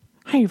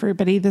Hi,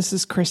 everybody. This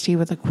is Christy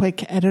with a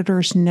quick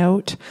editor's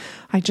note.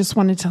 I just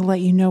wanted to let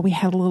you know we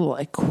had a little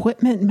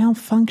equipment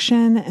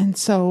malfunction. And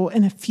so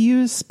in a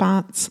few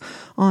spots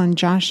on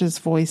Josh's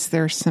voice,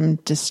 there's some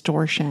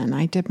distortion.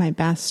 I did my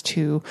best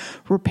to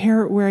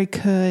repair it where I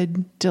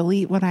could,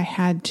 delete what I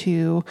had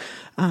to.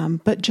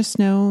 But just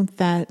know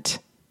that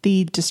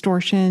the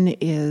distortion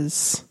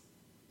is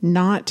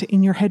not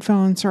in your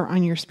headphones or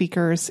on your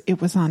speakers.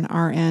 It was on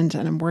our end,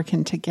 and I'm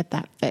working to get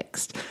that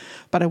fixed.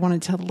 But I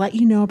wanted to let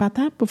you know about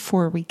that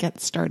before we get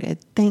started.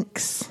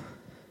 Thanks.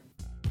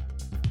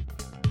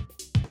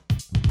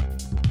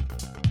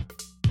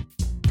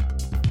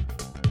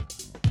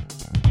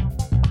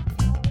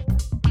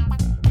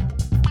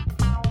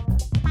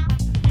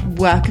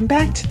 Welcome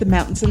back to the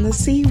Mountains and the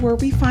Sea, where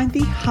we find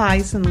the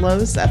highs and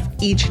lows of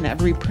each and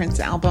every Prince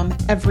album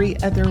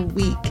every other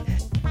week.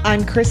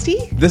 I'm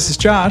Christy. This is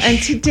Josh. And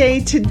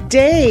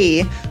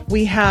today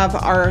we have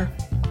our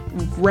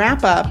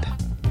wrap-up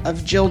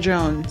of Jill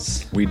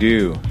Jones. We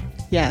do.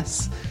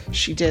 Yes.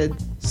 She did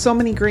so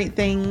many great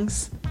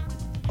things.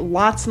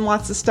 Lots and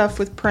lots of stuff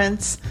with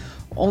Prince.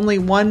 Only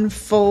one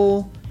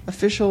full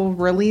official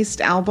released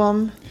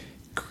album.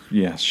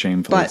 Yes,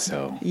 shamefully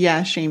so.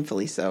 Yeah,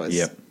 shamefully so.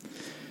 It's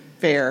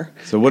fair.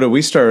 So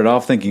we started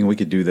off thinking we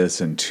could do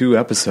this in 2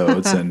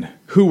 episodes, and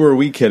who were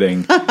we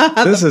kidding?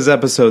 This is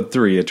episode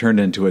 3. It turned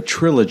into a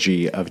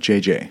trilogy of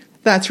JJ.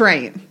 That's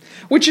right.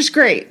 Which is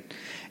great.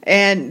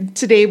 And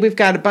today we've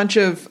got a bunch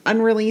of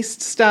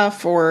unreleased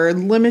stuff or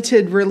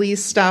limited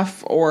release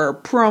stuff or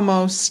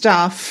promo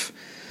stuff.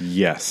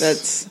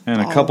 Yes.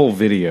 And a couple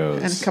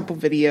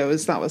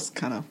videos. That was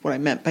kind of what I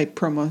meant by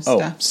promo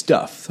stuff. Oh,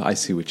 stuff. I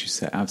see what you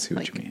said. I see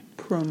what you mean.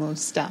 Promo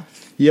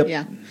stuff. Yep.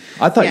 Yeah.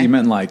 I thought you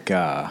meant like,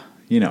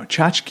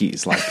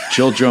 tchotchkes, like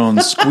Jill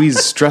Jones squeezed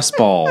stress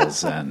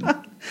balls and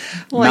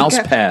mouse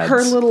pads.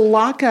 Her little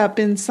lockup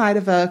inside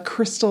of a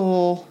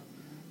crystal...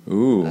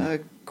 Ooh.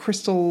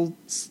 Crystal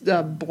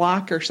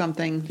block or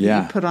something.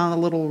 Yeah. You put on a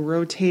little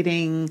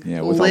rotating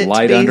with a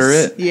light base. Under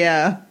it.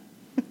 Yeah.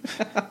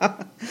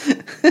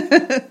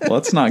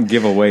 Let's not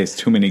give away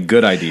too many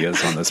good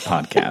ideas on this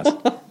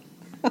podcast.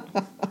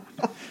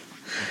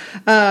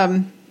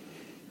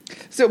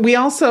 So we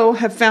also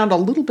have found a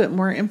little bit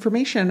more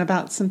information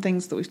about some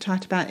things that we've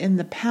talked about in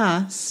the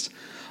past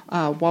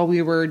while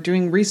we were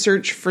doing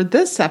research for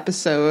this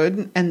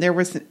episode. And there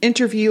was an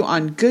interview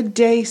on Good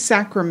Day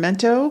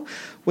Sacramento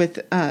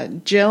with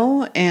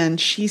Jill, and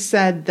she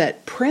said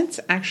that Prince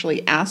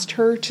actually asked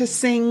her to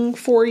sing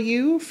For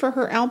You for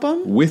her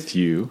album. With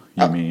you,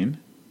 you mean?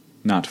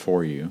 Not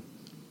for you.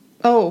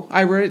 Oh,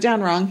 I wrote it down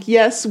wrong.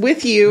 Yes,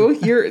 with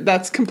you.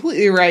 That's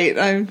completely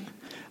right.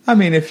 I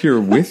mean, if you're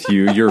with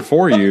you, you're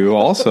for you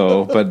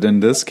also. But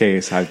in this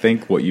case, I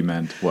think what you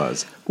meant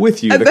was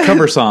with you, the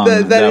cover song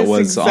that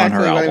was exactly on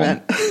her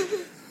album.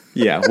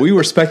 Yeah, we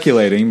were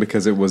speculating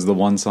because it was the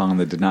one song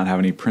that did not have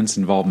any Prince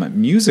involvement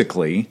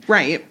musically.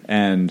 Right.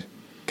 And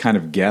kind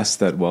of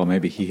guessed that, well,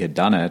 maybe he had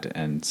done it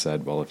and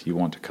said, well, if you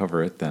want to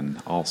cover it, then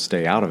I'll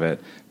stay out of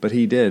it. But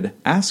he did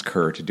ask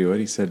her to do it.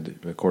 He said,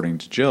 according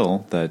to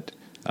Jill, that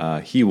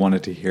he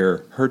wanted to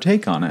hear her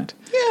take on it.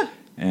 Yeah.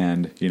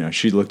 And,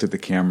 she looked at the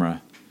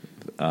camera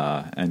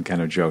and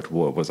kind of joked,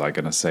 what was I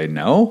going to say,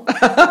 no?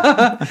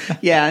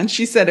 Yeah, and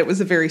she said it was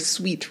a very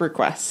sweet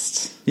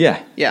request.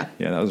 Yeah. Yeah.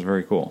 Yeah, that was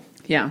very cool.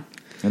 Yeah.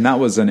 And that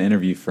was an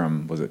interview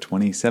from, was it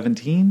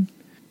 2017?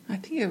 I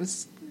think it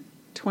was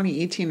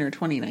 2018 or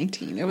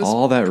 2019. It was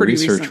all that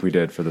research recent. We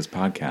did for this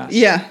podcast.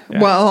 Yeah.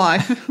 Well,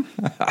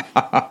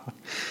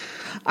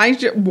 I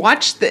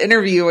watched the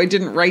interview. I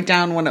didn't write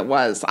down when it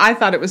was. I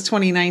thought it was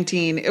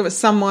 2019. It was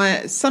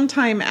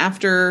sometime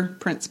after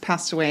Prince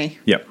passed away.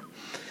 Yep.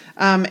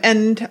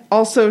 And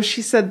also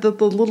she said that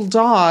the little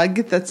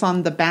dog that's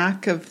on the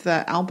back of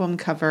the album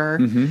cover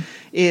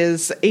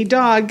is a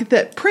dog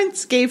that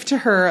Prince gave to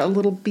her, a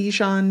little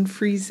Bichon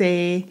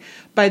Frise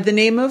by the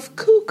name of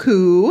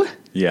Cuckoo.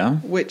 Yeah.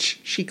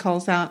 Which she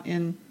calls out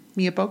in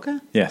Mia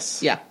Boca.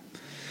 Yes. Yeah.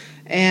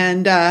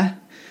 And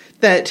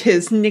that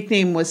his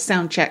nickname was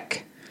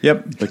Soundcheck.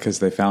 Yep, because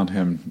they found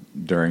him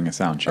during a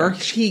sound check. Or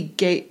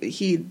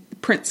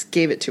Prince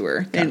gave it to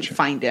her. They Gotcha. didn't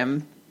find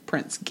him.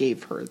 Prince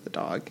gave her the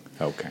dog.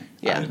 Okay.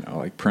 Yeah. I didn't know.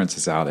 Like Prince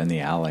is out in the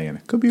alley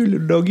and, come here,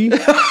 little doggy.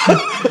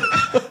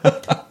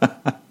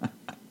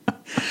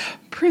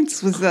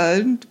 Prince was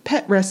a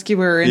pet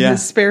rescuer in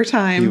his spare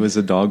time. He was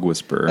a dog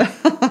whisperer.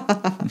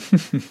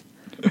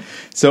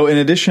 So in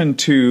addition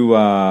to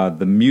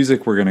the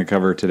music we're going to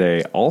cover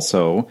today,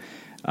 also,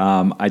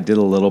 I did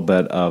a little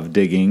bit of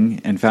digging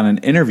and found an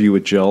interview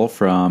with Jill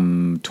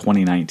from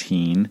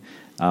 2019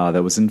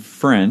 that was in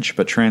French,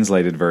 but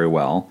translated very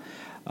well.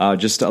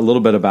 Just a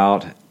little bit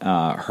about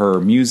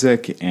her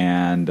music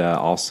and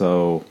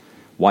also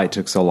why it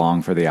took so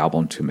long for the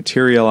album to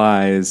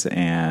materialize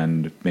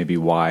and maybe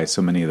why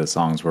so many of the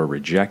songs were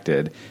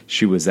rejected.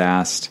 She was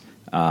asked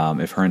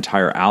if her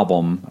entire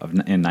album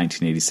in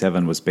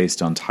 1987 was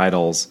based on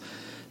titles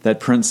that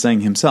Prince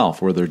sang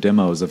himself. Were there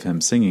demos of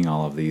him singing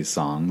all of these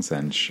songs?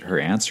 And her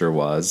answer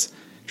was,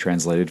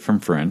 translated from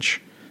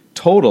French,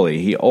 Totally.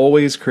 He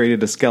always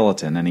created a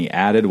skeleton, and he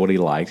added what he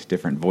liked,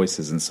 different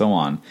voices and so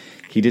on.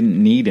 He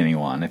didn't need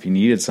anyone. If he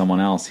needed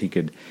someone else, he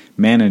could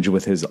manage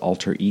with his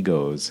alter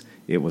egos.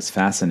 It was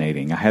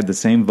fascinating. I had the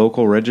same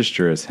vocal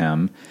register as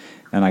him,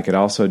 and I could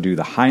also do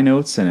the high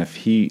notes and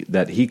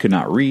that he could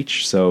not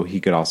reach, so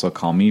he could also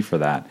call me for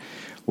that.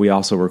 We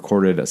also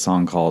recorded a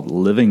song called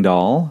Living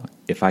Doll,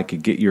 If I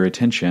Could Get Your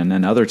Attention,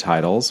 and other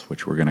titles,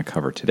 which we're going to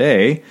cover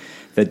today,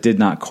 that did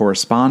not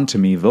correspond to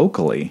me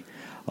vocally.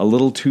 A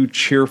little too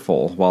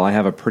cheerful. While I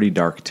have a pretty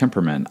dark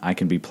temperament, I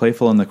can be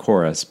playful in the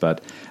chorus,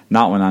 but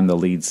not when I'm the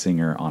lead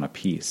singer on a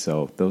piece.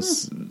 So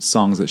those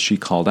songs that she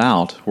called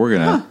out, we're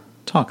going to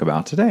talk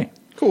about today.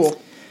 Cool.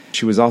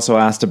 She was also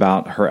asked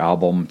about her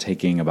album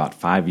taking about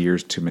 5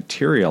 years to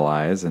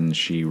materialize, and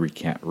she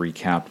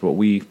recapped what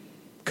we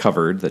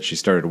covered, that she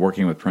started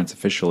working with Prince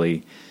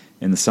officially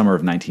in the summer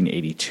of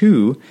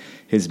 1982.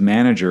 His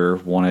manager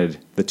wanted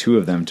the two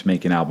of them to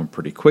make an album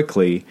pretty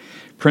quickly.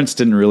 Prince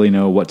didn't really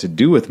know what to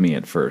do with me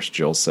at first,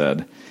 Jill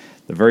said.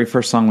 The very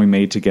first song we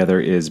made together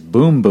is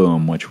Boom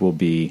Boom, which we'll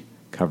be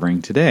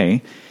covering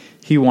today.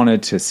 He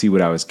wanted to see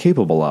what I was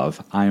capable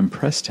of. I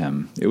impressed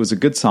him. It was a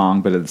good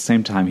song, but at the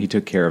same time, he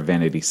took care of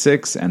Vanity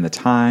 6 and The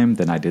Time.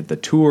 Then I did the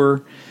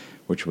tour,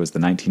 which was the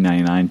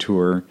 1999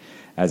 tour,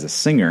 as a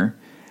singer.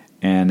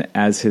 And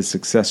as his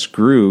success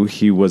grew,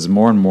 he was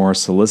more and more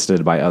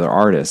solicited by other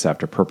artists.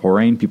 After Purple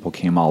Rain, people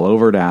came all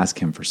over to ask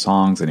him for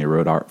songs, and he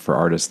wrote art for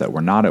artists that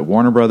were not at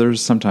Warner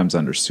Brothers, sometimes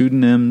under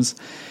pseudonyms.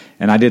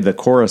 And I did the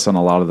chorus on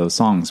a lot of those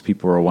songs.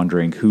 People were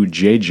wondering who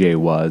JJ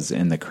was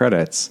in the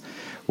credits,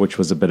 which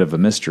was a bit of a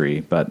mystery,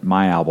 but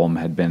my album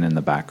had been in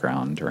the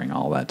background during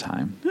all that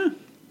time.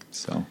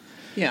 So,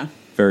 yeah,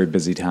 very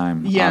busy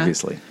time,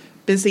 obviously.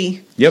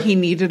 Busy. Yep. He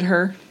needed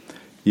her.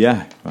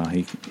 Yeah, well,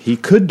 he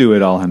could do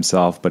it all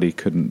himself, but he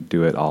couldn't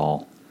do it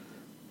all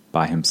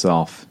by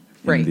himself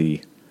in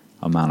the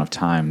amount of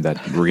time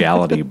that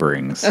reality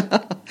brings.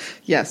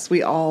 Yes,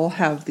 we all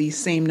have the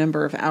same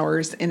number of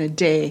hours in a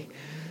day.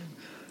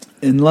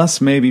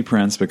 Unless maybe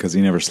Prince, because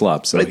he never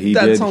slept, so he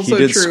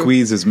did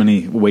squeeze as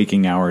many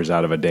waking hours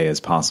out of a day as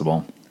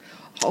possible.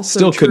 Also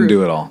still couldn't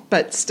do it all.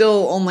 But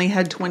still only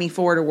had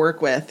 24 to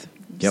work with,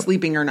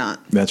 sleeping or not.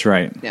 That's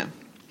right. Yeah.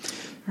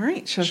 All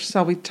right,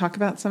 shall we talk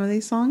about some of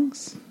these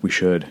songs? We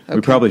should. Okay.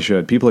 We probably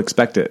should. People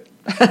expect it.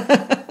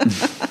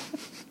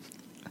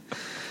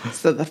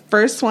 So the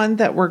first one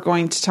that we're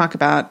going to talk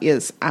about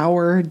is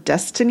Our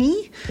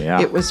Destiny.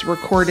 Yeah. It was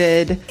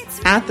recorded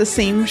at the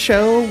same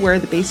show where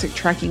the basic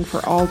tracking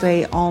for All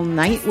Day, All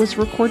Night was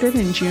recorded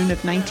in June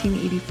of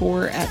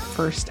 1984 at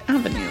First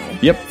Avenue.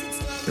 Yep,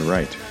 you're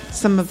right.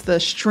 Some of the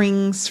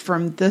strings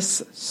from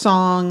this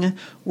song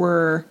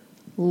were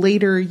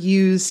later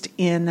used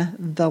in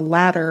The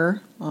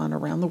Ladder on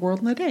Around the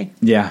World in a Day.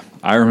 Yeah,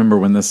 I remember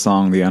when this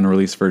song, the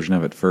unreleased version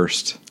of it,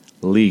 first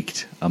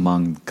leaked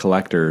among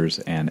collectors,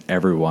 and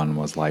everyone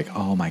was like,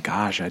 oh my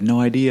gosh, I had no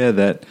idea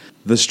that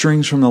the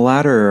strings from The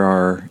Ladder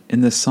are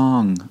in this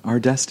song, Our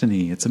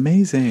Destiny. It's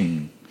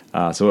amazing.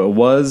 So it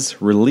was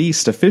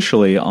released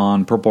officially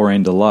on Purple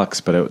Rain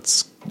Deluxe, but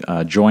it's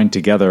joined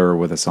together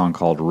with a song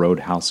called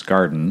Roadhouse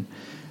Garden.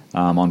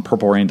 On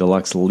Purple Rain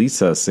Deluxe,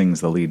 Lisa sings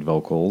the lead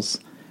vocals.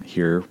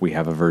 Here we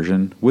have a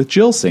version with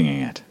Jill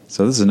singing it.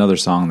 So this is another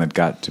song that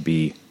got to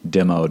be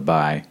demoed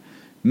by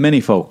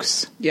many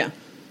folks. Yeah,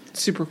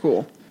 super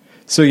cool.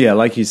 So yeah,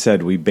 like you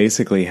said, we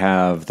basically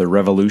have the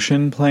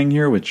Revolution playing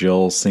here with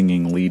Jill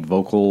singing lead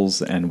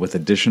vocals and with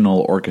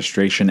additional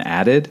orchestration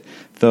added,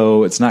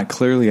 though it's not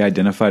clearly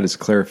identified as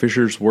Clara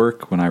Fisher's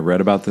work. When I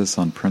read about this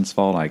on Prince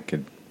Vault, I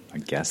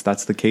guess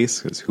that's the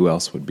case, because who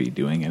else would be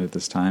doing it at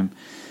this time?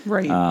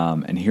 Right.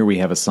 And here we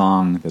have a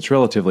song that's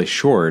relatively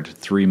short,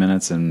 3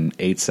 minutes and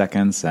 8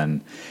 seconds,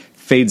 and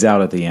fades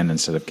out at the end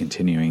instead of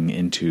continuing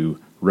into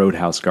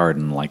Roadhouse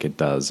Garden like it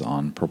does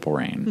on Purple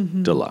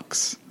Rain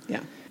Deluxe. Yeah.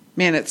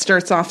 Man, it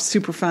starts off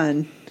super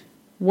fun.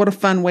 What a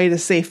fun way to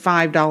say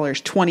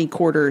 $5, 20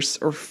 quarters,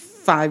 or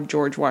 5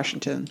 George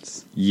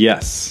Washingtons.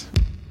 Yes.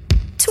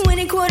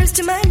 20 quarters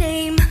to my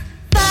name.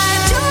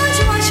 5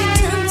 George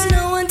Washingtons,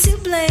 no one to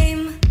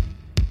blame.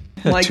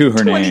 Like to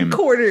her 20 name.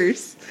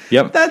 quarters.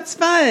 Yep. That's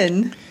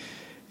fun.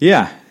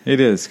 Yeah,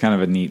 it is kind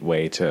of a neat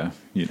way to,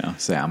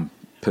 say I'm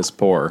piss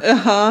poor.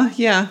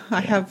 Yeah,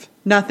 I have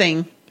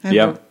nothing. I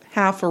have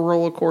half a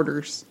roll of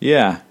quarters.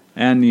 Yeah,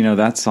 and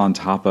that's on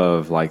top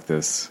of like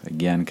this,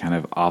 again, kind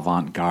of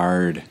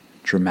avant-garde,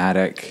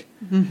 dramatic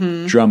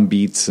drum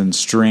beats and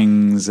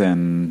strings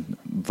and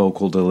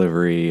vocal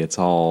delivery. It's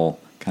all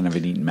kind of a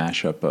neat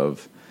mashup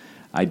of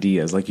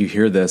ideas. Like you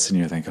hear this and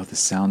you think, oh, this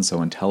sounds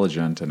so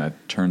intelligent, and it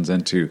turns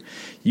into,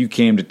 you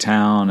came to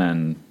town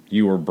and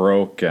you were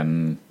broke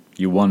and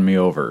you won me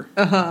over.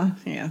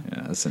 Yeah,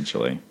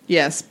 essentially.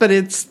 Yes, but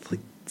it's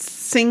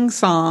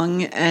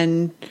sing-song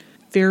and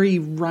very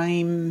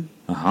rhyme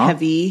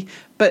heavy,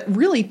 but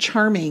really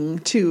charming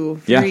too.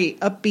 Very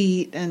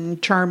upbeat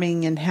and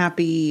charming and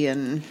happy.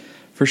 And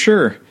for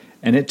sure.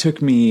 And it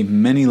took me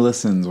many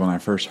listens when I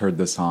first heard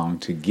the song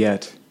to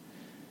get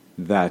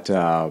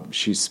that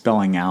she's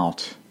spelling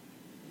out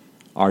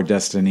our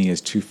destiny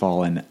is to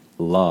fall in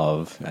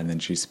love, and then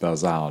she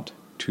spells out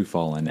to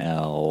fall in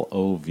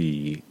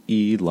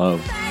L-O-V-E,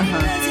 love.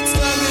 Because it's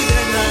longer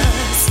than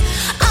us.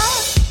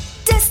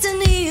 Our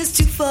destiny is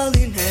to fall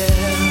in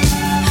love.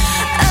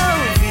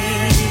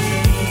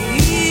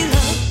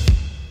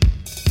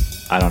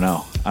 I don't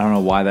know. I don't know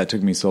why that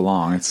took me so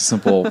long. It's a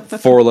simple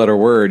 4-letter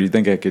word. You'd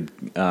think I could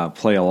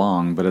play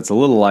along, but it's a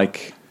little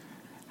like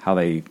how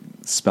they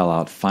spell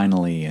out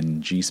finally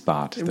in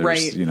G-spot.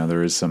 Right.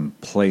 There is some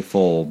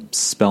playful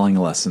spelling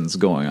lessons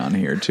going on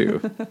here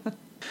too.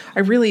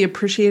 I really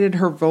appreciated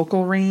her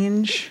vocal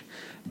range,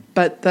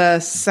 but the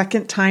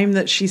second time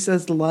that she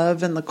says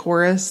love in the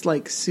chorus,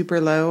 like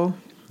super low,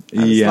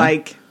 I was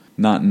like...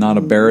 Not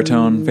a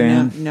baritone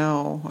fan?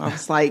 No. I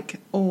was like,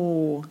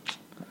 oh...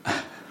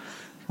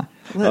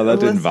 Oh, that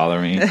didn't bother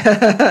me.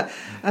 I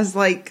was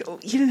like,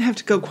 you didn't have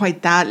to go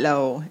quite that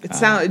low.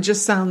 It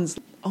just sounds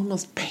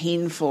almost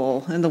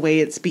painful in the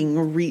way it's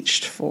being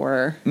reached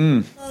for.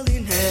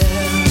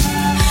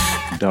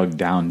 Dug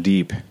down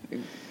deep.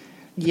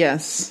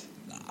 Yes.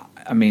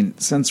 I mean,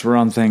 since we're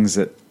on things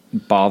that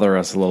bother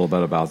us a little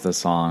bit about this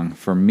song,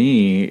 for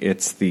me,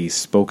 it's the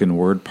spoken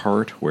word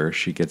part where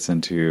she gets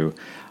into,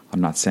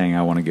 I'm not saying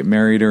I want to get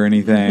married or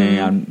anything.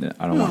 I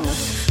don't want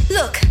to.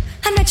 Look,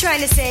 I'm not trying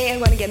to say I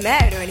want to get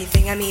married or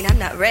anything. I mean, I'm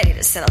not ready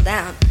to settle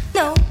down.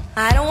 No,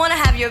 I don't want to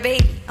have your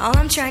baby. All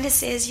I'm trying to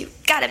say is you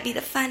gotta be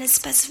the finest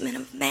specimen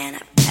of man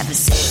I've ever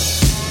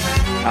seen.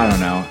 I don't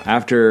know.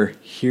 After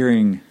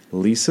hearing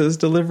Lisa's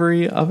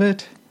delivery of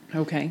it,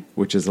 Okay.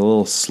 which is a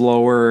little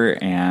slower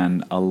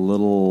and a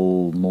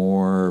little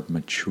more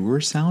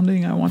mature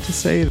sounding, I want to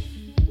say.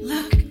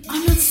 Look,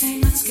 I'm not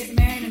saying let's get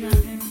married or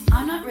nothing.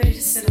 I'm not ready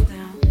to settle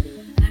down,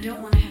 and I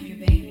don't want to have your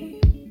baby.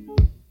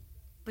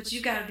 But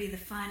you gotta be the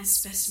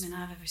finest specimen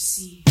I've ever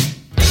seen.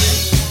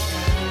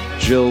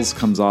 Jill's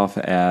comes off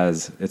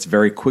as, it's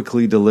very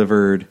quickly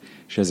delivered.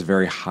 She has a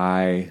very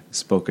high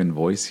spoken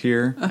voice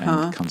here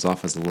and comes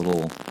off as a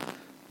little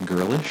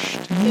girlish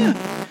to me.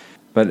 Yeah.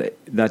 But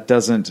that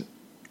doesn't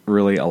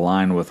really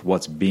align with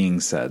what's being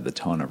said. The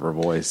tone of her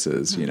voice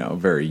is,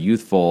 very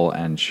youthful,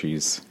 and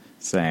she's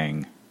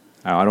saying,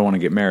 I don't want to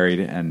get married.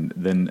 And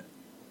then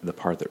the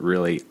part that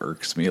really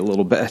irks me a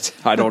little bit,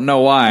 I don't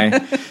know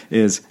why,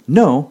 is,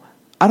 no,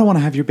 I don't want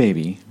to have your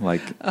baby.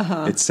 Like,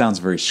 it sounds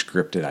very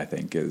scripted, I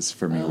think, is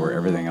for me, where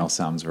everything else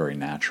sounds very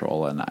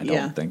natural. And I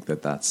don't think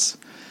it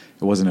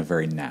wasn't a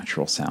very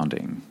natural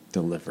sounding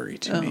delivery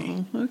to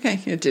me. Okay.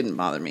 It didn't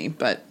bother me,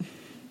 but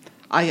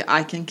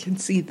I can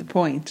concede the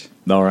point.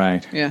 All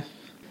right. Yeah.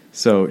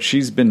 So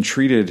she's been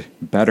treated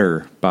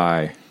better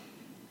by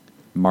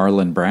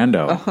Marlon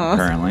Brando,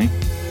 apparently.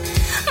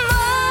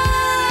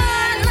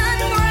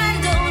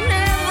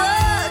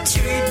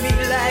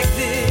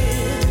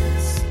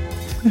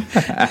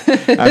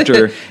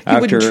 After He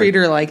wouldn't treat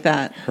her like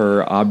that.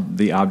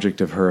 The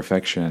object of her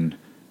affection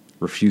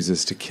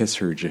refuses to kiss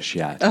her just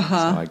yet. So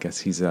I guess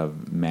he's a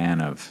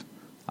man of,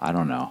 I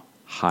don't know,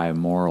 high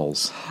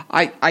morals.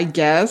 I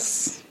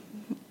guess.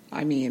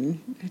 I mean,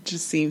 it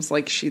just seems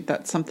like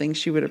that's something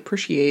she would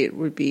appreciate,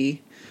 would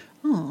be,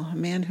 a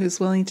man who's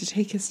willing to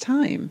take his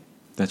time.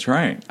 That's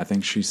right. I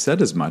think she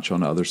said as much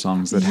on other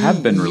songs that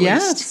have been released.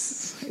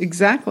 Yes,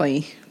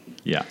 exactly.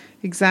 Yeah.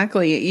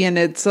 Exactly. And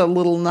it's a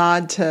little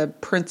nod to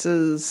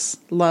Prince's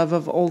love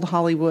of old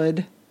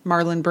Hollywood,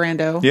 Marlon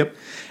Brando. Yep.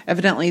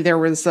 Evidently there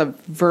was a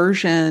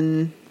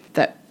version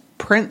that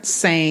Prince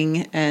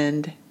sang,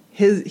 and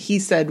he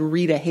said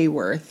Rita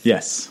Hayworth.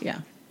 Yes. Yeah.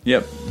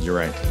 Yep. You're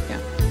right. Yeah.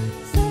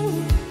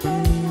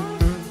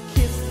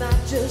 Kiss not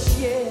just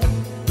yet.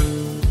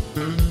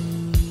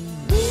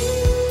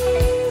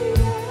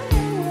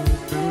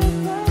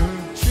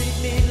 Treat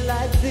me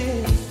like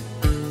this.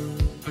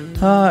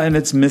 And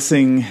it's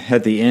missing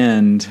at the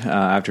end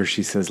after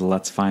she says,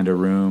 let's find a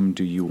room,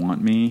 do you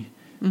want me?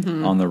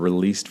 On the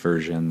released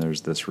version,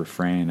 there's this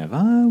refrain of,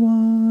 I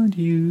want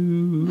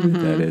you,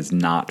 that is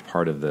not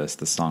part of this.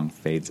 The song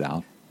fades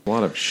out. A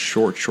lot of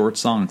short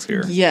songs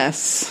here.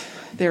 Yes,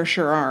 there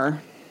sure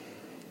are.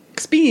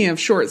 Speaking of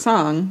short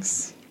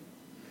songs,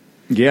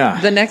 Yeah.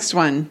 the next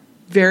one,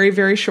 very,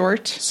 very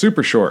short.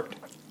 Super short.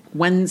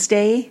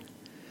 Wednesday,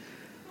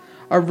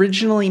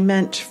 originally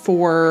meant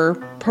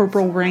for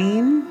Purple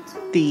Rain.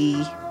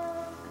 The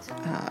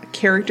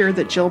character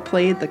that Jill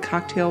played, the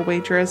cocktail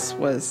waitress,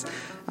 was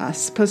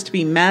supposed to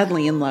be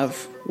madly in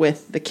love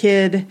with the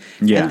kid.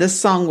 Yeah. And this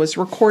song was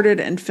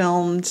recorded and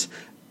filmed,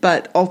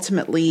 but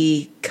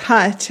ultimately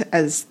cut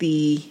as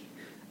the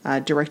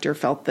director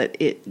felt that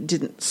it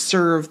didn't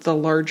serve the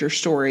larger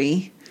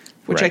story,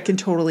 which Right. I can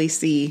totally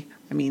see.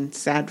 I mean,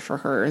 sad for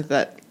her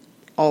that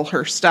all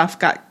her stuff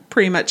got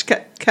pretty much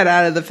cut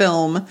out of the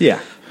film.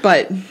 Yeah.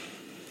 But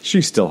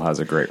She still has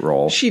a great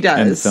role She does.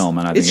 in the film,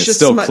 and I think It's it's just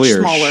still much clear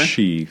smaller.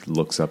 she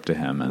looks up to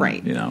him. And,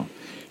 Right.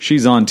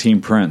 she's on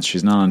Team Prince.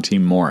 She's not on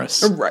Team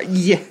Morris. right,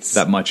 yes.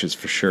 That much is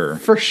for sure.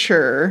 For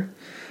sure.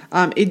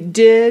 It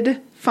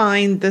did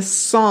find this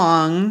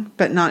song,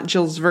 but not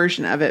Jill's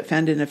version of it,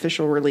 found an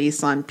official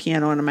release on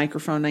Piano and a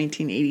Microphone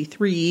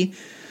 1983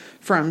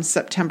 from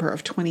September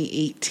of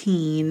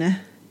 2018.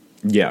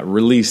 Yeah,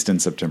 released in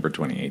September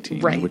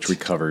 2018, Right. which we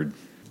covered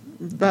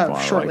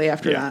Shortly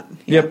after that.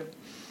 Yep.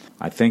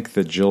 I think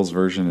that Jill's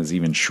version is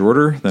even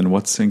shorter than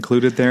what's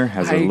included there.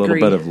 Has I a little agree.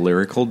 bit of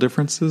lyrical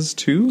differences,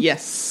 too.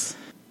 Yes.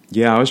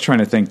 Yeah, I was trying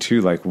to think,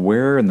 too, like,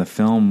 where in the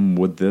film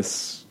would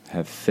this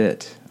have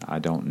fit? I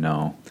don't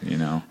know, I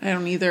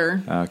don't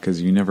either.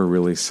 because you never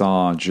really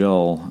saw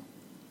Jill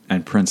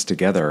and Prince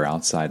together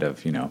outside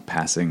of,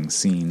 passing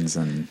scenes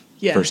and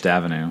Yeah. First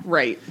Avenue.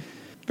 Right.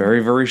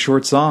 Very, very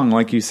short song,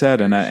 like you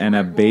said, and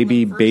a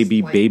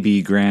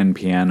baby grand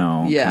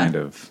piano Yeah. kind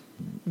of.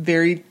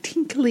 Very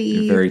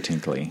tinkly. Very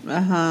tinkly.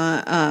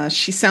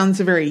 She sounds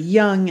very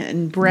young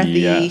and breathy.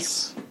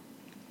 Yes.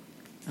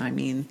 I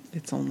mean,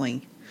 it's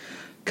only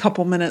a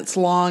couple minutes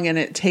long, and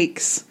it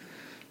takes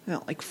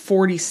like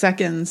 40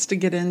 seconds to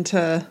get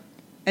into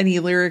any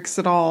lyrics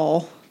at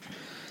all.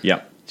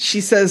 Yep.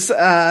 She says,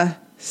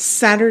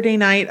 Saturday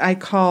night I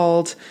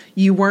called,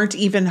 you weren't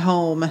even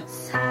home.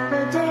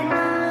 Saturday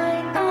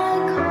night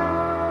I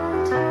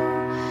called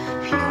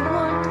you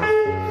weren't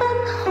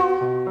even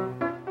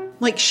home.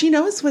 Like, she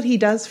knows what he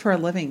does for a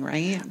living,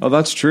 right? Oh,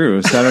 that's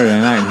true.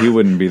 Saturday night, he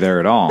wouldn't be there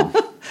at all.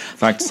 In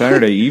fact,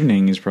 Saturday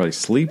evening, he's probably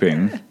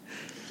sleeping.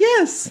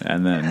 Yes.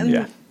 And then,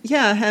 yeah.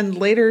 Yeah, and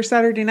later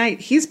Saturday night,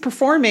 he's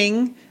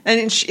performing, and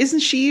isn't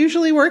she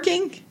usually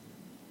working?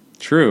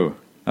 True.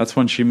 That's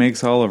when she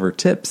makes all of her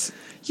tips.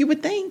 You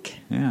would think.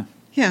 Yeah.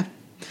 Yeah.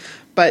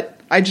 But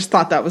I just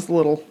thought that was a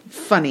little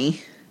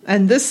funny.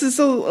 And this is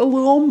a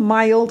little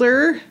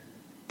milder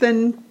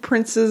than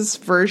Prince's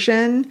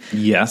version.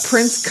 Yes.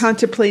 Prince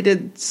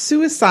contemplated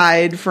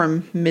suicide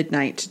from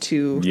midnight to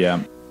 2.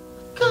 Yeah.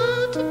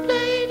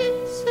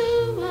 Contemplating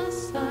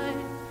suicide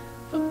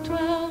from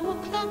 12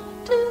 o'clock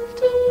till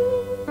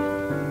 2.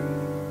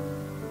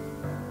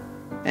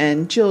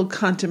 And Jill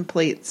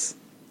contemplates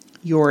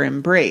your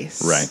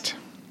embrace. Right.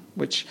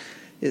 Which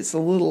is a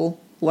little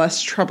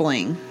less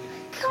troubling.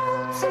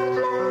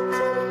 Contemplating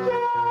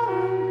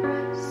your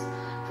embrace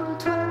from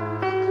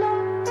 12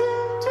 o'clock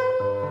till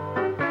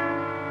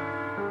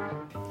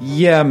 2.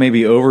 Yeah,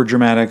 maybe over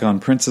dramatic on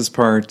Prince's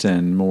part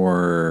and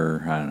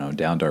more, I don't know,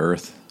 down to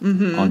earth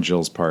on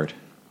Jill's part.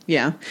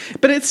 Yeah.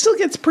 But it still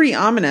gets pretty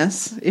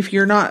ominous. If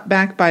you're not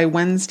back by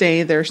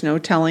Wednesday, there's no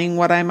telling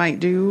what I might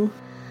do.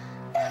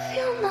 If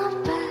you're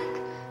not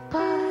back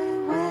by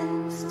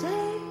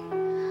Wednesday,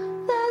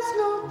 there's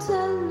no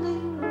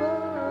telling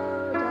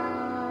what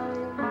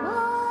I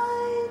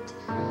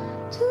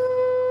might do.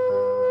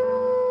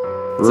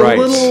 Right.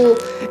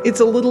 It's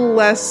a little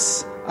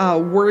less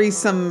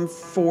worrisome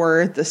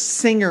for the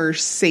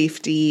singer's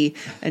safety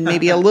and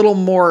maybe a little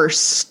more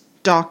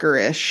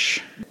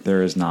stalkerish.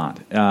 There is not.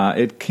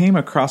 It came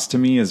across to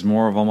me as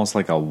more of almost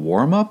like a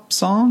warm-up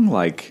song,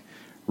 like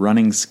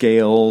running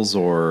scales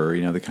or,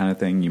 the kind of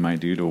thing you might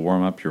do to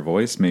warm up your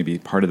voice. Maybe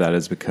part of that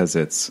is because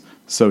it's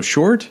so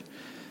short.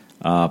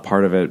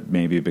 Part of it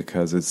maybe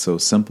because it's so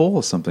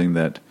simple, something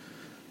that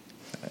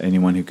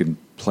anyone who can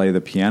play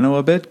the piano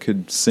a bit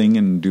could sing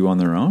and do on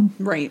their own.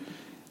 Right.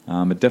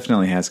 It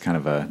definitely has kind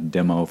of a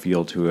demo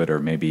feel to it, or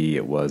maybe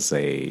it was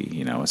a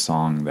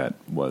song that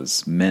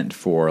was meant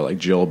for like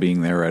Jill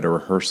being there at a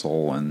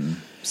rehearsal and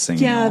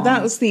singing. Yeah, along.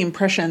 that was the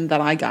impression that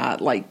I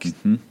got, like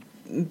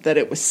that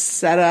it was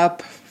set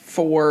up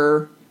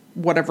for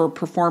whatever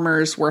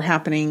performers were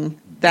happening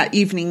that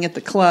evening at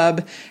the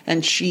club,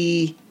 and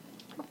the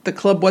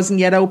club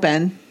wasn't yet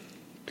open,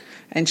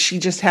 and she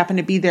just happened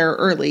to be there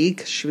early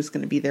because she was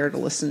going to be there to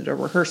listen to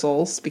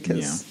rehearsals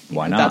because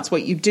why not? that's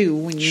what you do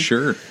when you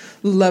Sure.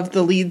 love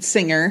the lead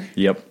singer.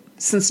 Yep.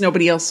 Since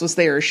nobody else was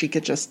there, she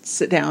could just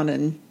sit down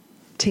and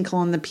tinkle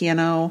on the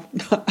piano.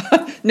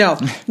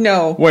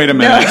 No. Wait a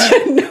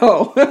minute.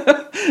 No.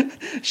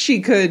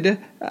 She could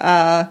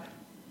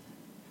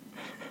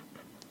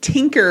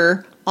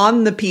tinker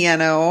on the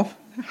piano.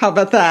 How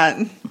about that?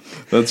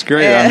 That's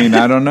great. I mean,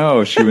 I don't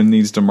know. She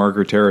needs to mark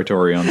her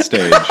territory on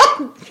stage.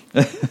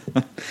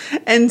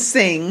 And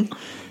sing.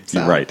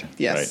 So, Right.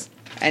 Yes.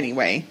 Right.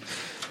 Anyway.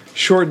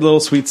 Short little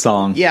sweet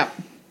song. Yeah.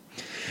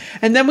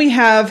 And then we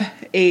have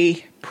a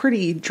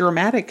pretty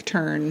dramatic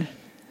turn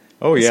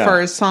Oh, as yeah. far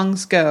as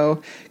songs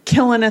go.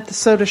 Killing at the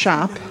Soda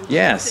Shop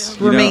Yes.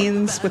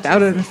 remains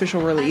without an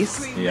official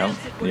release. Yep.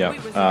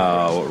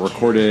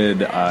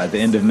 Recorded at the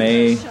end of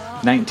May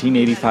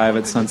 1985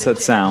 at Sunset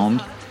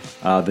Sound.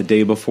 The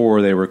day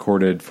before they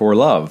recorded For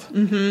Love,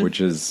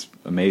 which is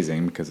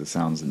amazing because it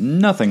sounds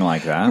nothing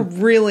like that.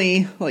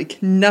 Really,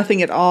 like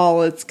nothing at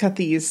all. It's got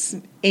these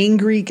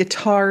angry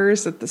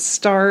guitars at the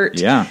start.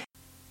 Yeah.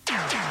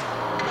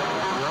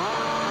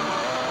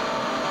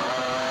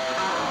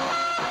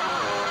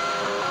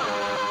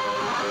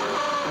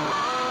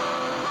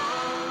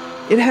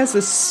 It has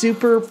a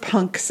super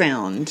punk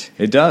sound.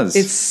 It does.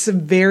 It's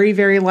very,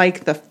 very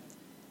like the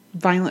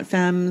Violent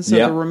Femmes or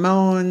Yep. the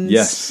Ramones.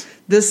 Yes.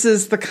 This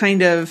is the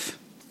kind of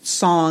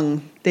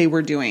song they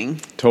were doing.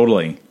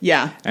 Totally.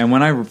 Yeah. And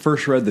when I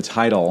first read the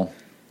title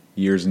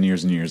years and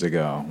years and years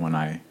ago, when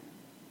I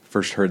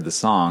first heard the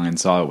song and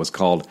saw it was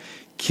called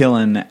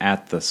Killin'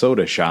 at the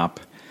Soda Shop,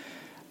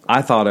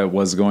 I thought it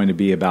was going to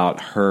be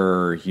about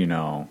her,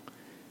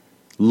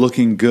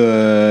 looking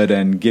good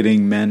and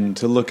getting men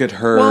to look at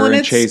her Well, and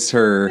and chase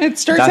her. it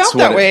starts out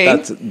that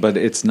way. But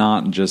it's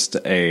not just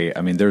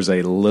there's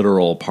a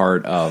literal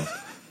part of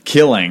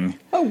killing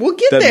Oh, we'll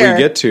get that there. we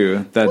get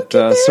to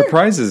that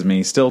surprises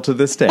me still to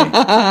this day.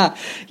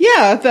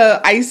 Yeah, the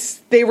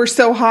ice, they were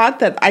so hot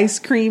that ice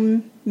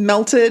cream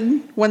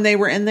melted when they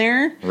were in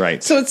there.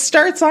 Right. So it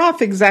starts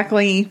off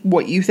exactly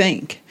what you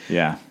think.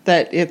 Yeah.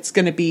 That they're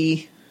going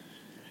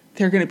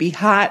to be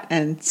hot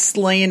and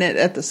slaying it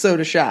at the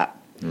soda shop.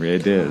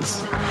 It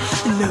is.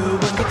 No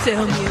one could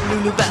tell me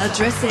Lulu about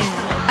dressing.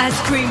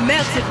 Ice cream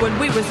melted when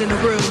we was in the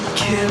room,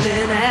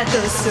 killing at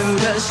the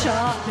soda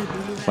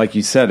shop. Like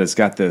you said, it's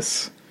got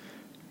this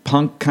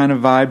punk kind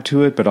of vibe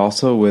to it, but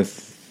also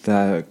with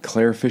the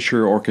Claire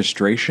Fisher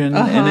orchestration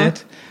in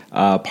it,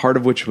 part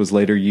of which was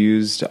later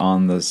used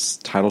on this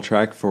title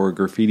track for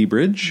Graffiti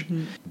Bridge.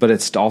 Mm-hmm. But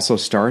it also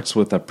starts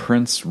with a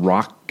Prince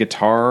rock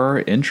guitar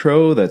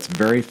intro that's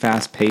very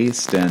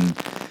fast-paced, and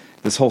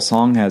this whole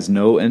song has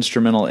no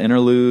instrumental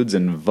interludes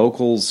and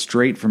vocals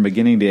straight from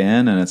beginning to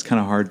end, and it's kind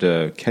of hard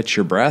to catch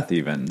your breath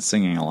even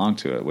singing along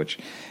to it, which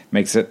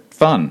makes it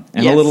fun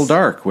and a little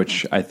dark,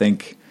 which I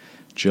think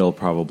Jill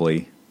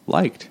probably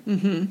liked.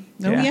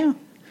 Mm-hmm. Oh, yeah.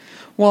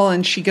 Well,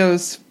 and she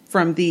goes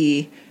from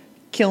the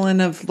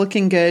killing of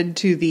looking good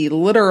to the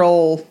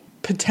literal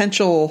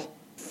potential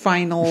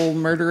final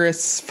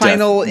murderous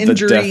final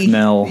injury. The death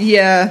knell.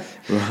 Yeah.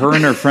 Her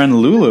and her friend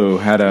Lulu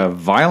had a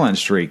violent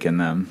streak in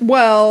them.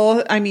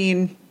 Well, I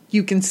mean,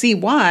 you can see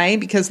why,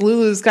 because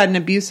Lulu's got an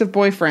abusive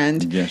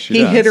boyfriend. Yeah, she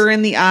He does. hit her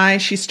in the eye.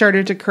 She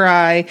started to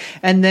cry,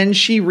 and then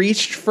she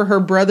reached for her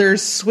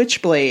brother's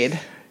switchblade.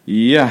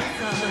 Yeah.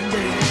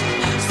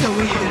 So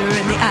we hit her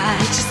in the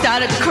eye. She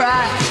started to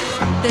cry.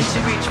 Then she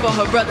reached for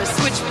her brother's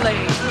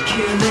switchblade,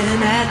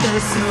 killing at the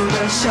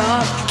soda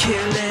shop,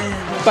 killing.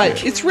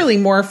 But it's really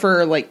more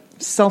for, like,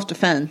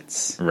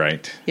 self-defense.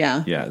 Right.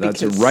 Yeah. Yeah,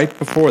 that's because- right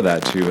before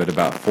that, too, at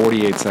about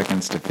 48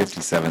 seconds to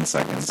 57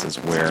 seconds is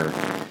where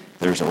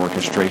there's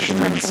orchestration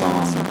in the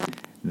song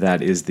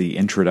that is the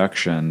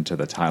introduction to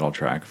the title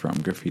track from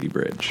Graffiti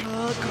Bridge. He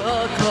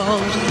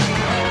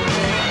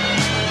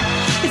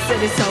said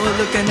he saw her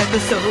looking at the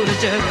soda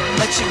jug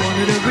like she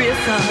wanted a real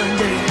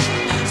Sunday.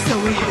 So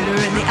we hit her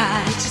in the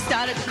eye. She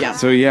started to Yeah.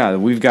 So, yeah,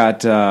 we've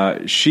got,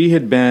 she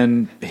had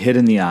been hit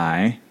in the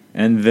eye,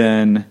 and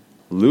then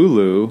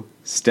Lulu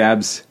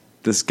stabs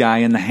this guy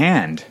in the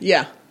hand.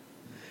 Yeah.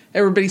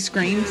 Everybody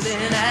screams.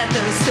 killing at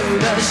the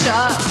soda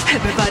shop.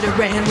 Everybody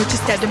ran when she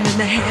stabbed him in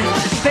the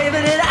hand.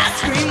 Baby, did I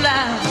scream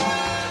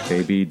loud?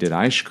 Baby, did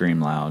I scream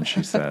loud,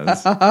 she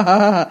says.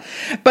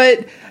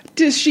 But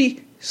does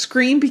she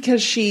scream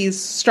because she's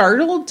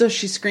startled? Does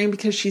she scream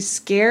because she's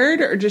scared?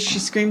 Or does she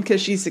scream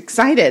because she's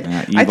excited?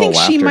 Evil I think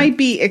she laughter. might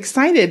be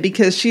excited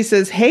because she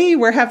says, hey,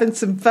 we're having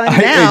some fun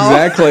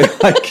now. Exactly.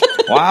 Like,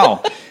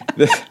 wow.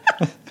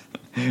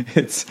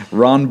 It's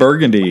Ron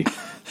Burgundy.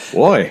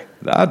 Boy,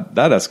 that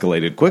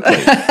escalated quickly.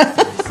 Hey,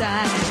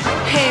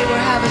 we're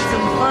having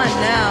some fun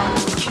now.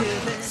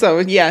 Killing. So,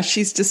 yeah,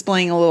 she's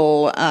displaying a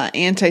little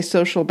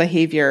antisocial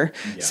behavior.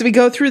 Yeah. So we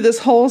go through this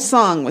whole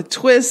song with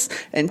twists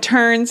and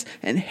turns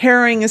and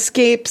harrowing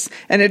escapes,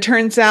 and it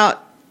turns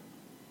out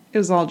it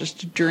was all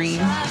just a dream. We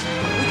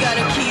got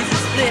our keys to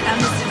split, I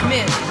must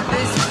admit,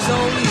 this was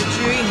only a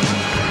dream.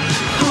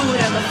 Who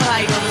would ever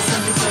fight over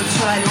something so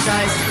tried as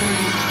ice cream?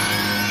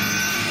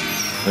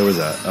 There was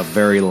a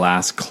very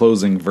last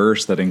closing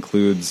verse that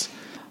includes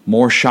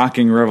more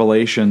shocking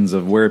revelations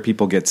of where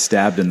people get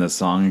stabbed in this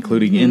song,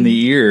 including in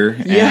the ear,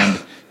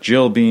 and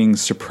Jill being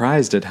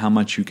surprised at how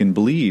much you can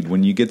bleed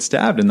when you get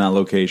stabbed in that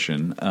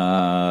location.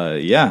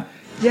 Yeah.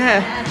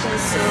 At the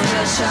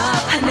soda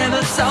shop, I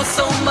never saw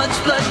so much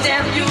blood.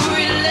 Damn, you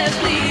really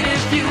bleed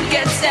if you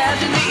get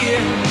stabbed in the ear.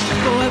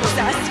 Boy, was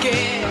I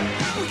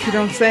scared. You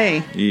don't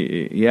say.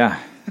 Yeah.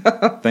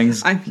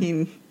 Things. I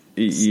mean,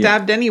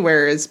 stabbed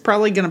anywhere is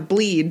probably going to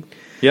bleed.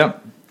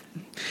 Yep.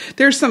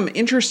 There's some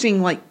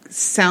interesting, like,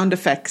 sound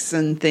effects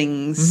and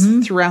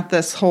things throughout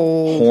this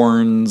whole...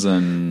 Horns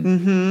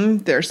and...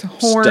 There's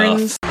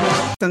horns.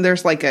 Stuff. And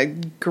there's, like, a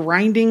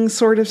grinding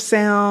sort of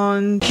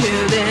sound.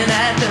 Killing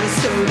at the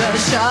soda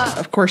shop.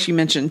 Of course, you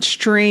mentioned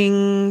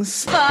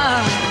strings. Killing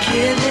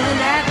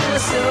at the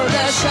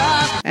soda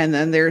shop. And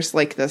then there's,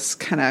 like, this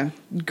kind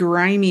of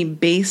grimy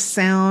bass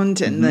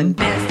sound. And then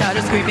Man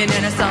started screaming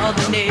and I saw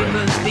the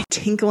neighbors.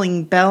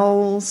 tinkling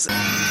bells.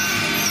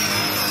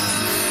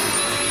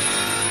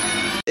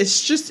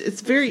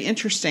 It's very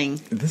interesting.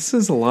 This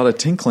is a lot of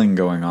tinkling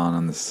going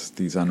on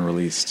these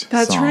unreleased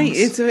That's songs. right.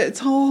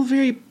 It's all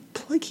very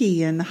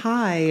plicky and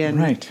high and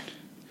Right.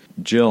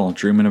 Jill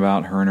dreaming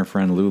about her and her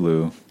friend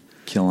Lulu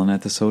killing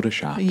at the soda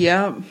shop.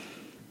 Yep.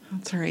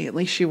 That's all right. At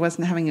least she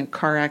wasn't having a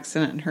car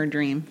accident in her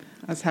dream.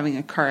 I was having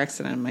a car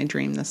accident in my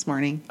dream this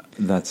morning.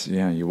 That's,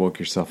 you woke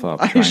yourself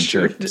up I trying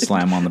sure to did.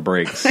 slam on the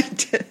brakes. I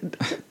did.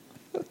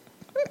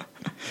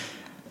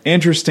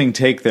 Interesting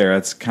take there.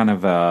 It's kind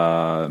of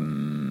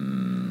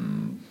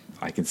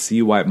I can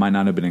see why it might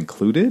not have been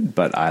included,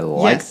 but I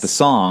like the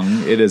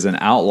song. It is an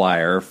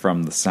outlier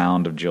from the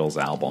sound of Jill's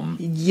album.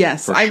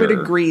 Yes, I would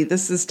agree.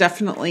 This is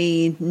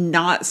definitely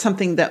not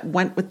something that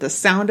went with the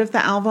sound of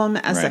the album.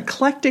 As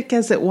eclectic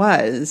as it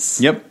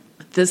was,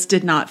 this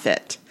did not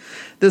fit.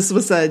 This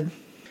was a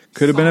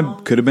could have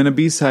been a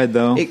B-side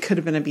though. It could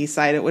have been a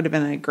B-side. It would have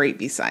been a great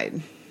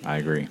B-side. I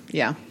agree.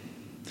 Yeah.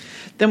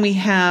 Then we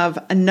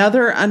have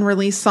another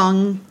unreleased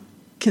song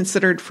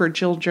considered for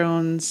Jill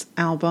Jones'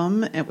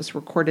 album. It was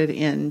recorded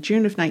in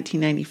June of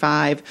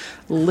 1995,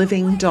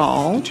 Living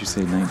Doll. Did you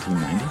say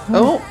 1995?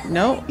 Oh,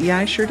 no. Yeah,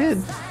 I sure did.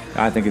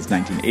 I think it's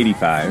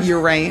 1985. You're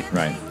right.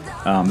 Right.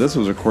 This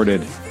was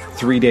recorded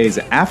 3 days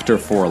after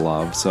For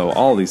Love, so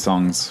all these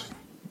songs,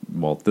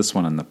 well, this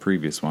one and the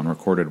previous one,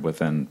 recorded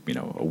within,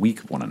 a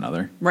week of one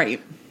another.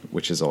 Right.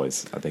 Which is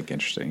always, I think,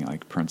 interesting.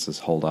 Like Prince is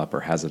holed up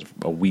or has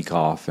a week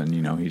off, and,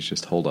 he's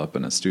just holed up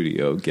in a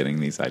studio getting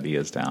these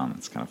ideas down.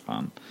 It's kind of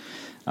fun.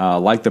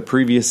 Like the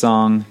previous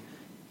song,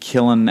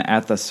 Killin'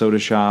 at the Soda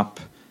Shop,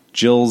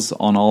 Jill's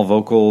on all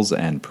vocals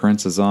and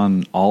Prince is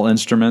on all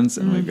instruments,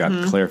 and we've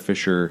got Claire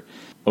Fisher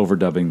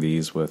overdubbing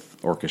these with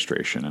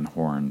orchestration and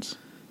horns.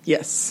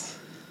 Yes.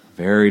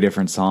 Very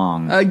different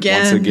song.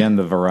 Again. Once again,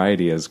 the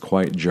variety is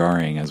quite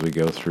jarring as we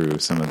go through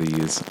some of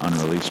these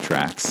unreleased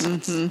tracks.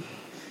 Mm-hmm.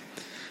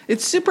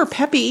 It's super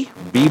peppy.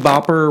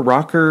 Bebopper,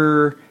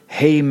 rocker,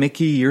 Hey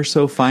Mickey, You're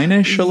So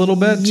Fine-ish a little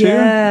bit, too.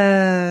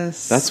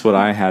 Yes. That's what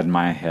I had in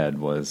my head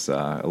was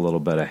a little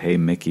bit of Hey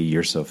Mickey,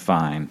 You're So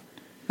Fine.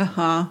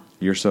 Uh-huh.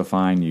 You're so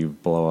fine, you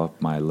blow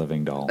up my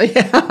living doll.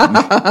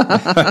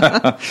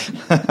 Yeah.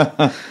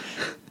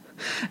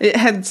 It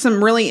had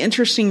some really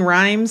interesting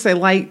rhymes. I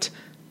liked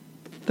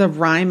the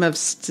rhyme of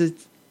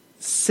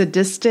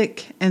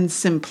sadistic and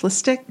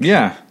simplistic.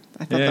 Yeah.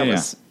 I thought that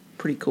was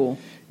pretty cool.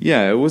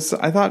 Yeah, it was,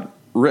 I thought,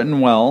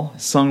 written well,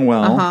 sung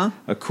well.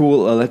 A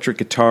cool electric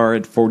guitar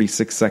at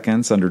 46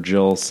 seconds under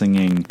Jill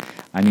singing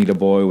I Need a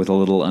Boy with a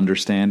Little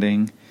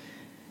Understanding.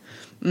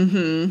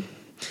 Mm-hmm.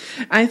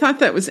 I thought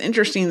that was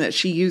interesting that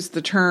she used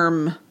the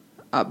term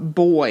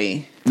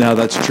boy. No,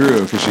 that's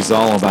true, because she's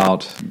all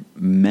about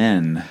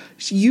men.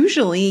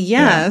 Usually,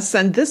 yes.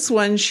 Yeah. And this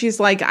one, she's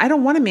like, I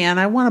don't want a man.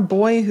 I want a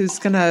boy who's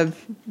going to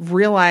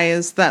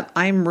realize that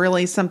I'm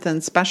really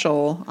something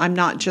special. I'm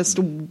not just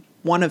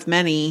one of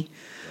many.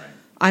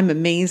 I'm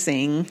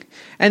amazing.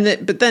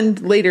 But then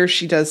later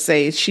she does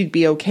say she'd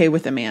be okay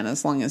with a man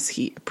as long as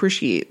he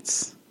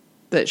appreciates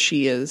that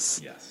she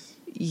is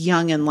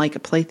young and like a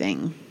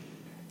plaything.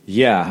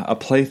 Yeah, a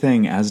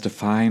plaything as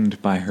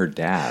defined by her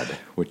dad,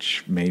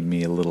 which made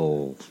me a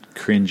little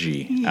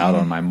cringy out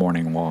on my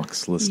morning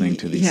walks listening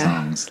to these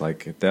songs.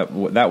 Like that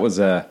was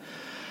a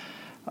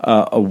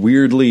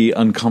weirdly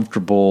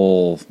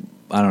uncomfortable,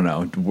 I don't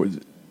know,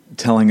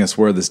 telling us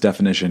where this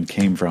definition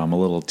came from. A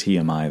little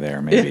TMI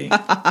there, maybe.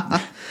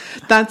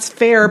 That's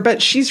fair,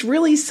 but she's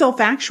really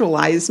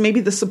self-actualized.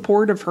 Maybe the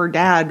support of her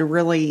dad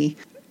really,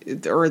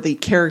 or the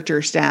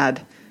character's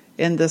dad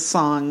in this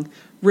song,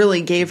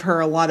 really gave her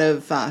a lot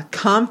of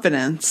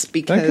confidence,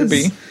 because that could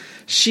be.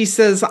 She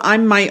says,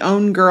 I'm my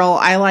own girl.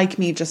 I like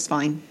me just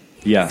fine.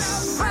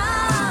 Yes.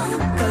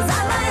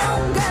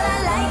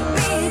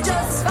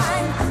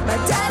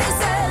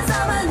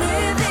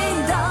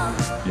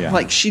 Yeah.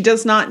 Like, she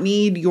does not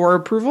need your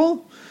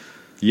approval.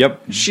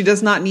 Yep. She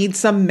does not need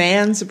some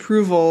man's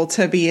approval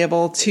to be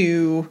able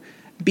to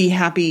be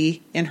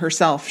happy in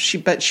herself.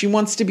 But she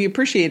wants to be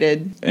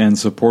appreciated. And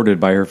supported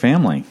by her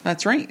family.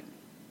 That's right.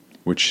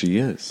 Which she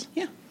is.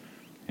 Yeah.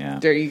 Yeah.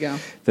 There you go.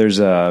 There's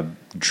a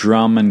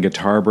drum and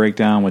guitar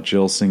breakdown with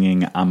Jill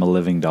singing I'm a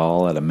Living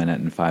Doll at 1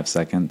 minute and 5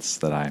 seconds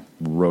that I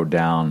wrote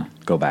down.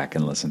 Go back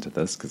and listen to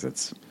this because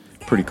it's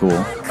pretty cool.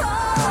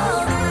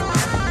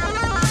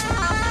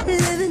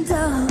 Living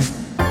doll.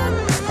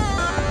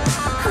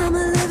 I'm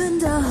a living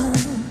doll.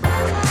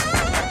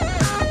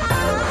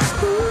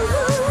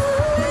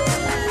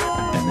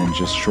 And then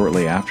just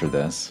shortly after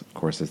this, of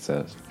course it's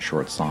a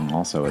short song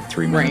also at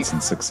 3 minutes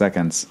and 6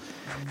 seconds.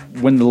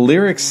 When the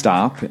lyrics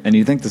stop and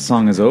you think the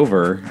song is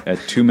over at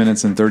 2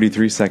 minutes and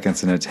 33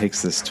 seconds and it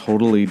takes this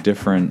totally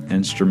different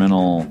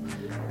instrumental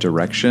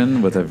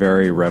direction with a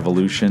very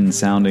Revolution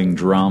sounding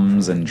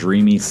drums and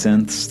dreamy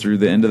synths through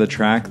the end of the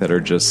track that are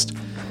just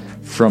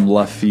from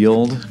left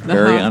field,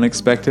 very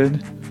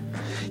unexpected.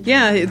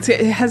 Yeah, it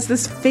has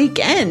this fake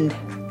end.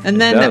 And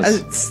then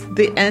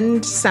the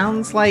end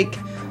sounds like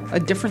a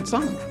different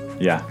song.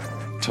 Yeah.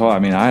 I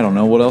mean, I don't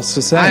know what else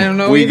to say. I don't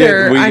know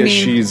either.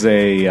 She's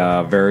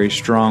a very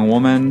strong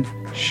woman.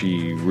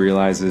 She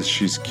realizes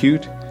she's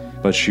cute,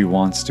 but she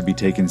wants to be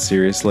taken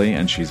seriously,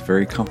 and she's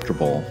very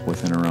comfortable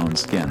within her own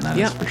skin. That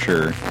is for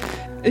sure.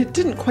 It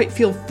didn't quite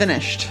feel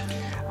finished.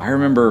 I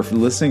remember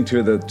listening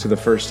to the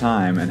first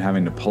time and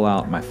having to pull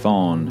out my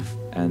phone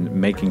and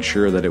making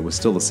sure that it was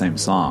still the same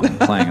song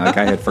playing. Like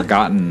I had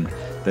forgotten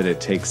that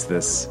it takes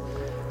this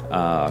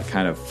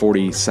kind of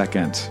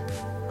 40-second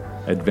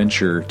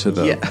adventure to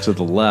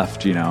the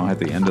left, at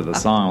the end of the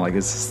song. Like,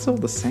 is this still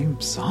the same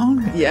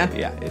song? Yeah.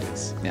 Yeah, it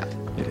is. Yeah.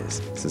 It is.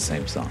 It's the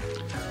same song.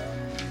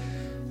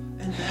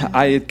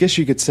 I guess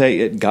you could say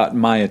it got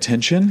my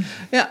attention.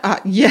 Yeah,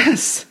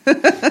 yes.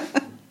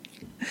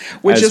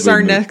 Which as is we our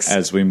move- next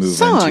as we move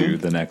song. into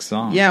the next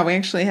song. Yeah, we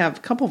actually have a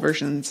couple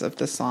versions of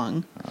the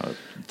song.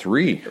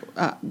 3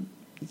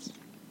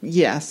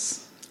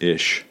 Yes,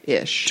 ish.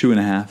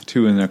 2.5.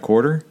 2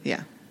 1/4.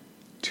 Yeah,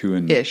 2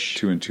 and Ish.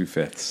 2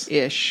 2/5.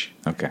 ish.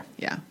 Okay.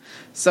 Yeah.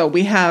 So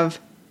we have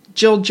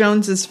Jill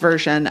Jones's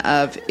version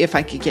of "If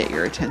I Could Get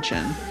Your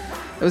Attention."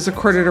 It was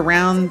recorded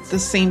around the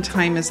same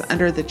time as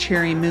 "Under the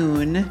Cherry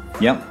Moon."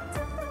 Yep.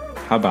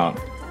 How about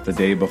the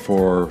day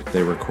before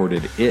they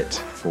recorded it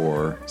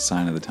for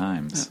Sign of the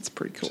Times? That's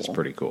pretty Which is cool.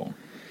 pretty cool.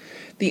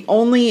 The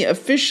only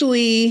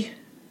officially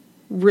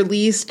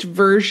released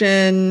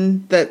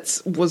version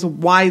that was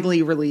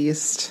widely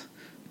released,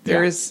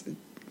 there's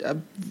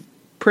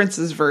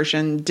Prince's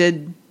version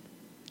did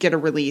get a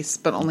release,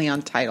 but only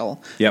on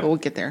Tidal. Yep. But we'll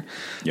get there.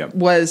 Yep.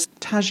 Was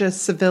Taja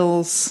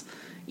Seville's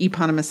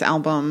eponymous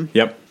album.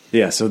 Yep.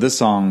 Yeah, so this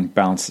song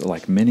bounced,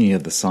 like many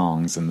of the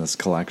songs in this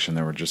collection,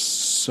 there were just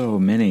so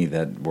many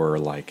that were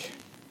like,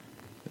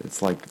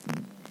 it's like,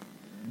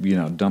 you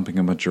know, dumping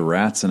a bunch of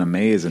rats in a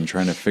maze and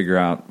trying to figure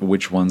out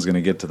which one's going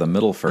to get to the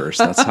middle first.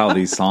 That's how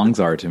these songs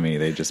are to me.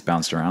 They just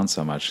bounced around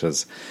so much.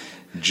 Because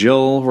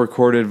Jill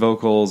recorded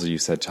vocals, you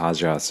said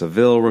Taja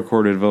Seville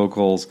recorded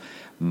vocals,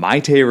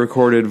 Maite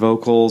recorded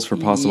vocals for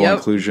possible Yep.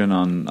 inclusion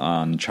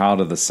on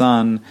Child of the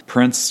Sun.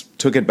 Prince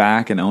took it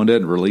back and owned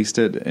it and released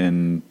it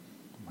in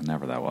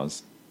whenever that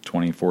was,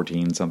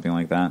 2014, something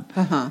like that.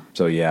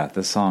 So yeah,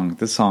 this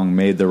song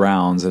made the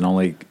rounds and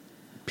only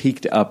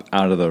peeked up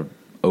out of the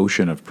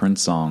ocean of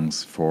Prince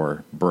songs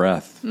for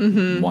breath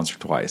once or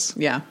twice.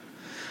 Yeah.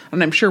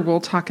 And I'm sure we'll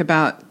talk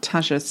about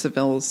Taja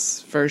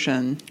Seville's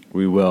version.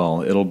 We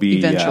will. It'll be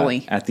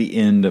Eventually. at the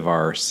end of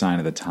our Sign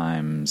of the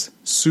Times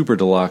Super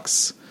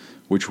Deluxe,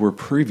 which we're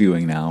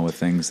previewing now with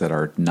things that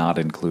are not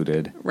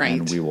included. Right.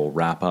 And we will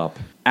wrap up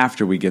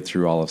after we get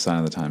through all of Sign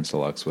of the Times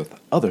Deluxe with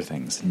other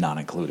things not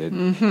included.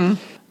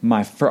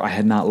 I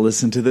had not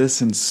listened to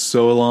this in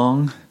so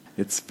long.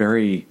 It's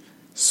very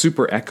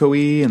super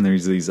echoey, and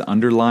there's these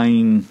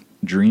underlying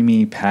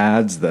dreamy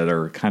pads that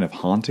are kind of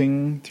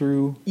haunting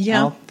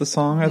throughout the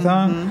song, I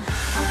thought.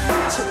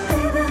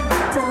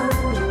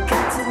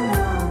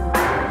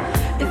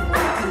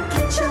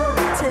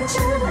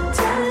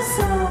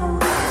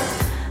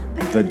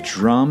 The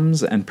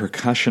drums and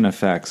percussion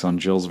effects on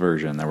Jill's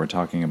version that we're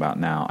talking about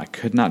now, I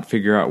could not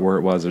figure out where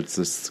it was. It's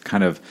this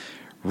kind of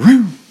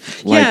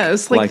Yeah,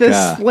 it's like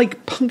this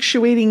like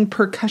punctuating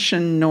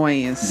percussion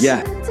noise.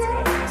 Yeah.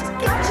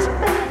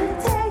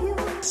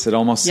 It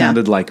almost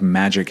sounded like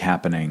magic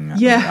happening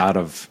out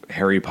of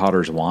Harry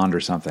Potter's wand or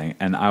something.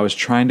 And I was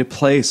trying to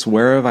place,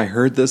 where have I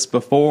heard this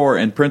before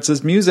in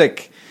Prince's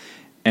music?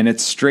 And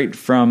it's straight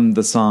from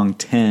the song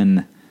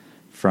 10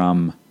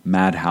 from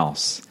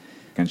Madhouse.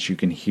 And you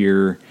can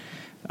hear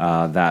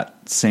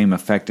that same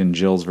effect in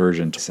Jill's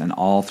version. And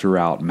all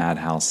throughout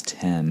Madhouse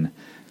 10,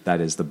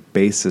 that is the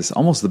basis,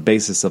 almost the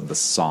basis of the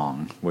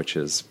song, which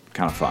is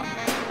kind of fun.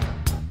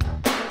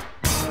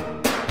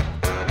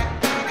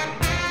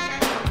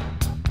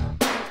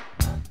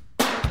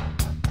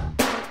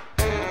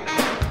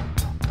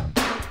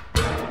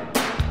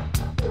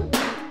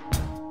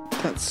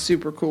 That's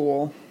super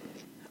cool.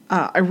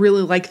 I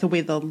really like the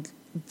way the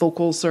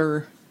vocals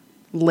are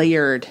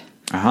layered.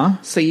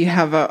 So you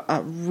have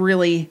a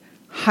really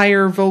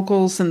higher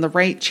vocals in the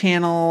right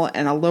channel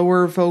and a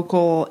lower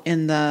vocal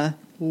in the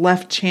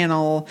left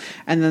channel,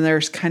 and then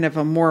there's kind of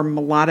a more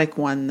melodic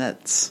one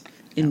that's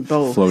in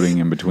both. Floating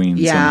in between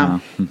somehow.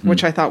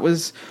 Which I thought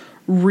was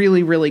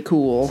really, really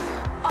cool.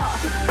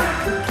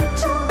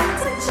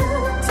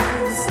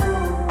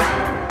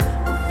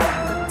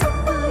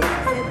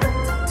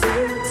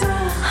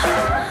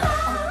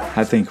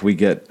 I think we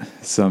get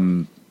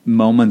some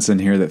moments in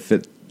here that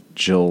fit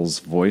Jill's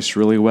voice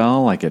really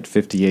well, like at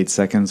 58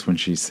 seconds when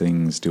she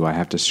sings "Do I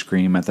Have to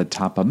Scream at the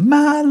Top of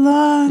My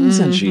Lungs?"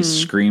 and she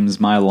screams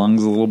 "my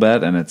lungs" a little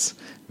bit, and it's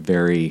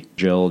very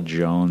Jill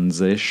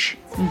Jones-ish.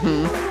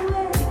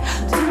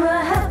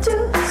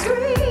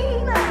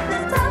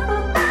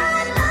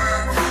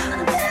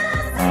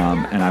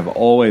 And I've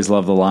always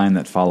loved the line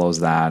that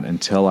follows that: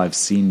 "Until I've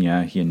seen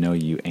ya, you know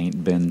you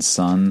ain't been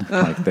son."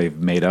 Like they've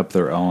made up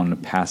their own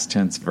past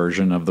tense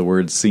version of the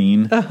word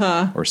 "seen"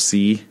 or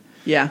 "see."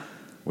 Yeah.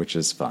 Which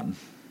is fun.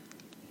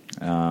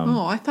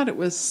 I thought it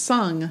was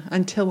sung.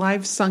 Until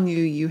I've sung you,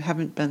 you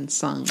haven't been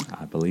sung.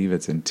 I believe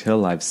it's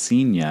 "Until I've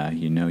seen ya,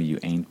 you know you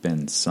ain't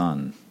been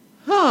son."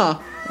 Huh.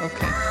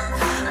 Okay.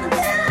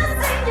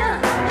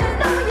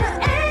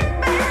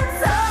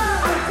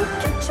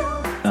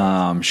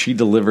 She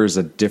delivers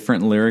a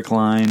different lyric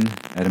line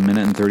at 1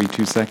 minute and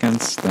 32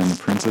 seconds than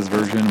Prince's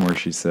version, where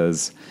she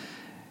says,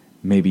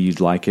 "Maybe you'd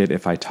like it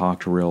if I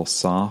talked real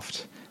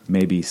soft.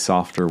 Maybe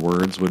softer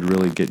words would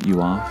really get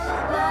you off."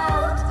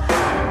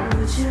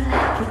 Would you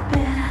like it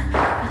better?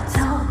 I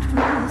talked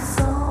real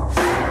soft.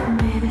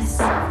 Maybe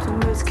softer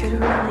words could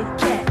really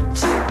get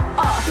you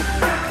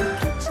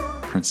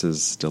off.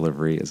 Prince's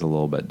delivery is a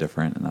little bit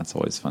different, and that's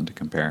always fun to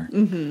compare.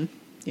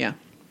 Yeah.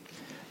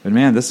 But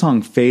man, this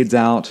song fades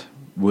out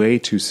way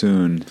too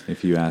soon,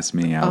 if you ask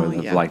me. I would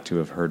have yeah. liked to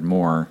have heard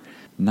more.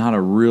 Not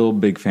a real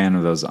big fan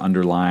of those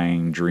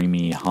underlying,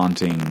 dreamy,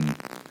 haunting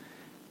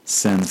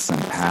synths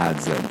and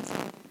pads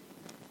that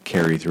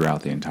carry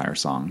throughout the entire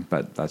song.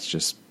 But that's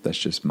just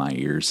my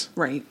ears.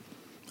 Right.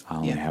 I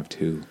only have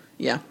two.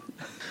 Yeah.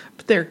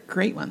 But they're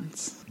great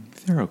ones.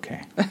 They're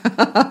okay.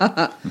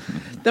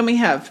 Then we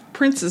have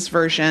Prince's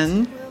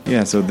version.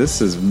 Yeah, so this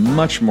is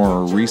much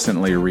more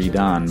recently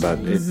redone, but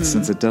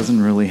since it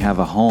doesn't really have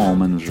a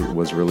home and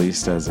was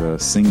released as a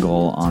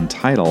single on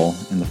Tidal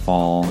in the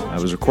fall,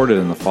 it was recorded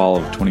in the fall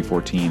of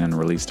 2014 and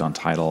released on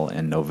Tidal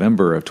in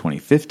November of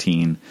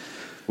 2015,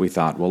 we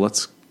thought, well,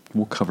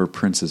 we'll cover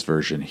Prince's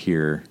version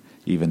here,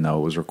 even though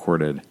it was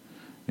recorded,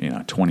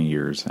 20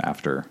 years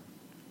after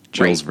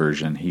Jill's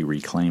version. He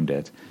reclaimed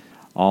it.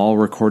 All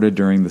recorded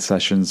during the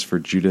sessions for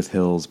Judith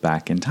Hill's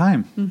Back in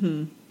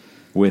Time,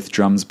 with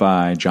drums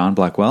by John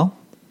Blackwell,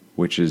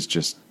 which is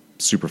just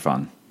super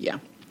fun. Yeah.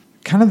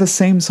 Kind of the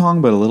same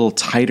song, but a little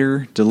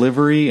tighter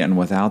delivery and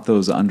without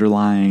those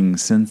underlying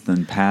synth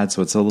and pads,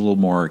 so it's a little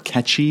more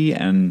catchy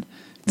and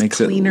makes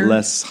cleaner. It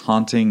less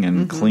haunting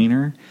and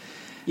cleaner.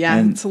 Yeah,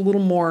 And- it's a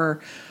little more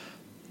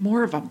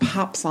of a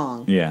pop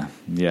song. Yeah,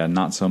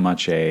 not so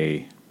much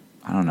a,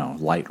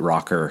 light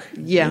rocker,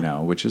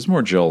 which is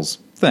more Jill's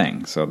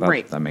thing, so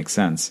that makes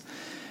sense.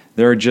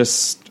 There are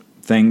just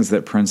things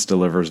that Prince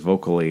delivers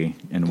vocally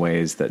in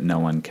ways that no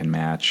one can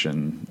match,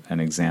 and an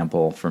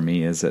example for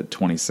me is at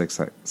 26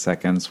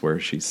 seconds where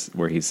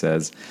he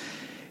says,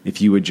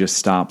 "If you would just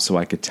stop so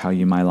I could tell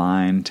you my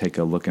line, take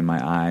a look in my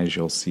eyes,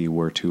 you'll see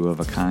we're two of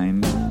a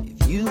kind."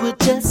 If you would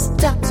just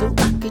stop so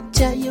I could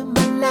tell you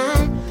my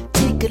line,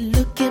 take a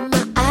look in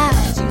my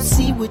eyes, you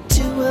see we're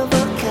two of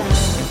a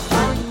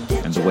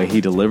kind. And the way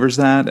he delivers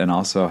that, and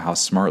also how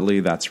smartly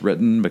that's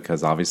written,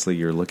 because obviously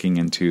you're looking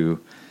into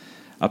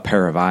a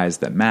pair of eyes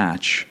that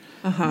match,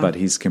 but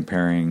he's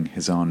comparing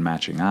his own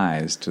matching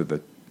eyes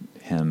to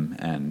him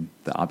and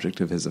the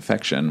object of his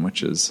affection,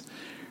 which is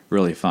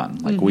really fun.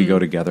 Like, we go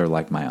together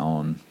like my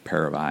own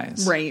pair of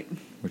eyes. Right.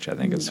 Which I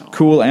think is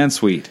cool and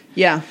sweet.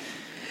 Yeah.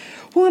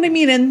 Well, and I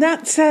mean, and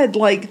that said,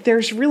 like,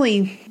 there's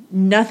really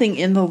nothing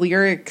in the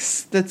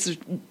lyrics that's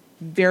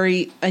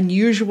very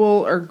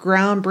unusual or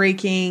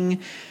groundbreaking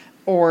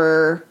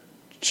or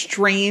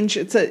strange.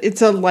 It's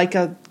a like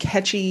a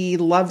catchy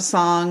love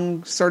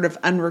song, sort of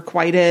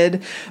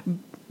unrequited.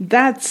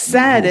 That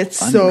said, it's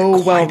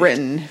so well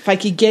written. If I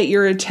could get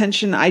your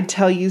attention, I'd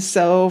tell you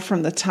so,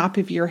 from the top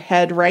of your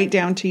head right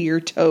down to your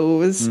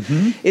toes.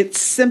 It's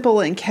simple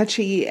and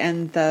catchy,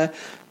 and the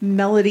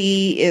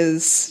melody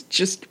is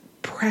just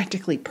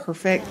practically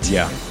perfect.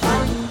 Yeah.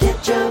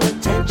 Get your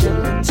attention,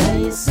 I'll tell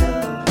you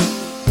so.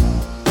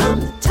 From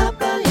the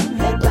top of your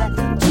head right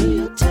down to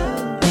your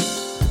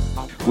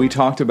toes. We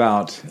talked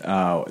about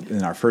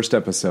in our first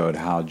episode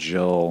how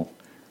Jill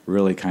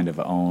really kind of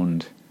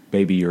owned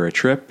Baby You're a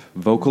Trip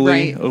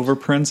vocally over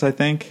Prince, I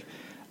think.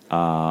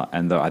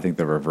 And I think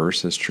the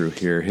reverse is true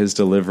here. His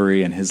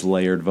delivery and his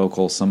layered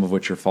vocals, some of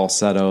which are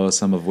falsetto,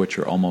 some of which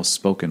are almost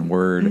spoken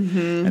word,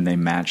 and they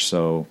match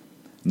so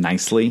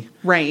nicely.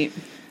 Right.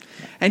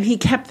 And he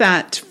kept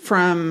that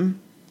from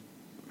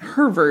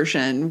her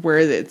version, where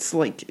it's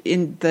like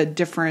in the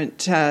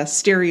different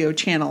stereo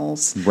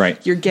channels.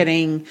 Right. You're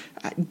getting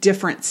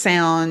different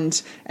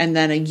sound and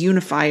then a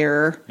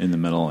unifier In the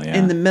middle, yeah.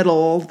 in the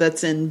middle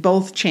that's in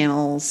both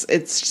channels.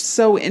 It's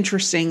so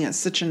interesting. It's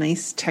such a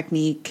nice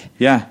technique.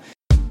 Yeah.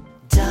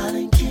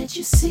 Darling, can't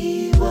you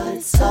see what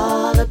it's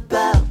all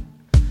about?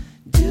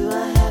 Do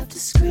I have to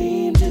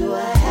scream? Do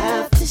I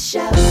have to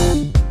shout?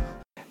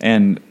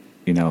 And,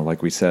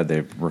 like we said,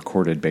 they've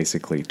recorded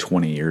basically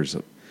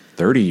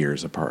 30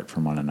 years apart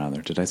from one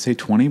another. Did I say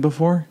 20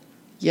 before?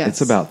 Yes.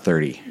 It's about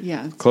 30.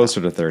 Yeah. it's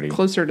Closer to 30.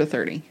 Closer to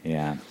 30.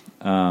 Yeah.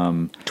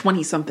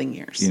 20-something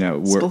years.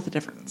 Split the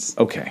difference.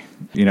 Okay.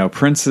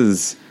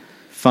 Prince's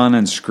fun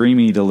and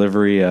screamy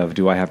delivery of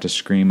 "Do I have to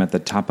scream at the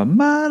top of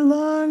my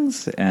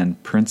lungs?"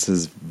 and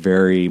Prince's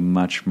very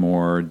much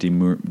more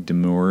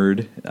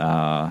demurred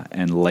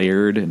and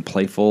layered and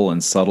playful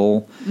and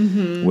subtle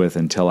with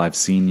 "Until I've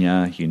Seen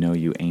Ya, you know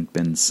you ain't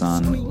been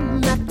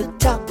son." At the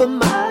top of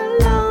my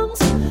lungs,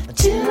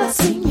 until I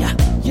sing ya,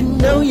 you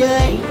know you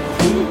ain't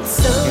been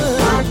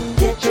son.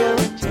 Get your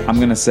attention. I'm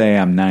going to say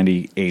I'm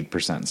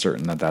 98%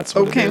 certain that that's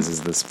what Okay. it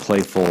is this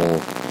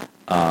playful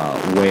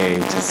way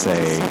to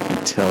say,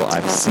 "Until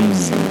I've seen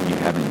you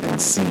haven't been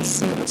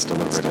seen," but it's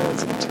delivered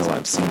as "Until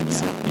I've seen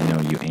you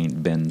know you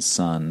ain't been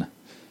son."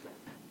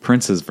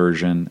 Prince's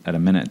version at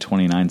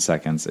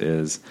 1:29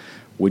 is,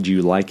 "Would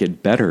you like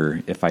it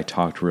better if I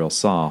talked real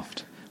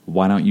soft?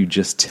 Why don't you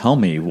just tell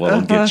me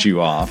what'll get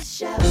you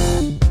off?"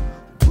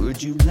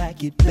 Would you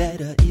like it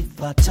better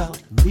if I talk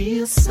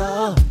real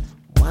soft?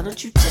 Why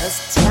don't you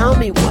just tell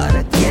me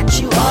what'll get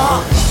you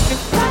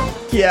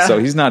off? Yeah. So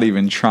he's not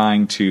even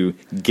trying to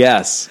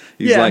guess.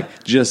 He's Yeah.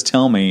 like, "Just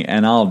tell me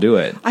and I'll do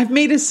it." I've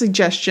made a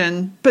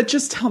suggestion, but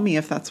just tell me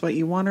if that's what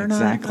you want or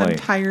Exactly. not. I'm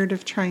tired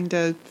of trying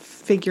to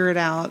figure it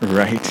out.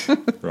 Right,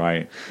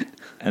 right.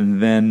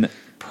 And then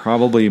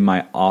probably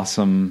my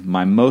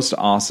most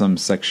awesome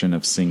section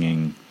of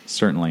singing,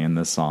 certainly in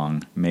this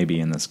song, maybe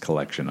in this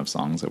collection of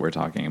songs that we're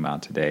talking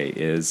about today,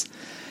 is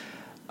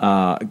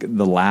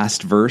the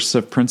last verse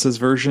of Prince's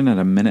version at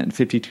 1 minute and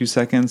 52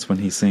 seconds when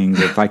he sings,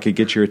 "If I could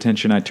get your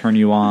attention, I'd turn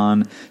you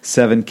on.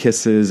 7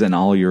 kisses and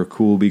all your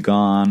cool be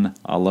gone.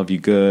 I'll love you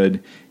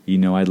good. You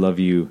know I'd love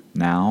you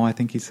now," I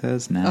think he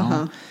says,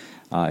 now.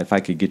 If I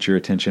could get your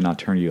attention, I'll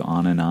turn you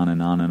on and on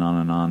and on and on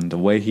and on. The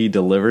way he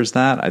delivers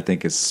that, I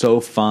think, is so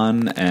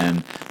fun,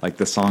 and like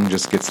the song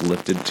just gets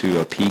lifted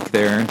to a peak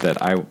there that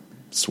I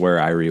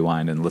swear I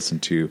rewind and listen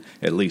to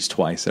at least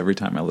twice every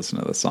time I listen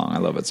to the song. I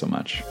love it so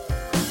much.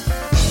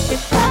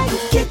 If I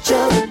could get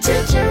your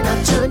attention,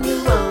 I'll turn you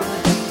on.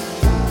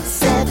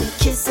 7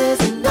 kisses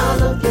and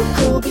all of your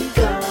cool be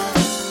gone.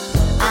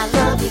 I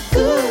love you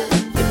good,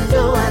 you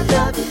know I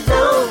love you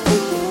long.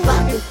 If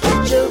I could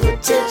get your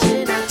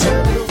attention, I'll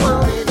turn you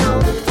on and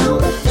on and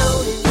on and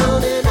on and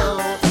on and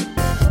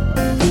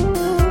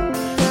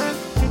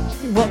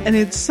on. Well, and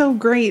it's so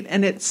great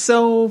and it's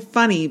so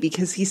funny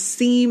because he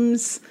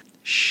seems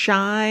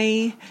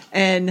shy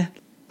and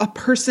a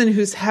person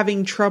who's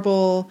having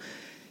trouble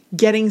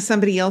getting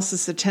somebody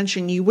else's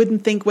attention you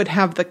wouldn't think would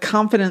have the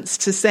confidence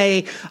to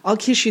say, "I'll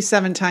kiss you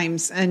 7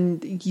 times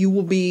and you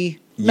will be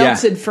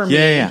melted for me."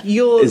 Yeah.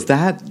 You'll... Is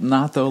that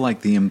not, though, like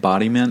the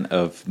embodiment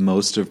of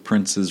most of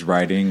Prince's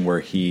writing,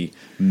 where he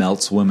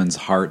melts women's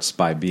hearts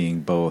by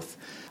being both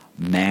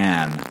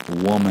man,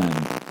 woman,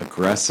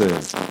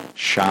 aggressive,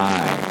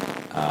 shy,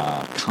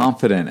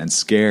 confident and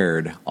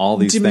scared, all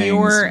these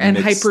demure things. and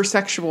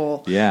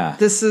hypersexual. Yeah.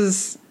 This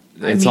is...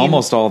 It's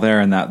almost all there,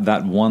 and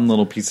that one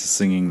little piece of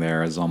singing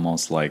there is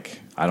almost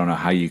like, I don't know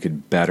how you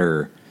could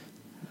better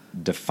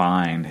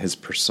define his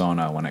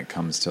persona when it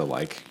comes to,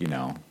 like, you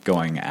know,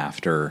 going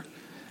after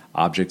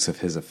objects of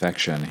his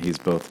affection. He's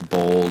both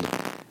bold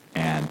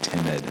and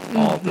timid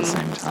all at the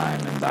same time,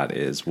 and that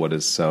is what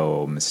is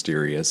so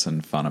mysterious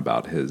and fun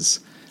about his,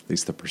 at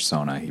least the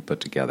persona he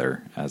put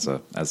together as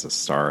a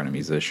star and a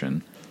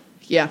musician.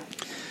 Yeah.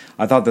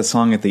 I thought the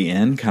song at the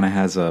end kind of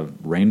has a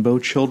Rainbow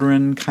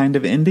Children kind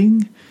of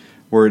ending,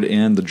 where at the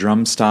end the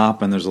drums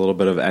stop and there's a little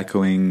bit of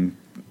echoing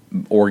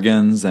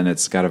organs, and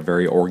it's got a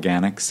very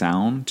organic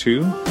sound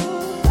too.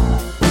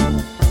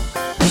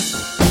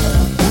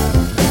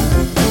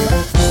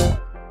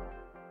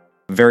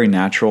 Very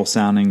natural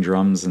sounding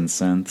drums and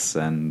synths,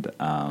 and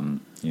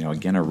you know,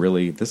 again,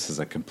 this is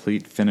a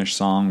complete finished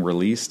song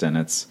released, and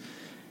it's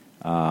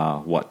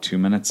 2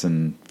 minutes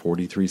and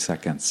 43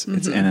 seconds.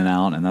 It's in and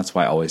out, and that's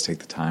why I always take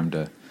the time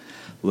to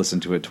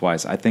listen to it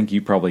twice. I think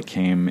you probably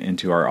came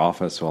into our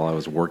office while I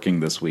was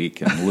working this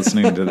week and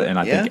listening to and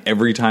I think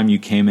every time you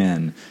came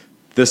in,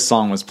 this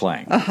song was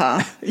playing.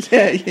 Yeah.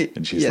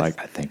 And she's like,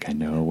 "I think I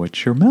know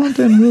what your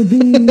mountain will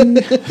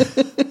be."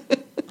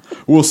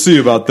 We'll see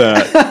about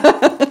that.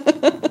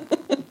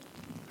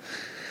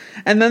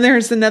 And then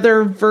there's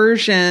another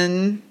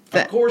version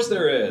Of course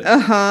there is.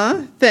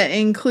 that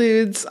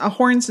includes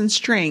horns and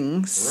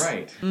strings.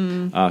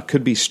 Right.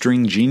 Could be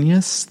String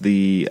Genius,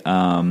 the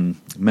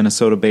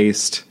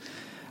Minnesota-based,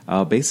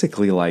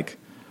 basically like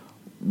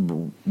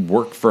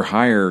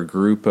work-for-hire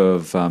group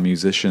of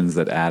musicians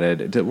that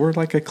added. We're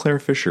like a Claire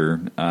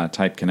Fisher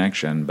type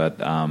connection, but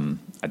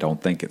I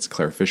don't think it's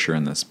Claire Fisher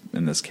in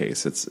this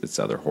case. It's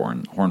other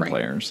horn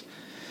players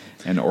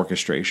and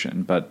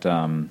orchestration, but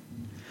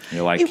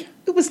you're like.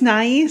 It was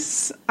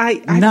nice. I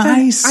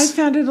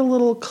found it a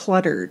little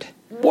cluttered.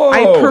 Whoa!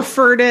 I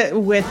preferred it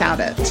without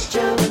it.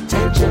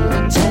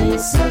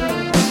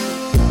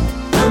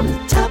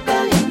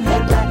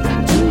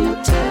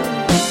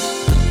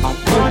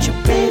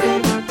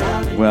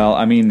 Well,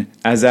 I mean,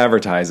 as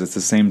advertised, it's the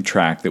same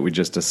track that we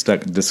just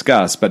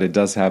discussed, but it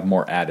does have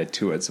more added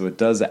to it. So it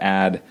does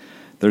add.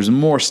 There's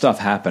more stuff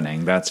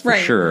happening. That's for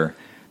sure.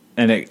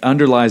 And it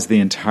underlies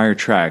the entire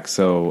track.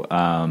 So,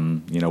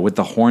 you know, with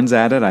the horns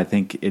added, I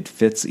think it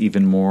fits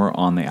even more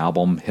on the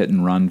album Hit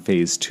and Run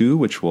Phase 2,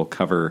 which we'll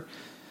cover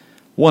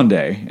one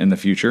day in the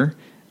future.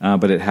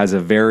 But it has a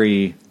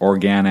very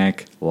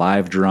organic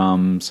live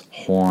drums,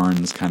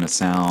 horns kind of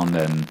sound,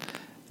 and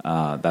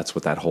that's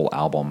what that whole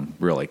album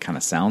really kind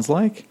of sounds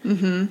like.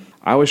 Mm-hmm.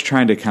 I was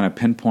trying to kind of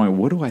pinpoint,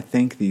 what do I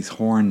think these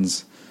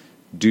horns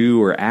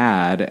do or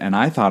add? And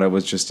I thought it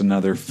was just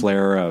another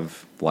flare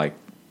of, like,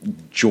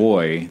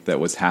 joy that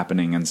was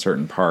happening in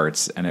certain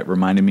parts, and it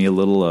reminded me a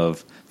little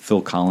of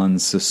Phil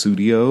Collins'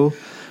 Sussudio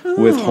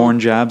with horn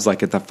jabs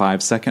like at the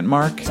 5-second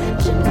mark.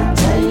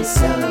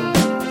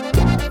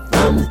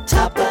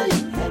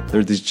 There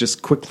are these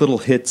just quick little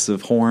hits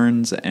of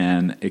horns,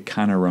 and it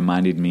kind of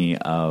reminded me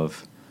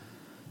of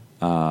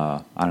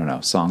I don't know,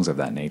 songs of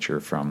that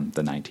nature from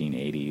the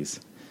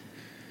 1980s.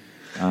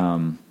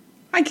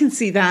 I can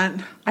see that.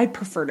 I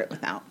preferred it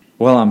without.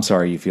 Well, I'm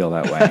sorry you feel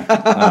that way.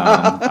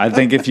 I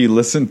think if you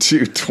listen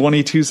to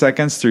 22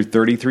 seconds through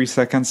 33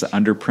 seconds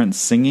under Prince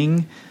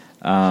singing,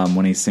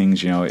 when he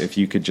sings, you know, if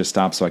you could just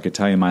stop so I could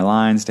tell you my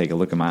lines, take a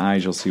look at my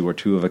eyes, you'll see we're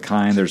two of a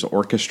kind. There's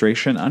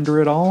orchestration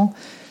under it all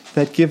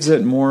that gives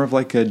it more of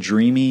like a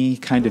dreamy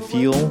kind of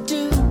feel.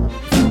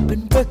 You've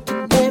been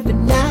working every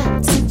night.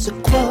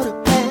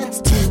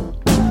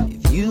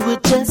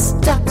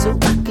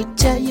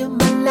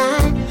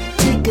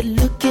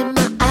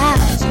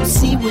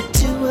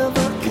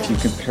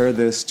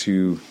 compare this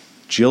to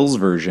Jill's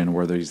version,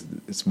 where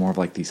it's more of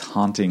like these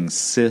haunting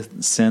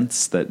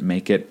synths that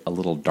make it a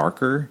little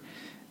darker.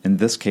 In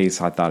this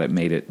case, I thought it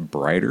made it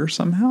brighter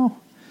somehow.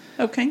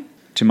 Okay.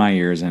 To my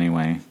ears,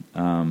 anyway.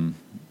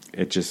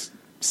 It just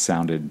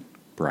sounded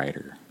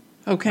brighter.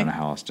 Okay. I don't know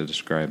how else to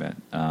describe it.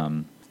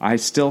 I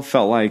still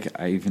felt like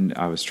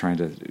I was trying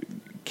to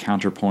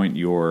counterpoint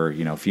your,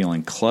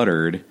 feeling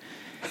cluttered.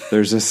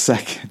 There's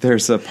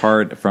a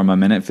part from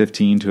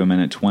 1:15 to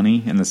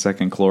 1:20 in the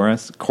second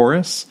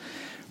chorus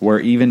where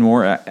even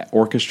more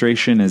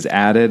orchestration is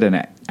added, and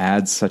it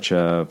adds such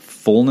a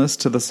fullness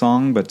to the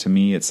song, but to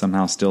me it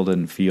somehow still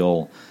didn't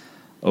feel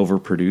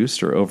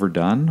overproduced or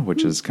overdone,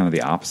 which is kind of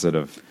the opposite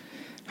of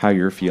how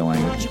you're feeling.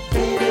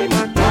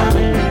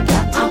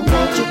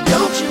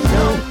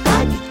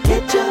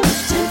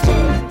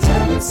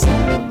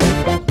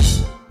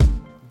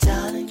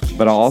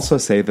 But I'll also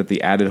say that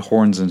the added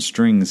horns and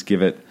strings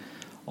give it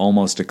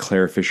almost a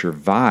Claire Fisher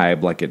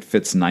vibe, like it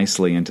fits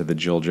nicely into the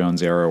Jill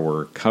Jones era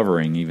we're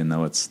covering, even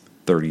though it's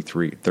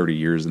 30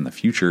 years in the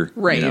future,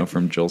 right,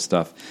 from Jill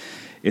stuff.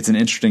 It's an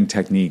interesting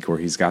technique where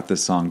he's got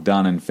this song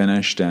done and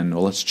finished, and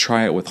let's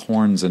try it with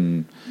horns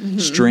and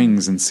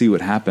strings and see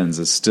what happens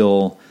is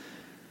still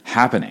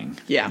happening.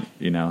 Yeah.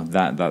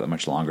 That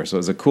much longer. So it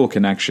was a cool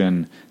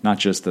connection, not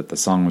just that the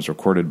song was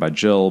recorded by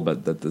Jill,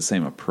 but that the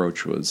same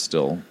approach was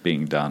still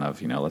being done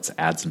of, let's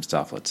add some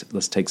stuff,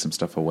 let's take some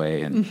stuff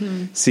away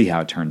and see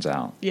how it turns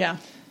out. Yeah.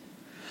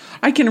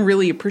 I can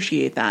really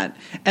appreciate that.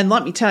 And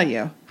let me tell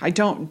you, I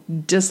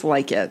don't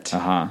dislike it.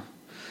 Uh-huh.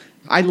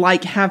 I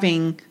like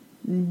having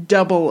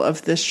double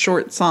of this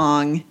short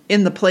song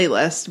in the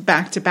playlist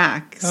back to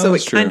back. So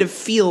it kind of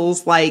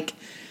feels like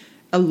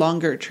a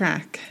longer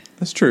track.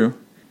 That's true.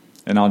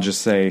 And I'll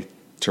just say,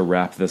 to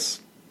wrap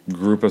this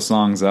group of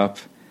songs up,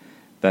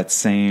 that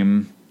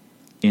same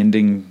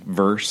ending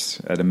verse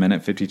at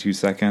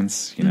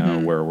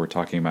 1:52, where we're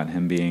talking about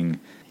him being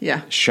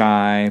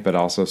shy, but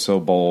also so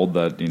bold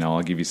that,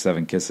 I'll give you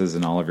 7 kisses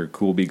and all of your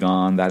cool be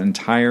gone. That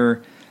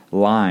entire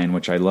line,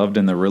 which I loved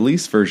in the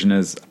release version,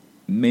 is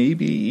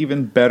maybe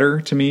even better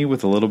to me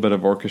with a little bit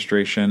of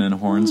orchestration and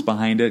horns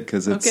behind it,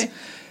 because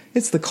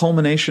it's the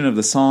culmination of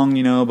the song,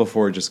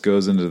 before it just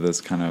goes into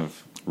this kind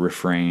of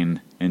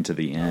refrain into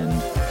the end.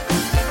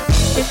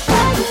 If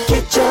I could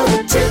get your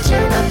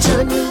attention, I'll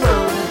turn you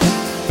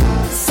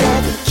on.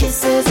 7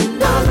 kisses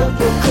and all of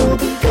your cool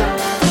be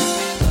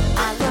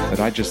gone. But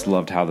I just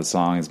loved how the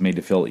song is made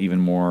to feel even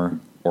more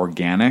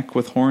organic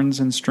with horns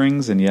and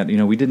strings, and yet,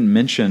 we didn't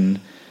mention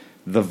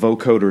the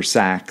vocoder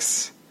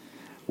sax,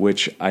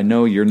 which I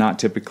know you're not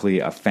typically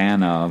a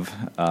fan of,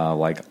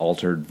 like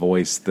altered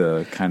voice,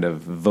 the kind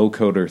of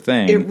vocoder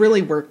thing. It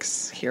really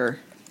works here.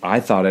 I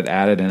thought it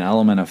added an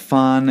element of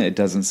fun. It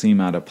doesn't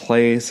seem out of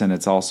place, and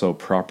it's also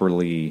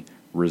properly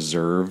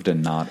reserved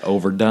and not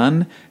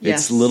overdone. Yes.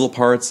 It's little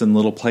parts in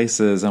little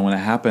places, and when it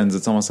happens,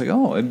 it's almost like,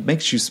 it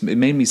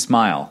made me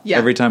smile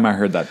every time I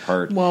heard that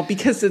part. Well,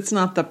 because it's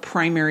not the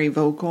primary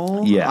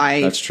vocal,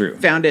 that's true.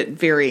 Found it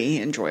very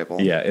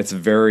enjoyable. Yeah, it's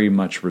very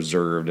much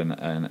reserved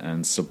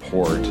and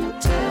support.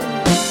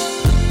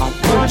 I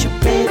want you,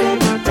 baby,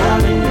 my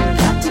darling, you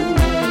got to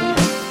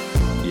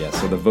me. Yeah,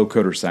 so the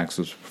vocoder sax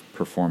was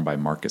performed by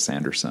Marcus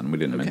Anderson. We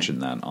didn't mention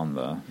that on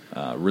the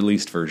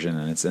released version,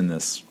 and it's in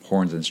this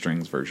horns and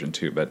strings version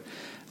too. But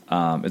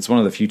it's one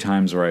of the few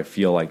times where I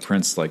feel like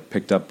Prince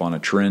picked up on a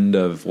trend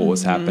of what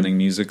was happening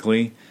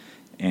musically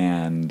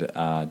and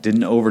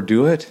didn't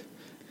overdo it.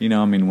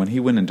 When he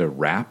went into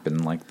rap in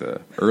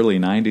the early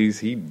 90s,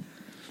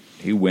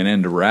 he went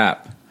into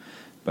rap.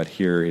 But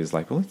here he's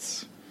like,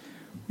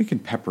 we can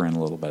pepper in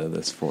a little bit of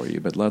this for you,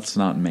 but let's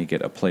not make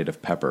it a plate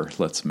of pepper.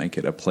 Let's make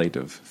it a plate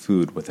of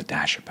food with a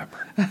dash of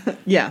pepper.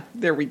 Yeah,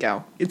 there we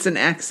go. It's an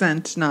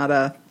accent, not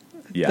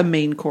the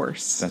main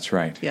course. That's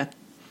right. Yeah.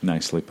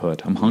 Nicely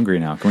put. I'm hungry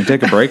now. Can we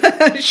take a break?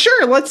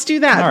 Sure, let's do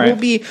that. All right. We'll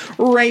be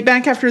right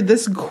back after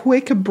this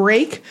quick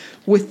break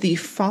with the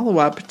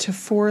follow-up to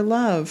For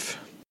Love.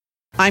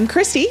 I'm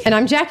Christy. And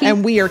I'm Jackie.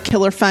 And we are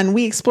Killer Fun.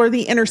 We explore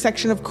the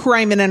intersection of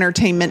crime and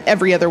entertainment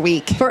every other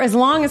week. For as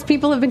long as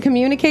people have been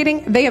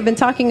communicating, they have been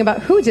talking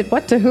about who did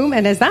what to whom,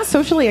 and is that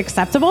socially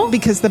acceptable?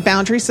 Because the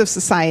boundaries of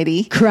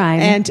society, crime,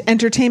 and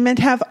entertainment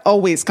have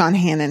always gone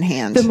hand in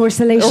hand. The more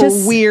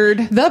salacious, or weird,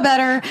 the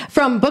better.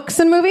 From books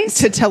and movies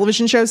to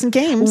television shows and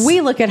games,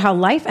 we look at how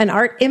life and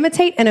art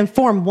imitate and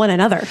inform one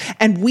another.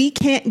 And we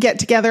can't get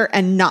together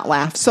and not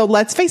laugh. So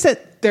let's face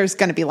it, there's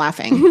going to be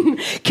laughing.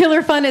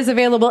 Killer Fun is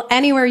available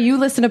anywhere you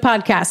listen to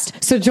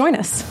podcasts, so join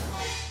us.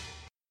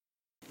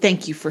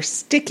 Thank you for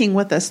sticking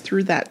with us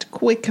through that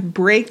quick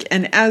break.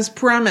 And as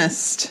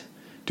promised...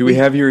 Do we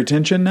have your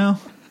attention now?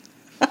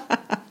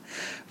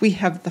 We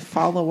have the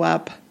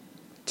follow-up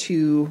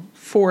to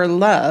For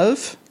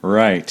Love.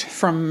 Right.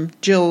 From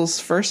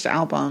Jill's first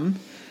album.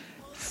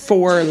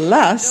 For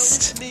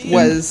Lust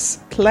was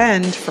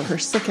planned for her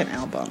second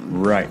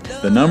album. Right.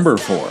 The number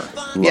 4,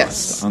 Lust.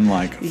 Yes.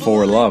 Unlike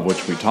For Love,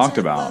 which we talked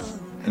about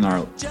in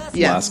our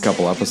last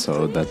couple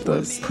episodes, that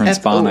the Prince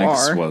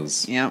Phonics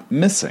was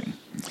missing.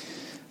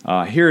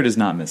 Here It Is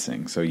Not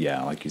Missing. So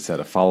yeah, like you said,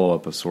 a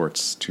follow-up of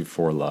sorts to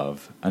For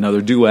Love.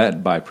 Another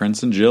duet by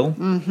Prince and Jill.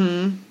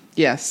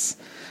 Yes,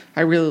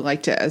 I really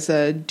liked it as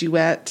a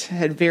duet.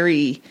 Had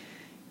very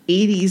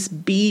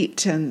 80s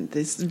beat and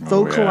this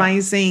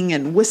vocalizing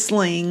and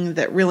whistling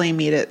that really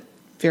made it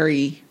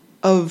very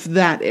of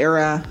that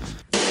era.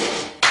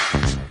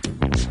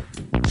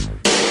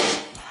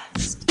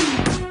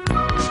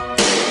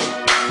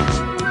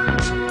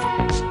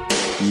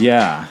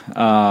 Yeah,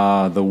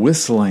 the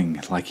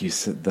whistling, like you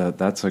said,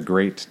 that's a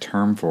great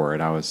term for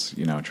it. I was,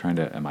 trying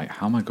to,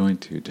 how am I going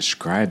to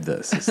describe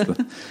this?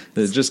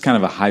 It's just kind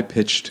of a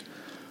high-pitched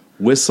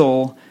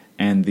whistle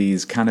and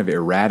these kind of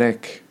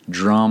erratic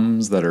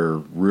drums that are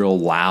real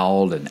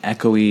loud and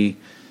echoey.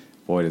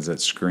 Boy, does it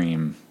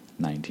scream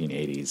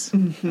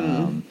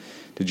 1980s.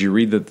 Did you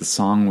read that the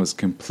song was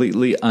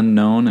completely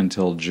unknown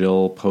until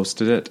Jill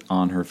posted it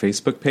on her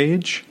Facebook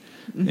page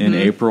in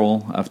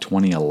April of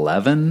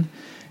 2011?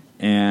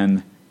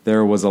 And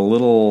there was a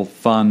little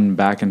fun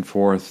back and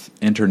forth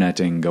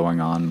interneting going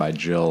on by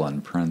Jill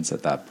and Prince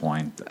at that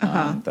point.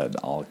 That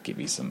I'll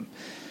give you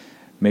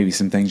maybe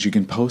some things you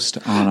can post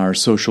on our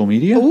social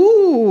media.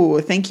 Ooh,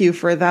 thank you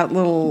for that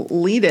little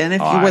lead-in. If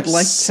you would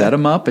like to set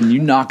them up and you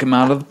knock them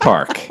out of the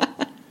park.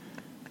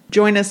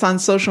 Join us on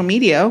social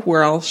media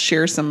where I'll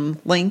share some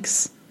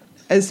links.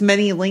 As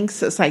many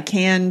links as I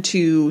can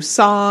to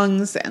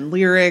songs and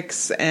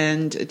lyrics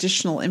and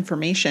additional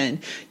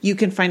information. You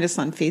can find us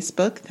on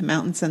Facebook, The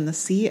Mountains and the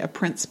Sea, a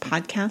Prince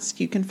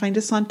podcast. You can find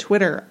us on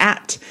Twitter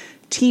at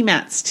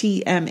TMATS,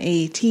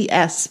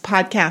 T-M-A-T-S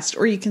podcast,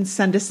 or you can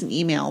send us an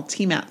email,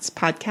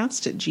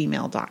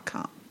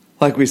 tmatspodcast@gmail.com.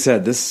 Like we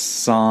said, this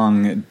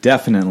song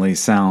definitely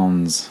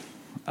sounds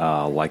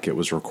like it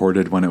was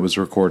recorded when it was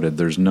recorded.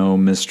 There's no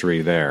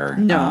mystery there.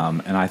 No.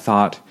 And I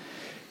thought,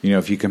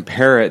 if you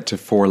compare it to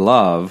For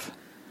Love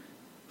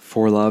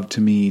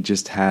to me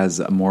just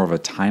has more of a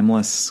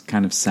timeless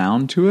kind of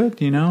sound to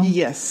it,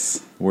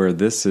 Yes. Where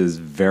this is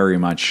very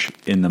much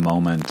in the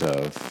moment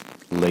of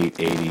late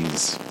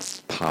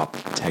 80s pop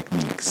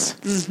techniques.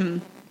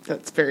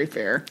 That's very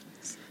fair.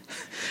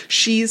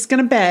 She's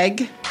gonna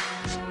beg.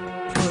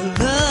 For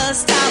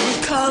lust, I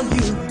would call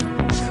you.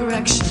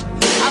 Correction,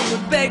 I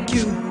would beg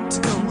you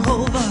to come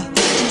over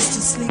just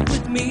to sleep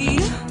with me.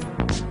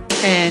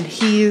 And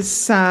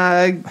he's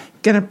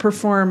gonna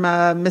perform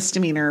a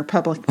misdemeanor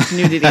public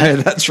nudity.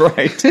 That's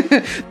right. For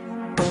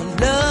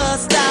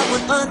lust, I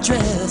would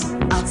undress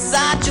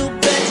outside your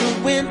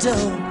bedroom window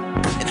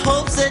in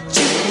hopes that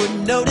you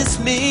would notice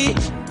me.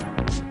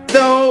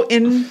 Though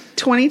in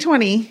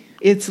 2020,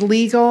 it's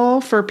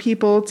legal for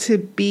people to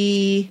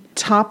be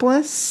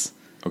topless.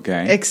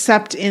 Okay.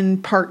 Except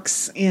in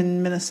parks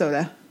in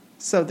Minnesota.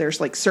 So there's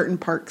like certain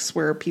parks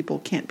where people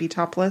can't be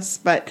topless,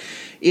 but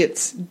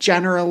it's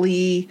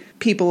generally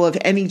people of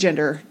any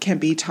gender can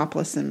be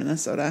topless in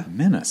Minnesota.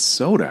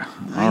 Minnesota.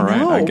 I All right.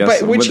 know, I guess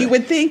but which you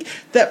would think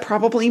that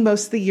probably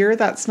most of the year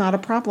that's not a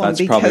problem.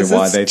 That's probably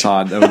why they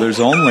thought,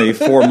 there's only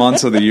 4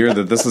 months of the year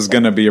that this is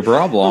going to be a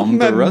problem.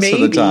 The rest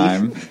of the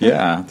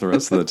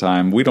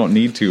time, we don't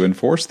need to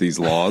enforce these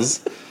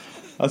laws.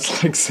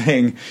 That's like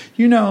saying,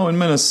 in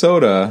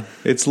Minnesota,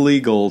 it's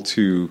legal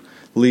to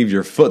leave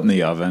your foot in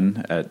the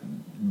oven at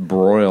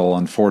broil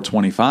on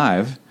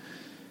 425.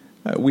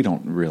 We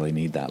don't really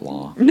need that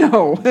law.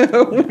 No,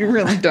 we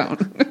really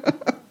don't.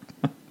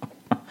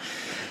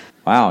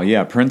 Wow,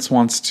 yeah, Prince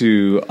wants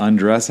to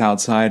undress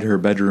outside her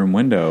bedroom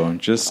window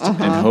just in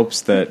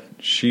hopes that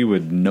she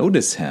would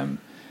notice him.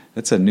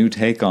 That's a new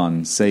take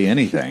on Say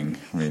Anything.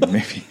 I mean,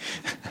 maybe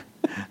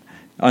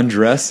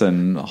undress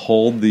and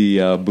hold the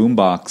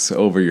boombox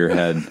over your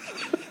head.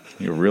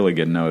 You'll really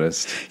get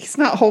noticed. He's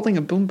not holding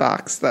a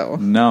boombox, though.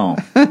 No.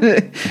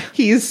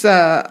 He's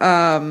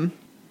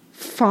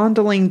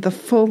fondling the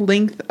full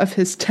length of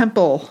his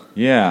temple.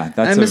 Yeah,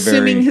 that's I'm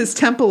assuming his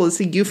temple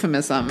is a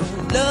euphemism.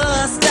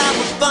 Lust, I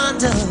would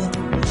fondle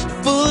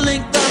full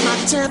length of my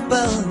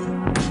temple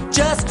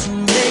just to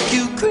make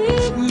you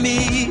greet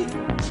me.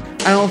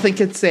 I don't think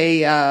it's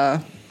a,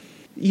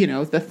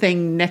 the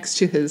thing next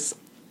to his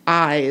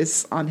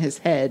eyes on his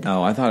head.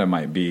 Oh, I thought it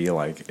might be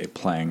like a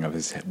playing of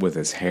with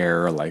his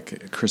hair,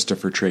 like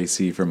Christopher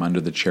Tracy from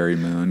Under the Cherry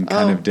Moon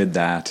kind of did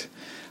that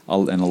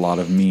in a lot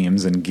of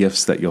memes and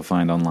GIFs that you'll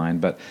find online.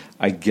 But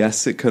I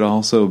guess it could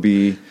also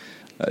be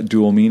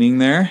dual meaning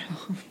there.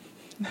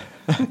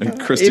 And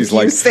Christy's If you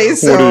like, say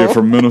so. What are you,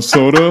 from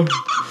Minnesota?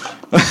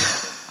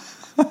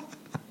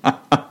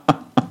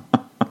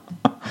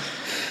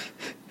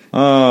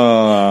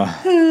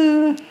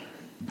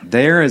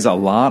 There is a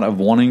lot of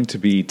wanting to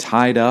be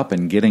tied up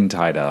and getting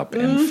tied up.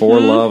 And for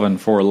love and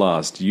for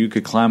lust, you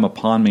could climb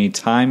upon me,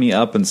 tie me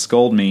up and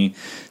scold me,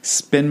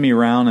 spin me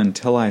round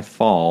until I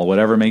fall.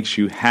 Whatever makes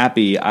you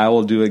happy, I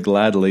will do it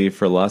gladly.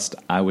 For lust,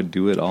 I would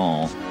do it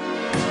all.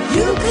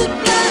 You could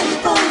climb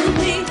upon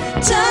me,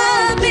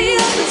 tie me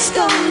up and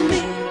scold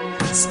me,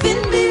 spin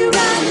me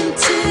round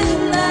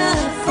until I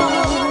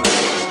fall.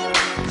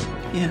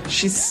 Yeah,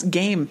 she's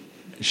game.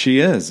 She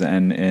is,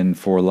 and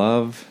for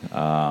love,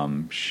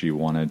 she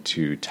wanted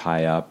to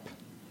tie up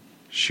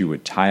She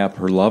would tie up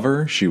her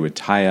lover. She would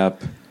tie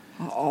up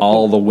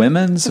all the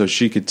women so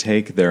she could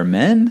take their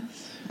men.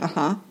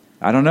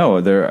 I don't know.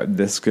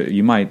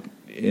 You might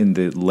in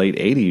the late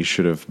 80s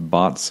should have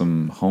bought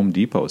some Home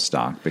Depot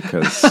stock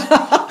because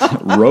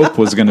rope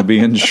was going to be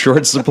in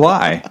short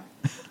supply.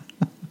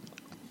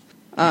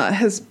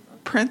 Has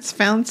Prince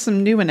found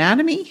some new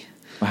anatomy?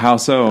 How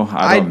so?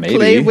 I don't know,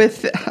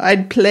 maybe.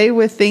 I'd play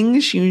with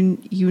things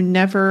you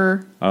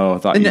never. Oh, I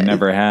thought you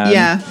never had.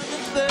 Yeah.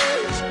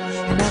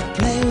 And I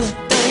play with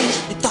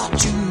things you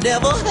thought you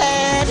never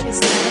had.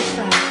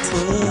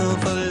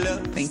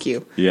 Thank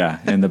you. Yeah,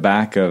 in the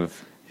back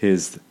of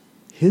his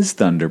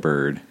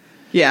Thunderbird.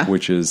 Yeah.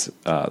 Which is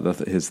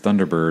his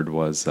Thunderbird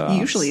was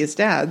Usually his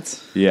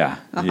dad's. Yeah,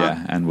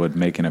 yeah, and would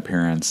make an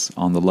appearance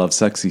on the Love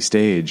Sexy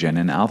stage and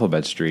in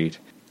Alphabet Street.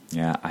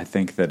 Yeah, I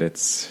think that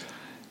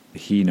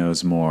he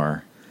knows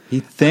more. He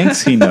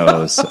thinks he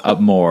knows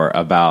more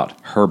about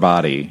her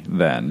body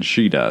than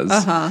she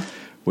does.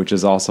 Which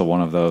is also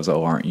one of those,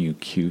 oh, aren't you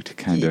cute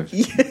kind of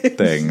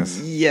things.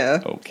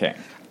 Yeah.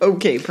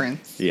 Okay,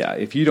 Prince. Yeah,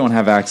 if you don't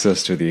have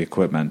access to the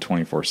equipment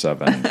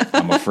 24/7,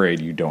 I'm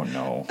afraid you don't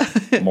know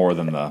more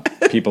than the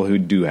people who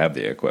do have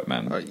the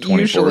equipment 24/7.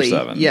 Usually,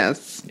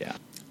 yes. Yeah.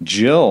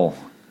 Jill,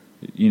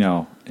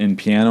 in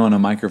Piano and a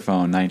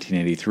Microphone,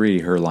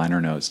 1983, her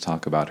liner notes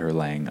talk about her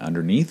laying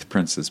underneath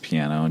Prince's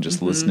piano and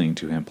just listening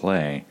to him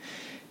play.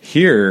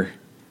 Here,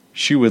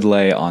 she would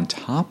lay on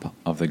top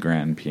of the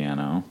grand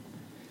piano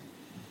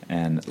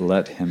and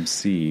let him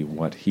see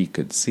what he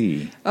could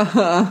see.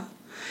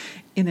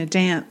 In a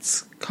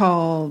dance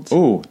called...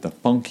 Oh, the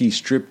funky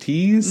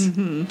striptease?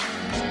 First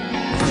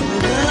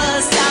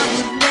I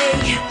would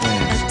lay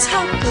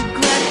atop the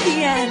grand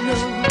piano,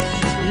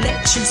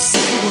 let you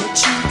see what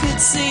you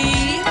could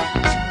see.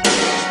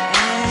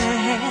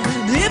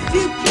 And if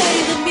you play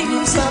the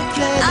music,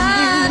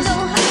 I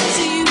know how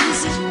to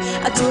use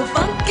it. I do a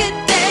funky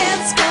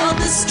dance called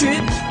the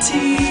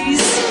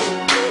striptease.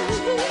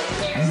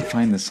 I didn't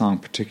find the song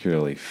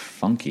particularly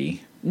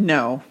funky.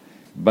 No.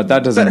 But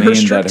that doesn't But her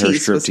mean that her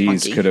striptease was striptease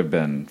funky. could have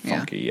been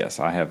funky. Yeah. Yes,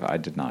 I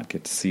did not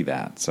get to see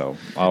that, so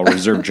I'll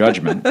reserve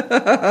judgment.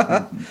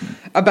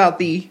 About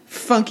the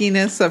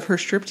funkiness of her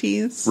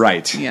striptease.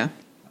 Right. Yeah.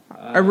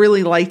 I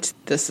really liked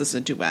this as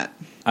a duet.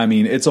 I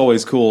mean, it's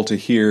always cool to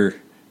hear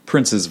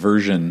Prince's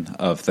version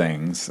of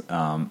things,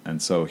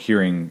 and so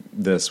hearing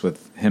this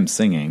with him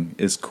singing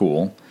is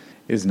cool.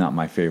 Is not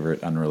my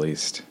favorite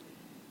unreleased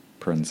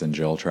Prince and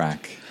Jill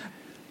track.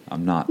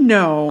 I'm not.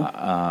 No.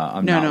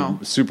 I'm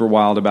not super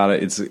wild about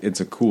it. It's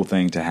a cool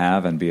thing to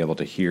have and be able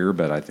to hear,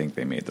 but I think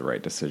they made the right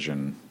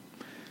decision.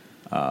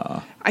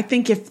 I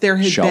think if there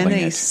had been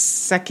Shelving a it.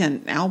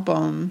 second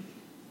album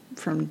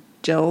from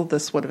Jill,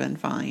 this would have been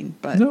fine.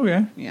 But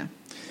Okay. yeah.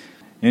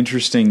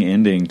 Interesting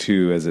ending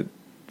too, as it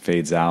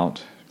fades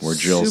out, where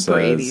Jill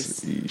Super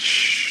says,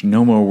 "Shh,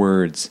 no more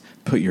words.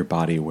 Put your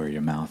body where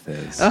your mouth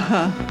is."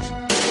 No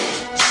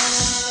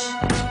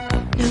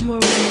more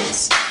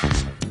words.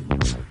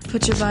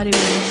 Put your body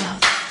where your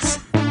mouth is.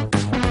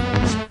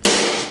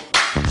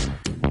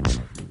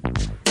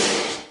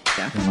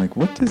 I'm like,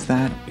 what does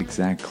that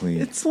exactly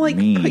It's like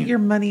mean? put your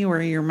money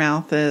where your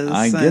mouth is.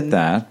 I get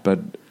that, but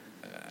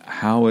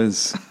how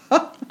is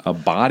a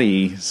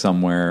body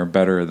somewhere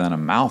better than a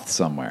mouth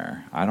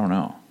somewhere? I don't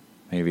know.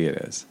 Maybe it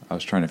is. I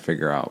was trying to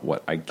figure out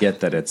what. I get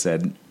that it's a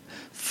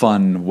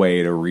fun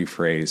way to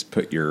rephrase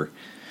put your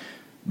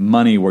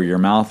money where your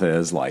mouth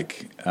is,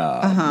 like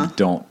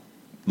don't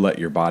let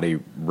your body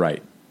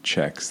write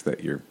checks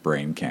that your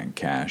brain can't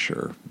cash,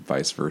 or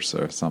vice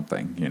versa, or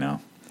something,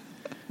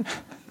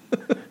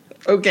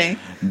 Okay.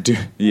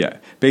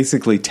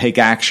 Basically take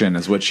action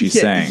is what she's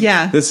saying.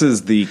 Yeah. This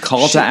is the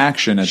call to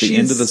action at the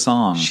end of the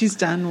song. She's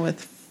done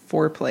with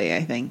foreplay,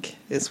 I think,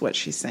 is what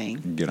she's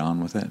saying. Get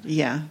on with it.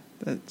 Yeah.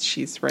 That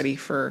she's ready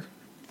for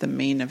the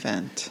main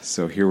event.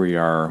 So here we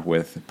are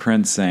with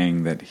Prince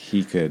saying that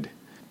he could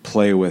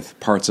play with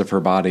parts of her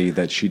body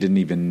that she didn't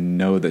even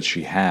know that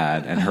she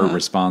had, and her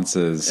response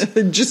is,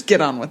 Just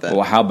get on with it.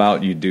 well, how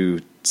about you do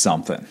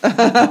something?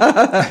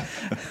 How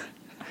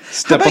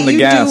Step about on the you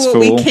gas, do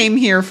what fool. we came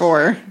here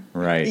for?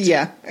 Right.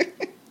 Yeah.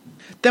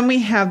 Then we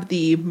have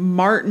the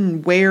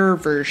Martin Ware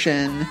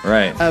version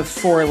Right. of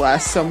Four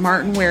Less. So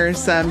Martin Ware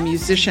is a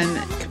musician,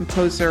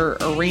 composer,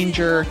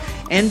 arranger,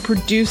 and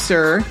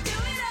producer.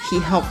 He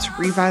helped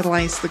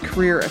revitalize the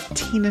career of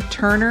Tina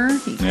Turner.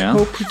 He Yeah.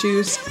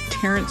 co-produced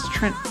Terence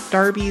Trent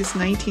D'Arby's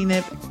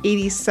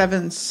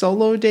 1987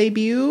 solo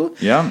debut.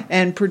 Yeah.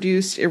 And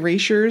produced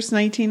Erasure's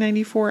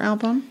 1994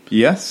 album.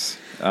 Yes.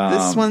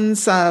 This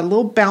one's a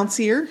little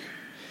bouncier.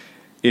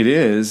 It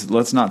is.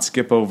 Let's not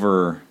skip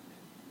over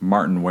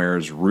Martin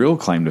Ware's real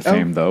claim to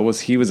fame, though,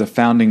 was he was a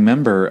founding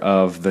member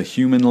of the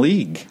Human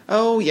League.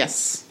 Oh,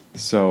 yes.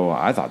 So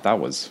I thought that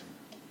was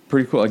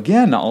pretty cool.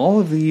 Again, all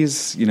of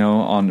these,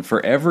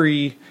 for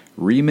every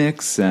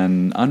remix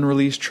and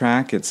unreleased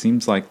track, it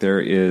seems like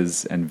there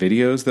is, and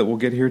videos that we'll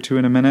get here to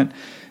in a minute,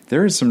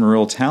 there is some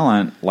real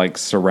talent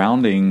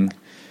surrounding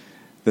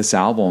this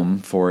album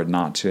for it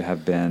not to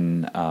have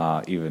been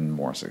even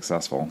more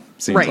successful.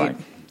 Seems Right. like.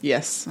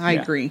 Yes, I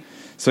Yeah. agree.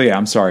 So yeah,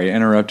 I'm sorry, I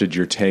interrupted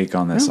your take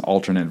on this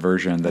alternate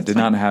version that did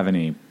not have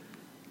any,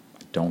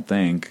 I don't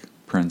think,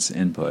 Prince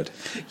input.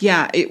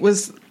 Yeah, it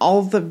was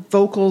all the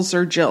vocals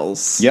are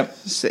Jill's. Yep.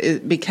 So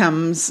it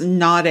becomes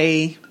not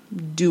a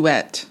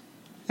duet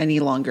any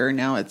longer.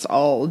 Now it's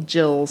all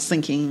Jill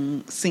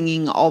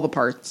singing all the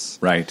parts.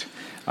 Right.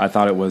 I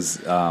thought it was,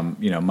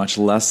 much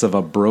less of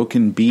a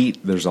broken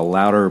beat. There's a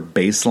louder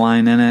bass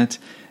line in it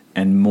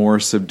and more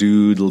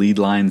subdued lead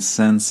line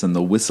synths and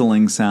the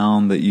whistling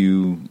sound that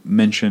you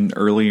mentioned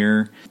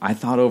earlier. I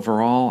thought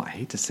overall, I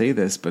hate to say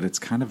this, but it's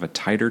kind of a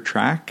tighter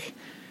track.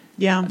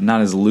 Yeah.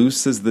 Not as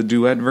loose as the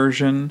duet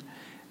version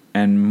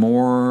and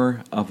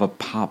more of a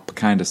pop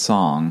kind of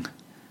song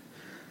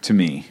to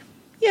me.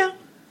 Yeah,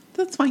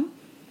 that's fine.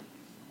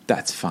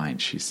 That's fine,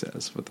 she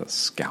says with a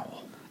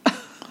scowl. Am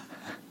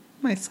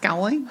I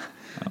scowling?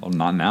 Well,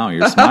 not now.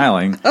 You're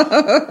smiling.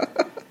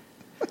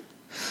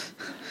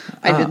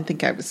 I didn't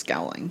think I was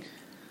scowling.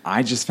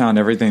 I just found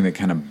everything that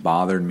kind of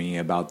bothered me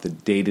about the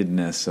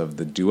datedness of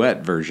the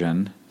duet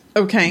version.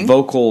 Okay.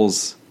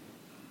 Vocals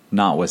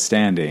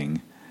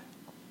notwithstanding,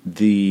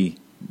 the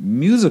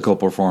musical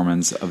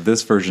performance of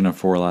this version of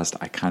For Lust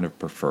I kind of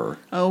prefer.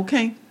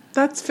 Okay.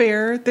 That's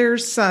fair.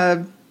 There's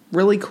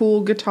really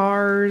cool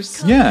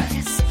guitars. Yeah.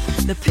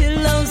 The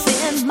pillows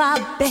in my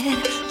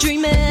bed,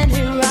 dreaming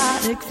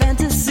erotic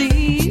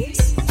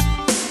fantasies.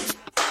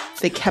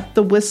 They kept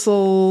the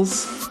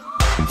whistles.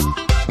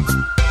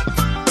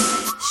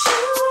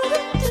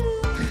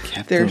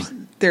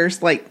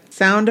 There's like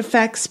sound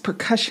effects,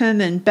 percussion,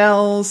 and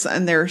bells,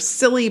 and they're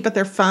silly, but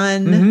they're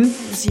fun. You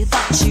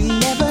thought you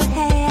never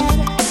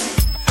had.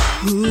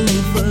 Ooh,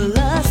 for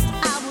lust,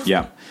 I would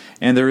Yeah.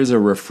 And there is a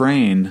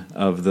refrain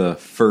of the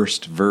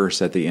first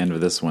verse at the end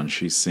of this one.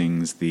 She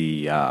sings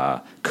the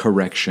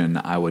correction,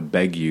 I would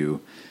beg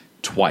you,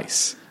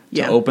 twice.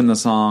 Yeah. To open the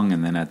song,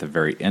 and then at the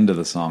very end of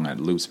the song, it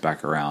loops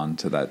back around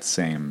to that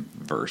same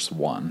verse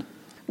 1.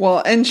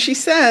 Well, and she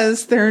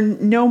says there are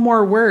no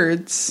more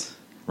words.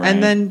 Right.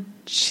 And then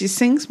she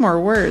sings more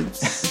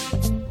words.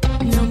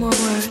 no more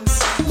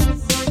words.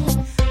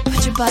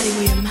 Put your body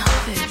where your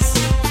mouth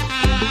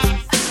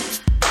is.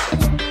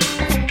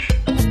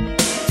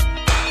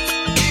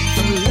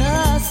 For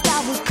lust,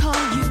 I would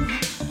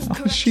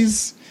call you.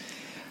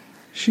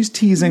 She's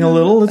teasing a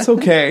little. It's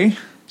okay.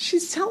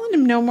 She's telling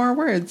him no more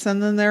words,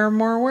 and then there are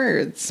more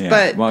words. Yeah.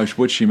 But Well,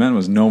 what she meant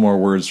was no more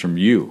words from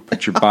you.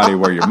 Put your body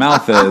where your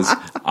mouth is.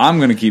 I'm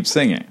going to keep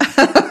singing.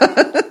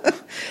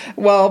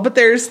 but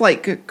there's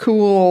like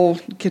cool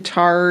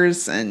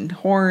guitars and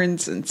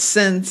horns and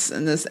synths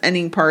in this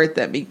ending part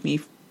that make me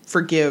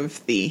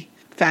forgive the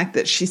fact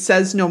that she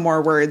says no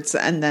more words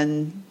and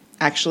then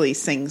actually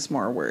sings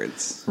more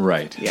words.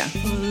 Right. Yeah.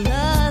 For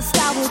lust,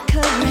 I would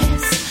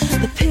caress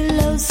the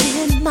pillows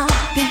in my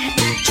bed,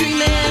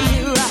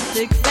 dreaming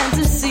erotic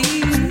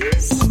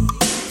fantasies.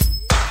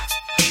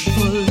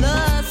 For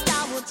lust,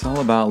 I would. It's all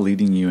about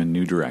leading you in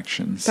new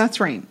directions. That's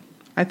right.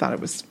 I thought it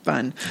was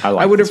fun. I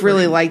like would this have really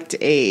version. liked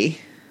a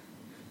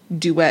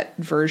duet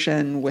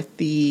version with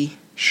the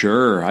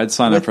Sure, I'd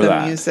sign up for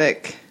that.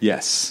 music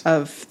Yes.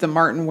 of the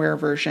Martin Ware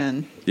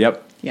version.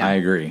 Yep. Yeah. I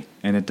agree.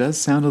 And it does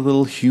sound a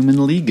little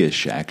Human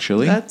League-ish,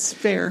 actually. That's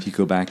fair. If you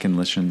go back and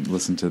listen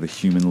to the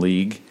Human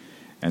League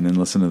and then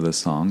listen to this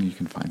song, you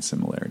can find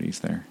similarities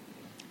there.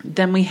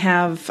 Then we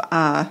have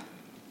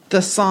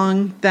the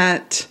song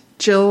that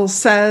Jill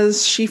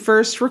says she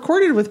first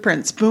recorded with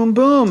Prince, Boom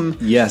Boom.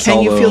 Yes,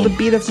 Can you feel although- the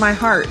beat of my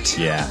heart?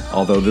 Yeah,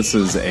 although this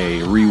is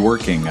a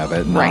reworking of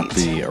it, not Right.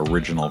 the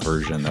original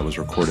version that was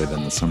recorded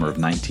in the summer of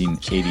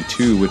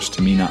 1982, which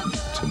to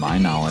my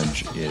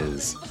knowledge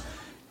is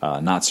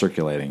not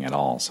circulating at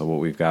all. So what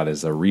we've got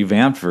is a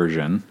revamped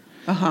version.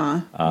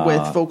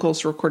 With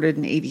vocals recorded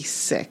in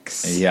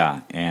 86.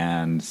 Yeah,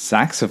 and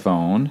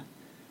saxophone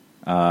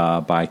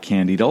by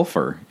Candy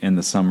Dulfer in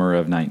the summer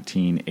of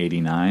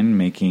 1989,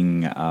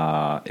 making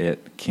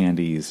it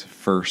Candy's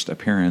first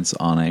appearance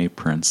on a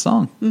Prince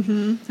song.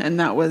 And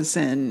that was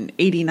in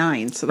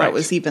 89, so that Right.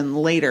 was even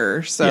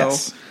later. So,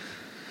 Yes.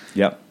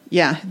 Yep.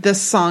 yeah,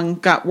 this song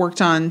got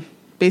worked on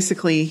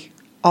basically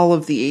all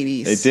of the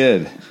 80s. It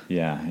did.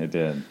 Yeah, it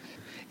did.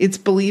 It's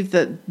believed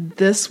that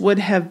this would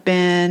have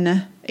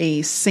been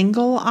a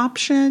single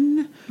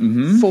option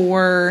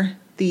for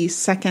the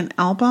second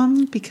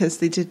album because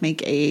they did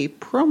make a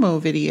promo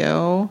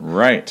video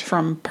Right.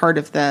 from part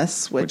of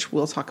this, which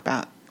we'll talk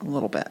about a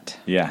little bit.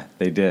 Yeah,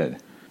 they did.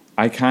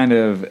 I kind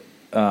of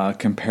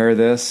compare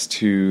this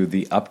to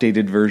the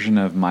updated version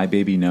of My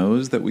Baby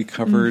Knows that we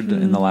covered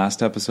in the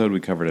last episode.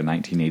 We covered a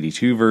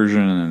 1982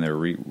 version and they're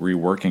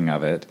reworking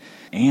of it.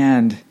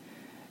 And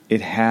it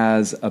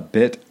has a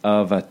bit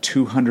of a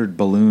 200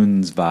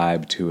 Balloons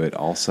vibe to it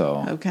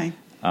also. Okay.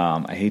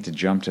 I hate to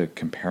jump to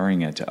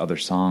comparing it to other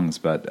songs,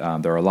 but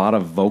there are a lot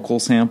of vocal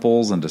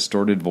samples and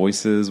distorted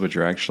voices, which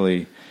are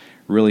actually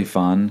really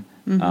fun.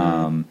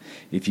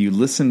 If you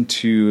listen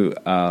to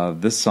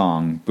this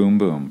song, Boom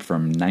Boom,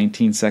 from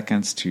 19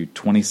 seconds to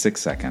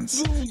 26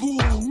 seconds.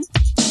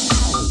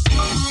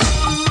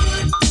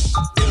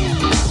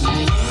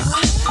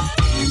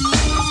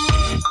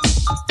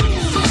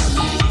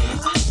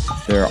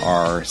 there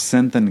are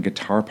synth and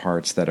guitar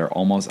parts that are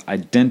almost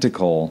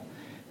identical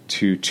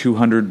to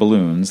 200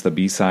 Balloons, the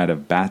B-side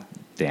of Bat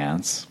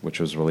Dance, which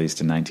was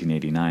released in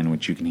 1989,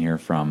 which you can hear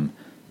from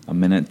a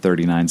minute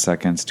 39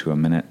 seconds to a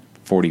minute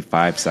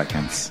 45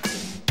 seconds.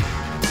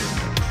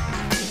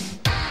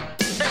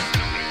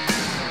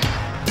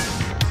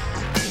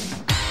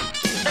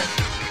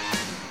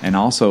 And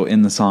also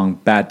in the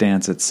song Bat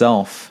Dance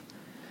itself,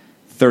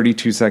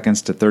 32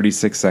 seconds to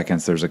 36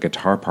 seconds, there's a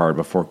guitar part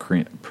before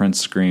Prince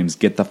screams,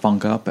 "Get the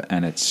funk up,"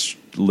 and it's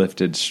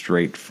lifted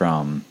straight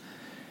from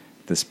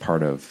this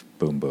part of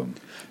Boom Boom.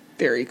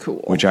 Very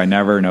cool. Which I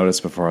never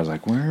noticed before. I was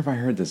like, where have I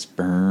heard this?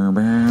 Burr,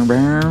 burr,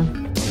 burr.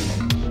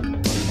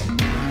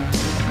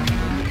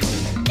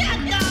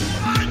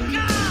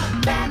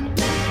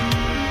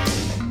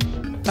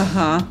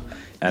 Uh-huh.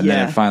 And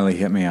then it finally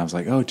hit me. I was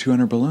like, oh,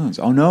 200 Balloons.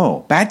 Oh,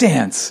 no. Bat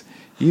Dance.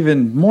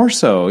 Even more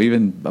so.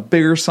 Even a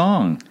bigger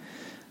song.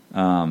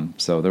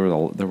 So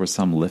there was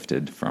some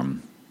lifted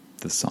from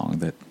the song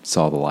that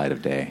saw the light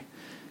of day.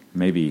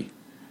 Maybe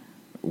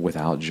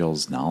without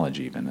Jill's knowledge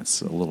even.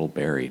 It's a little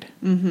buried.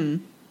 Mm-hmm.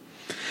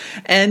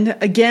 And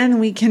again,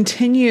 we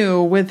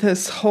continue with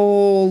this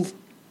whole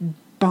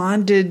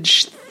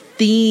bondage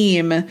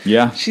theme.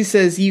 Yeah. She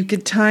says, you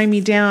could tie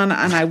me down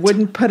and I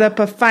wouldn't put up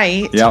a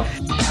fight. Yep.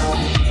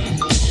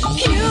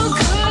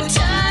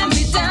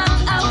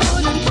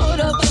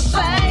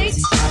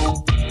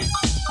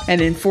 And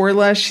in For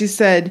Less, she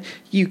said,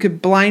 you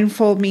could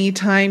blindfold me,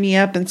 tie me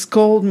up, and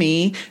scold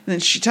me. And then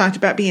she talked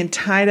about being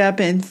tied up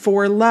in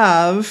For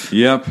Love.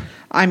 Yep.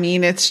 I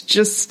mean, it's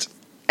just...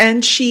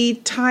 And she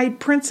tied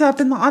Prince up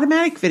in the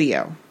Automatic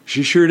video.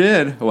 She sure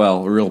did.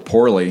 Well, real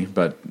poorly,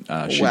 but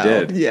she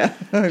did. Yeah,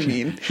 I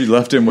mean... She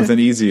left him with an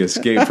easy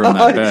escape from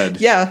that bed.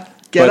 Yeah,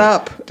 get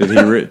up. Did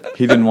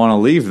he didn't want to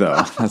leave,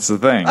 though. That's the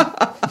thing.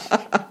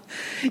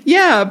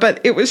 Yeah, but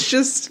it was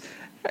just...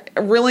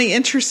 really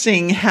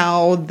interesting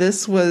how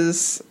this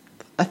was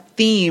a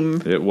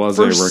theme. It was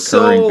for a recurring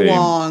so theme.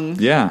 long.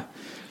 Yeah.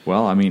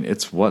 Well, I mean,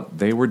 it's what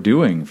they were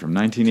doing from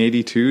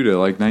 1982 to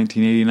like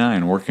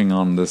 1989, working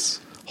on this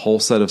whole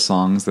set of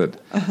songs that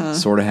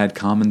sort of had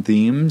common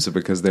themes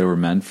because they were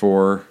meant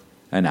for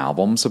an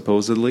album,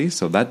 supposedly.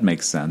 So that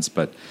makes sense.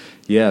 But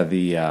yeah,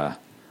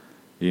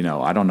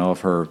 I don't know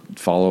if her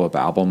follow-up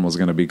album was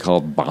going to be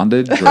called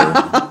Bondage or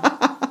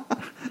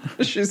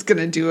she's going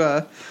to do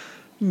a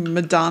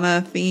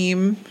Madonna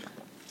theme.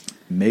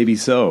 Maybe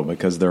so,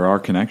 because there are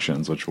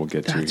connections, which we'll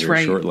get to That's here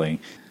right. shortly.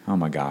 Oh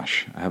my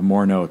gosh. I have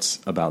more notes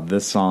about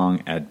this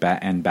song and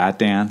Bat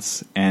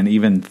Dance, and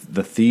even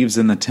the Thieves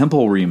in the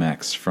Temple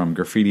remix from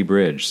Graffiti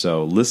Bridge.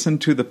 So listen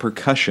to the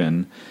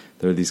percussion.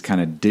 There are these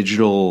kind of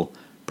digital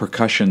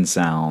percussion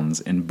sounds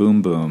in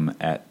Boom Boom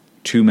at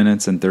 2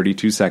 minutes and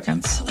 32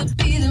 seconds.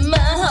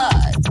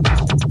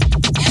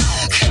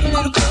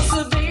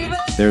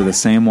 They're the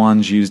same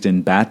ones used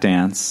in Bat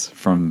Dance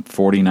from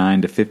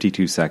 49 to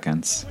 52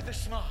 seconds.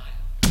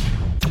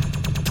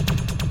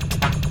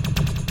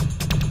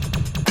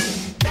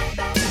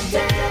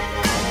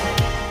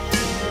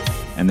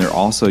 And they're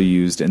also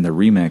used in the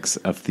remix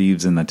of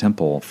Thieves in the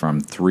Temple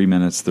from 3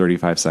 minutes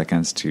 35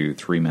 seconds to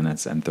 3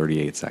 minutes and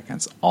 38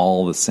 seconds.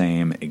 All the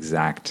same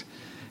exact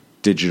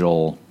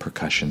digital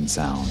percussion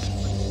sound.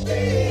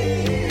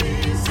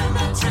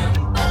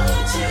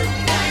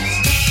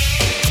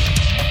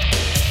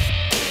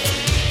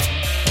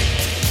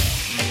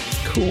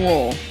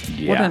 Cool.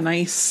 Yeah. What a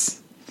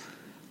nice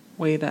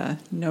way to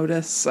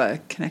notice a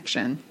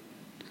connection.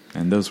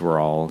 And those were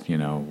all,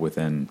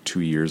 within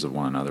 2 years of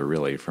one another,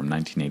 really, from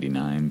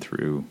 1989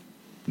 through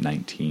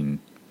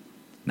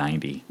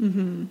 1990.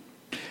 Mm-hmm.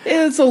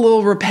 It's a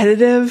little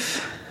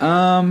repetitive.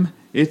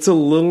 It's a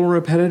little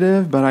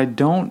repetitive, but I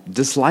don't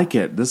dislike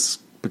it. This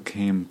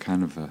became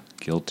kind of a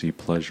guilty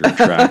pleasure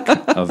track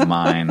of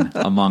mine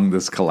among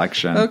this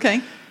collection.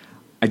 Okay.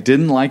 I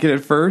didn't like it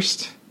at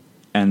first.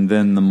 And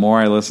then the more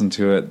I listened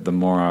to it, the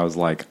more I was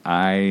like,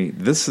 I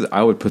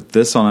would put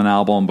this on an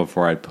album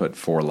before I'd put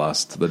For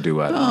Lust, the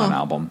duet, on an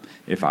album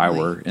if I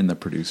were in the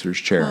producer's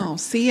chair. Oh,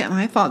 see, and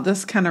I thought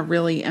this kind of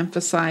really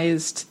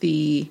emphasized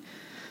the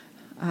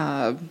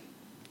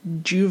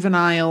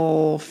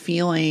juvenile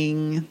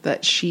feeling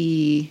that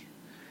she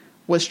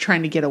was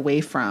trying to get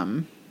away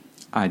from.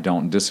 I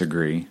don't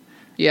disagree.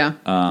 Yeah,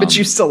 but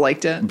you still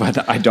liked it.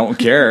 But I don't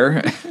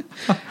care.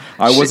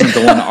 I wasn't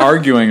the one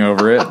arguing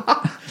over it.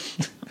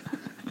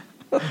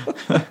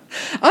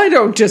 I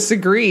don't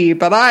disagree,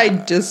 but I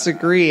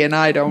disagree, and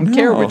I don't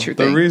care what you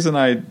think.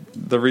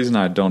 The reason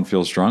I don't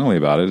feel strongly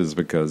about it is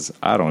because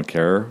I don't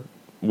care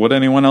what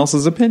anyone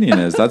else's opinion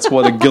is. That's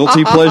what a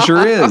guilty pleasure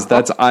is.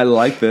 I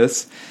like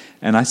this,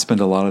 and I spend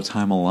a lot of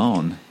time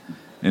alone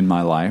in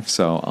my life,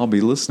 so I'll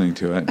be listening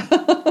to it.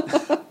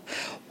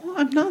 Well,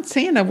 I'm not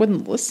saying I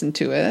wouldn't listen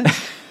to it.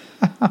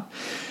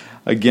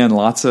 Again,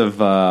 lots of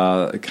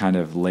kind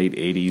of late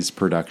 80s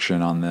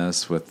production on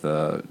this with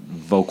the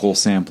vocal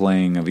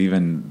sampling of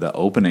even the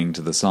opening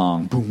to the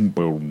song. Boom,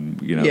 boom.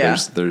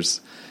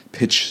 There's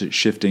pitch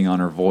shifting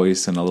on her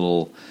voice and a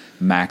little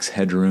Max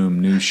Headroom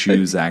New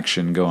Shoes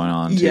action going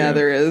on, too. Yeah,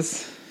 there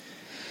is.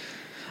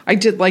 I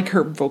did like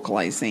her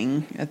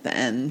vocalizing at the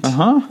end.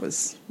 It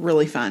was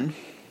really fun.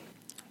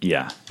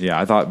 Yeah,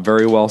 I thought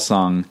very well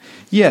sung.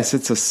 Yes,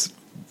 it's a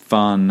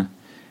fun,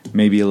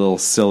 maybe a little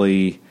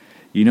silly.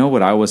 You know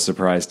what I was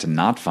surprised to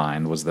not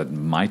find was that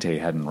Maite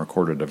hadn't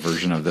recorded a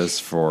version of this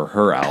for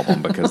her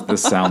album, because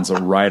this sounds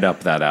right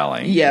up that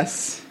alley.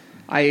 Yes,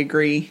 I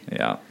agree.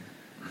 Yeah.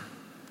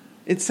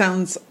 It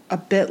sounds a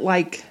bit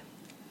like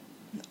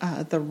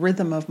The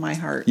Rhythm of My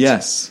Heart.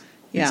 Yes,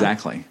 Yeah.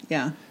 exactly.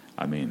 Yeah.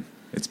 I mean,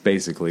 it's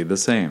basically the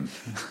same.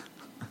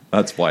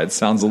 That's why it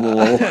sounds a little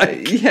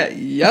alike.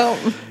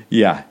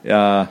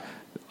 Yeah.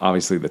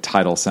 Obviously, the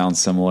title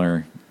sounds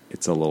similar.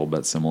 It's a little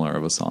bit similar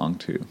of a song,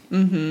 too.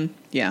 Mm-hmm.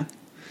 Yeah.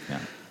 Yeah.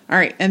 All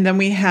right. And then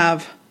we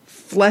have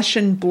Flesh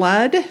and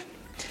Blood.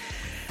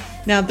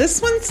 Now, this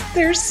one's,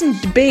 there's some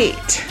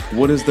debate.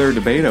 What is their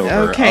debate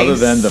over, Okay. other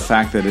than the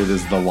fact that it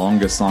is the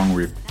longest song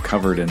we've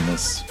covered in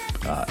this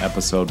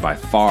episode by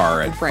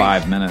far, at Right.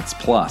 5 minutes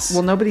plus?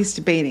 Well, nobody's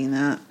debating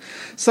that.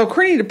 So,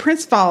 according to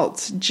Prince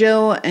Vault,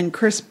 Jill and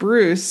Chris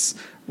Bruce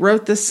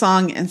wrote this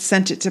song and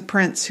sent it to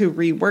Prince, who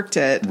reworked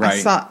it. Right. I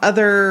saw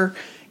other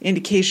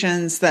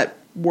indications that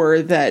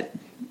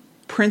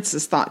Prince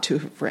is thought to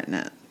have written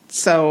it.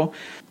 So,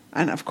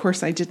 and of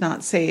course, I did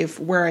not save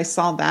where I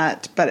saw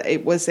that, but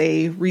it was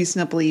a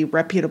reasonably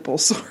reputable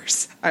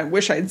source. I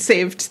wish I'd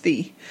saved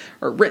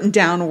or written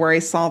down where I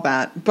saw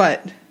that,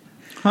 but.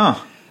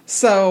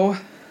 So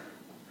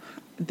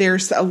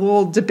there's a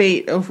little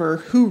debate over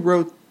who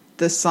wrote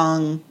the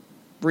song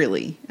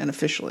really and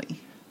officially.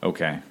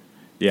 Okay.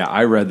 Yeah,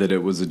 I read that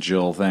it was a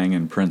Jill thing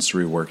and Prince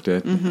reworked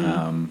it.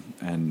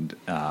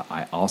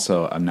 I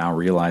also am now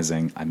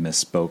realizing I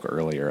misspoke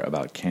earlier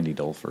about Candy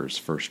Dulfer's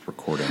first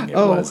recording. It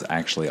was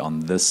actually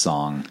on this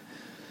song,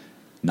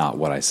 not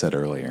what I said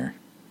earlier.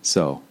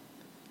 So,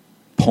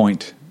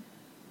 point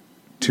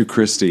to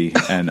Christy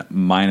and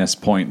minus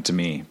point to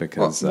me,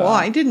 because Well,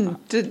 I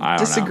didn't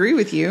disagree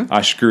with you.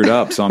 I screwed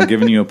up, so I'm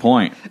giving you a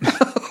point.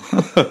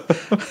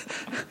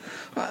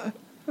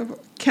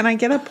 Can I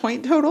get a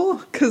point total?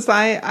 Because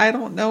I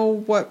don't know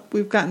what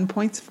we've gotten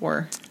points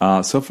for.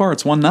 So far,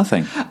 it's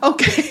 1-0.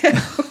 Okay.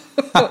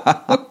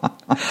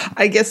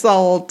 I guess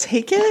I'll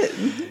take it.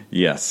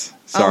 Yes.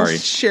 Sorry. I'll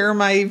share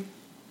my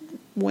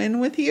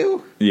win with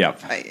you. Yep.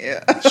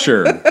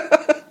 Sure.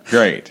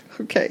 Great.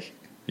 Okay.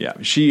 Yeah.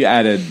 She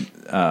added,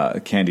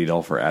 Candy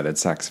Dulfer added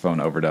saxophone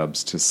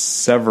overdubs to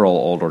several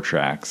older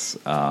tracks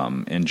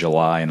in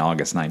July and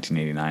August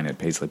 1989 at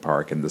Paisley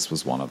Park, and this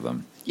was one of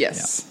them.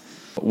 Yes. Yeah.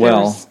 Well,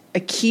 there was a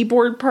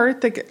keyboard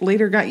part that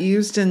later got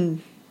used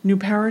in New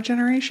Power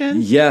Generation.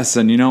 Yes,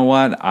 and you know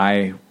what?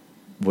 I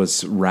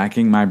was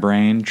racking my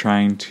brain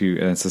trying to.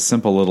 And it's a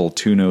simple little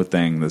 2-note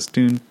thing. This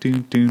doon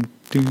doon doon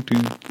doon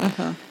doon.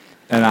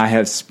 And I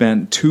had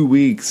spent 2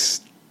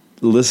 weeks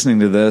listening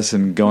to this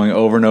and going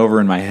over and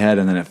over in my head,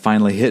 and then it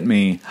finally hit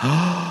me.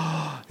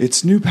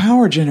 It's New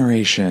Power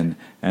Generation,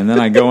 and then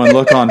I go and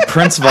look on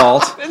Prince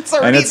Vault,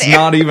 and it's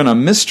not even a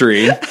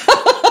mystery.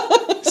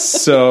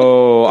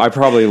 So I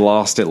probably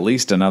lost at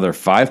least another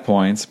 5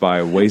 points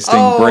by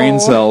wasting brain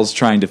cells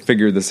trying to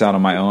figure this out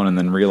on my own, and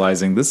then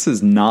realizing this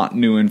is not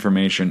new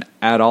information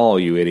at all,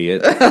 you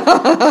idiot.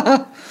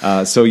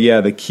 So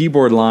yeah, the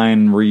keyboard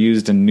line were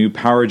used in New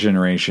Power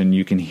Generation.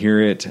 You can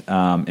hear it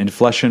in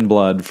Flesh and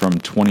Blood from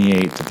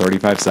 28 to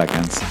 35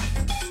 seconds.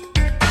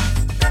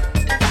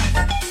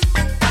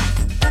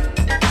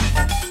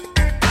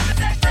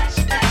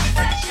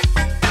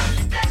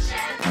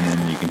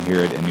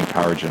 Hear it in New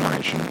Power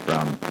Generation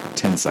from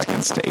 10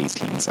 seconds to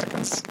 18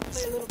 seconds.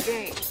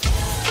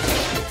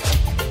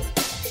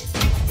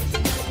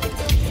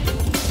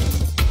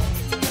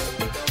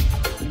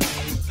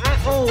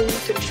 I own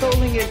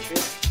controlling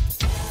interest.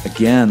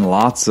 Again,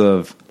 lots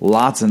and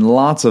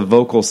lots of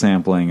vocal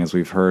sampling, as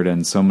we've heard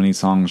in so many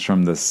songs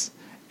from this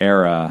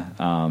era,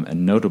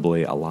 and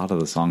notably, a lot of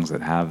the songs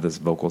that have this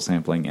vocal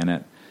sampling in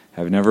it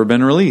have never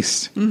been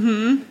released.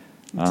 Mm-hmm.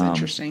 That's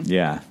interesting.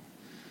 Yeah.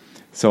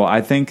 So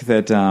I think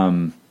that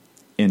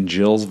in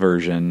Jill's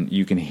version,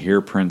 you can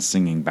hear Prince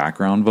singing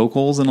background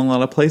vocals in a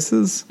lot of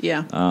places.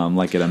 Yeah.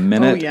 Like at a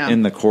minute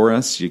in the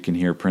chorus, you can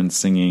hear Prince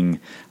singing,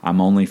 "I'm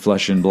only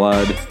flesh and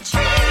blood."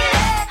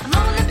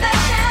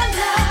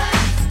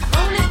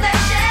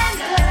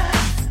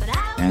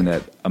 And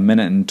at a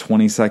minute and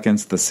 20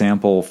 seconds, the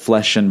sample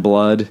 "Flesh and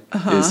Blood"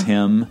 is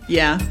him.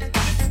 Yeah.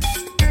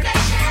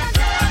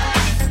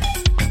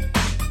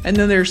 And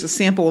then there's a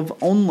sample of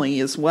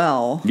 "Only" as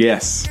well.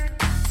 Yes.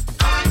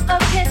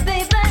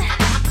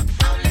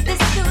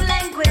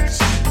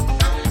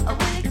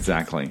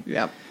 Exactly.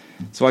 Yep.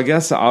 So I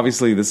guess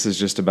obviously this is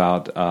just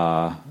about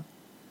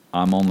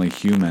I'm only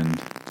human.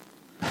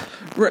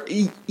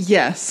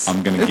 Yes.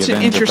 I'm going to It's give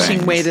an in to interesting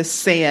things. way to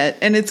say it.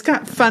 And it's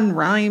got fun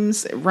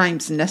rhymes. It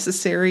rhymes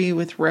necessary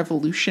with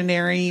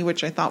revolutionary,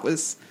 which I thought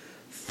was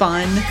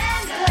fun.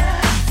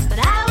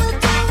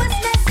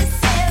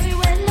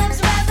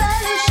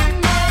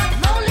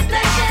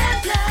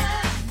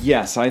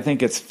 Yes, I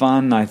think it's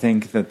fun. I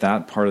think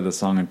that part of the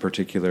song in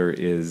particular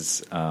is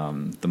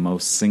the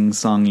most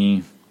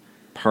sing-songy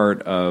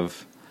part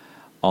of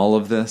all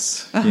of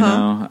this, you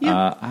know.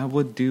 I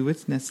would do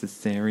what's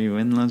necessary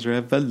when love's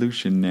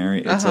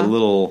revolutionary. It's a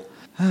little,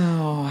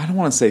 I don't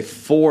want to say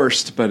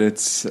forced, but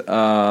it's,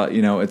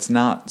 it's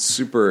not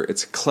super,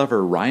 it's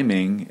clever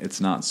rhyming.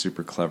 It's not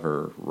super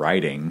clever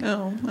writing.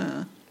 Oh,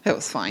 that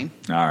was fine.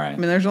 All right. I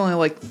mean, there's only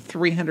like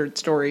 300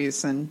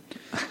 stories in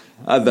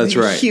that's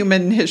right.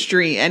 human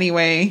history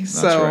anyway.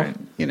 So, right.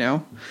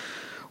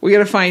 We got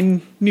to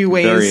find new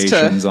ways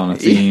Variations on a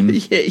theme.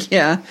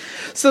 Yeah.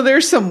 So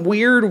there's some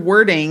weird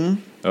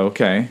wording.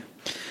 Okay.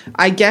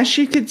 I guess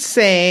you could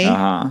say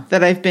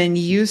that I've been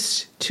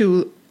used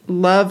to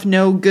love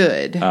no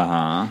good.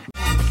 But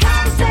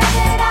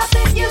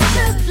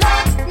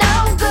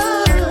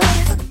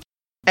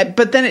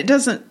then it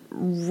doesn't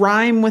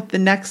rhyme with the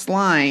next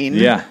line.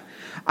 Yeah.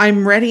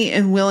 I'm ready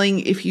and willing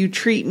if you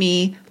treat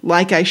me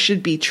like I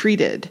should be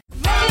treated.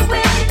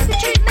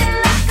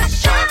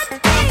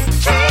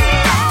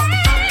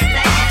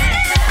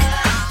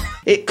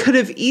 It could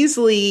have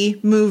easily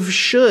moved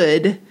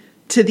should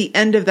to the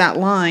end of that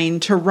line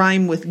to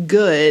rhyme with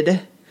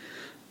good.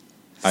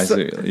 I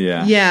see.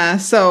 Yeah. Yeah.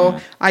 So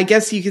I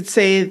guess you could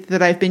say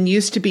that I've been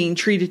used to being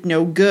treated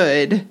no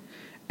good.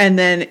 And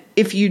then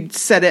if you'd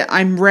said it,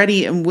 I'm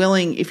ready and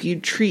willing if you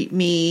treat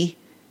me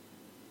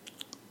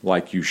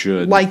like you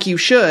should.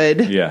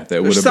 Yeah.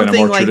 That would have been a something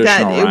more like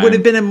traditional that. rhyme. It would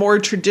have been a more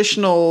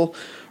traditional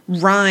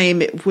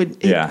rhyme.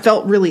 It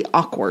felt really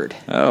awkward.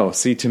 Oh,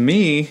 see, to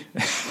me,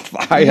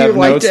 I have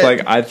notes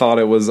like I thought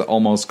it was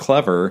almost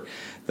clever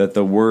that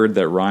the word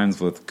that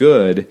rhymes with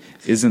good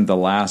isn't the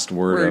last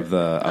word of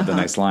the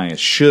next line. It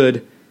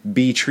should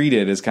be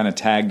treated is kind of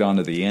tagged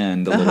onto the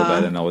end a little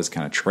bit and always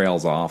kind of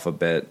trails off a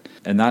bit.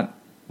 And that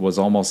was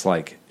almost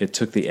like it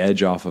took the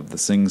edge off of the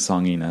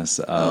sing-songiness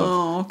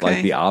of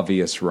like the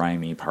obvious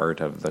rhymey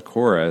part of the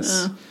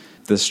chorus.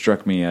 This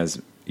struck me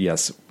as,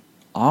 yes,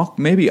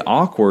 maybe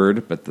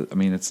awkward, but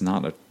it's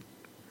not a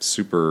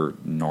super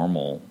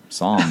normal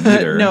song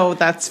either. No,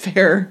 that's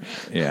fair.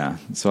 Yeah,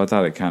 so I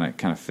thought it kind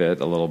of fit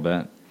a little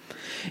bit.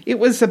 It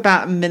was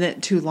about a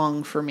minute too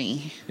long for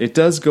me. It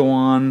does go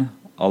on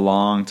a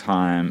long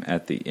time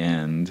at the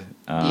end.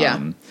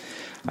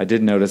 I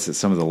did notice that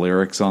some of the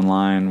lyrics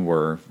online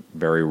were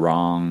very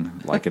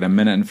wrong. Like at 1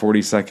 minute and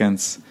 40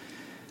 seconds,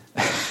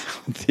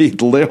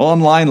 the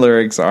online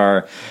lyrics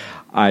are,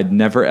 I'd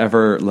never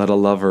ever let a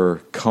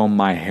lover comb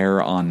my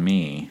hair on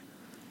me.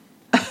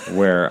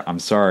 Where, I'm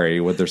sorry,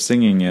 what they're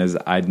singing is,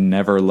 I'd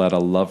never let a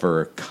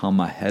lover come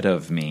ahead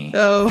of me.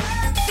 Oh.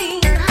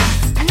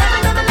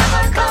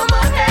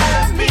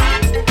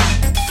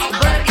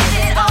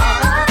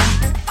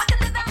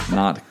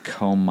 Not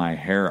comb my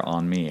hair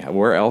on me.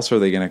 Where else are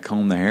they going to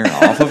comb the hair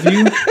off of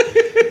you?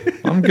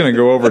 I'm going to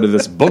go over to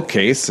this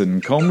bookcase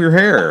and comb your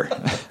hair.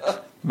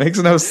 Makes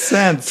no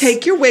sense.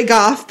 Take your wig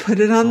off,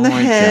 put it on the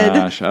head.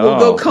 Gosh. We'll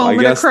go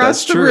comb it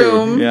across the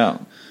room. Yeah,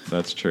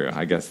 that's true.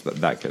 I guess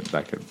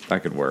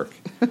that could work.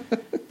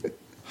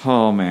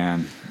 Oh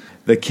man,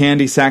 the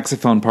Candy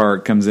saxophone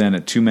part comes in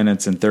at 2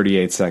 minutes and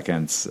 38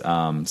 seconds.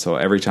 So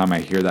every time I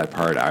hear that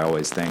part, I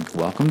always think,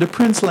 "Welcome to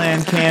Prince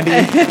Land, Candy."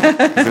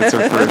 It's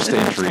our first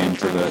entry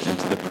into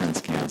the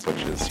Prince camp,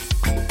 which is.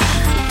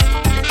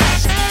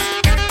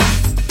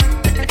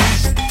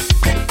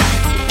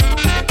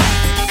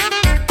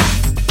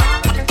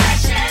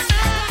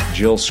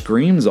 Jill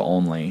screams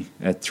only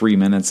at 3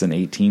 minutes and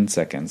 18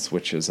 seconds,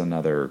 which is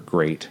another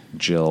great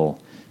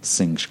Jill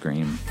sing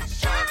scream.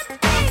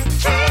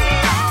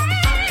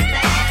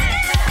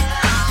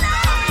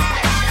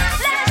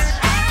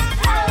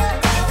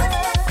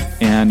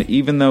 And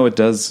even though it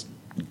does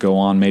go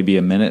on maybe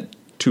a minute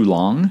too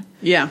long,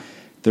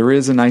 there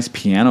is a nice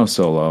piano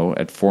solo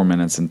at 4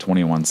 minutes and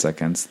 21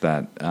 seconds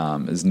that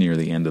is near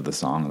the end of the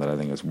song that I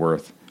think is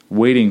worth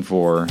waiting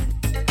for.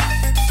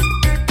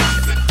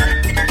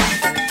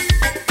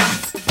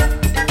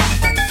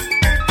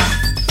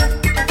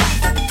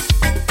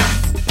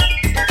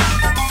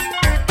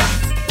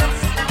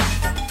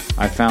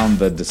 I found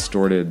the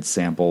distorted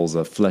samples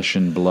of Flesh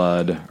and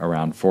Blood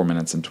around 4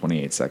 minutes and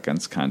 28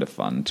 seconds kind of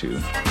fun too.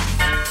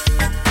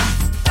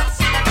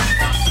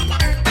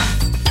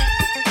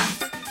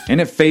 And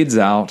it fades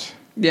out.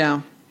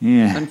 Yeah.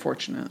 Yeah.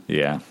 Unfortunate.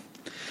 Yeah.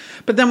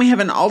 But then we have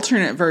an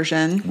alternate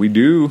version. We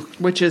do.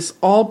 Which is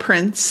all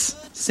Prince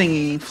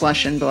singing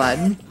Flesh and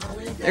Blood.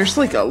 There's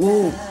like a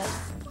little,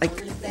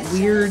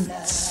 weird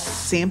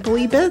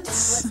sampley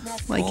bits.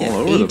 Like all at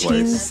over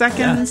 18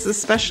 seconds,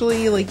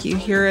 especially. Like you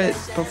hear it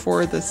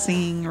before the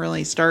singing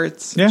really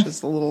starts. Yeah. Which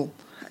is a little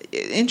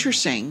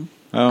interesting,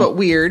 but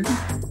weird.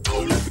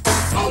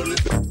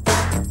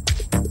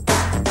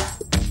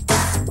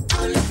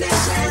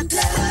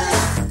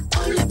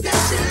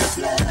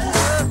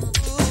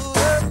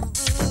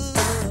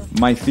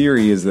 My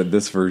theory is that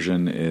this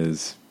version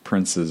is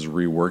Prince's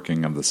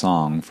reworking of the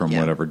song from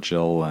whatever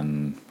Jill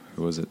and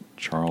who was it?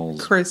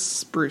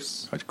 Chris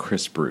Bruce.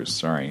 Chris Bruce,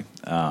 sorry.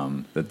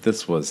 That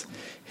this was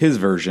his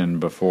version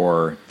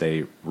before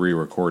they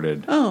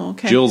re-recorded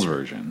Jill's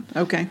version.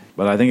 Okay.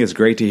 But I think it's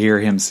great to hear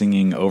him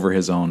singing over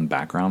his own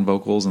background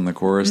vocals in the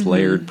chorus.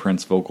 Layered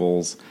Prince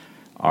vocals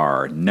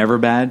are Never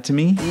Bad to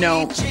Me.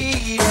 No.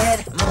 Treated,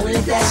 I'm only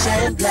flesh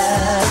and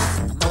blood.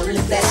 I'm only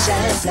flesh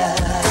and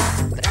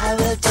blood. But I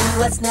will do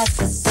what's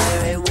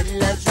necessary when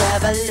love's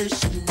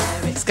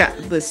revolutionary. It's got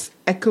this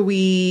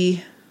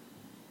echoey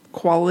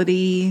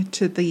quality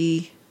to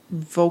the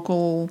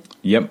vocal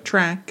Yep.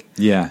 track.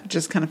 Yeah. Which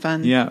is kind of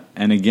fun. Yeah.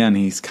 And again,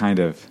 he's kind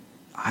of,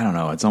 I don't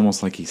know, it's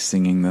almost like he's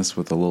singing this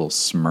with a little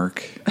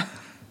smirk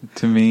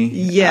to me.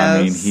 Yes.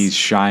 I mean, he's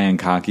shy and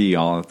cocky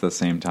all at the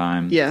same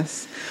time.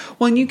 Yes.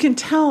 Well, and you can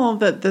tell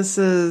that this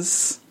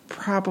is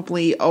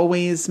probably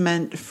always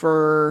meant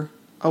for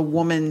a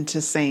woman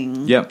to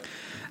sing. Yep.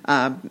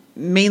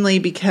 Mainly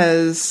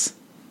because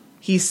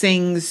he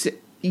sings,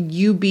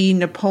 "You be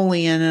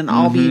Napoleon and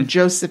I'll be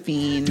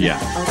Josephine." Yeah.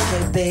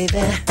 Okay,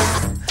 baby,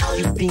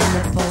 you be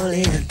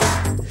Napoleon.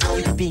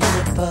 You be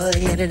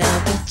Napoleon and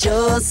I'll be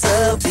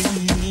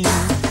Josephine.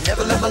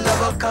 Never let my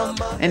lover come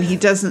up. And he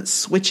doesn't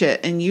switch it.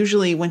 And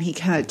usually when he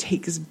kind of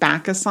takes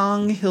back a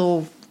song,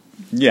 he'll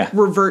Yeah.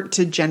 revert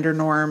to gender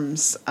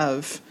norms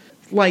of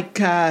like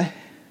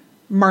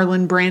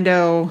Marlon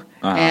Brando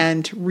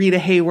and Rita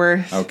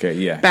Hayworth. Okay,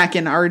 yeah. Back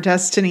in Our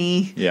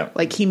Destiny. Yeah.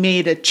 Like he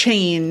made a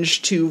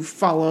change to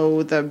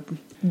follow the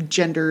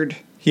gendered.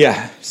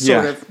 Yeah,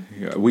 sort yeah. of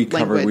Yeah, we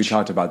language.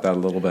 talked about that a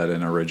little bit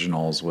in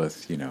originals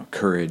with,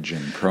 courage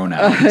and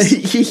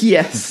pronouns.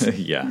 Yes.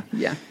 Yeah.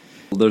 Yeah.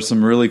 There's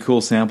some really cool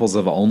samples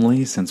of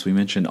Only, since we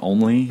mentioned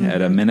Only, Mm-hmm.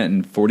 at 1 minute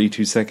and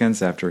 42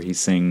 seconds after he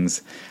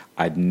sings,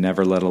 I'd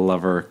never let a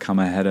lover come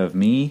ahead of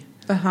me.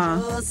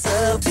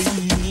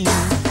 Josephine.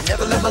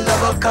 Never let my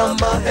lover come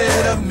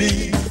ahead of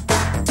me.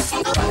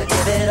 I'll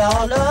give it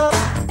all up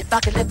if I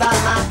can live out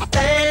my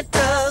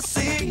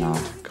fantasy.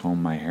 Not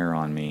comb my hair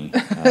on me.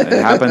 It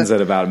happens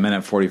at about 1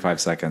 minute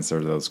 45 seconds. There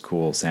are those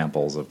cool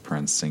samples of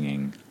Prince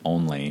singing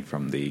Only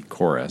from the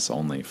chorus,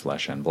 Only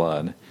Flesh and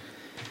Blood.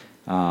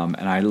 And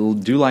I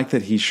do like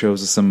that he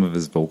shows us some of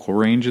his vocal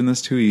range in this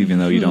too, even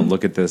though you don't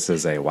look at this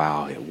as a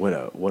wow, what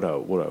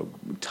a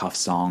tough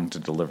song to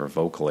deliver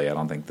vocally. I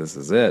don't think this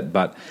is it.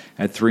 But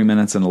at 3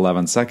 minutes and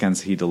 11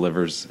 seconds, he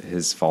delivers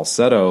his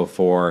falsetto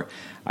for,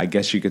 I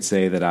guess you could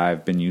say that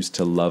I've been used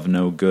to love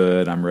no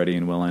good. I'm ready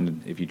and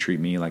willing if you treat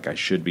me like I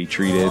should be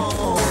treated.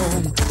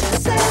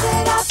 Say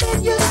that I've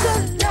been used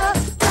to love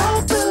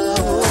no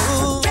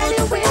good.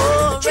 Ready,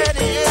 willing, treat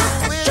me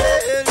like I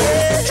should be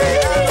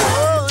treated.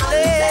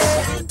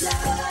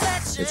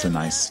 It's a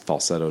nice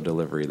falsetto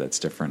delivery that's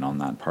different on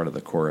that part of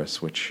the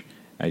chorus, which,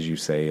 as you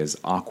say, is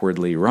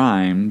awkwardly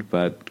rhymed,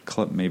 but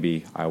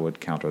maybe I would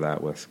counter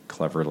that with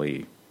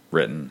cleverly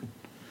written.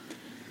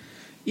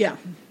 Yeah.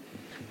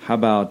 How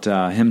about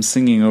him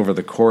singing over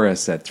the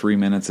chorus at 3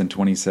 minutes and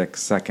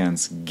 26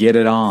 seconds, Get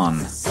It On?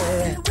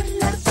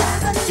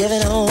 Give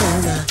it on.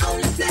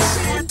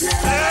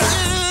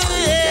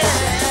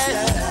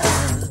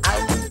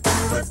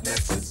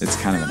 It's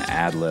kind of an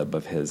ad-lib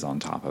of his on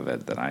top of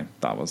it that I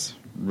thought was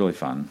really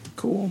fun.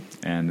 Cool.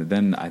 And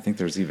then I think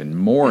there's even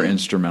more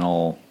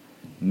instrumental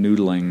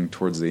noodling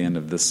towards the end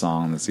of this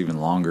song that's even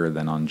longer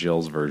than on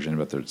Jill's version,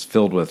 but it's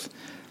filled with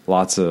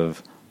lots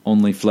of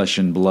Only Flesh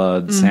and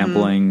Blood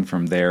sampling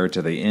from there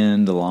to the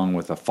end, along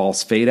with a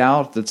false fade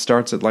out that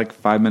starts at like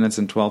 5 minutes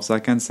and 12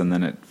 seconds, and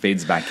then it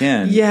fades back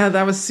in. Yeah,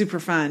 that was super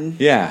fun.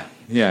 Yeah,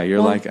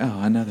 you're like, oh,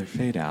 another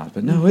fade out.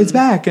 But no, it's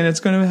back, and it's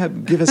going to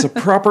give us a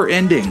proper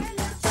ending.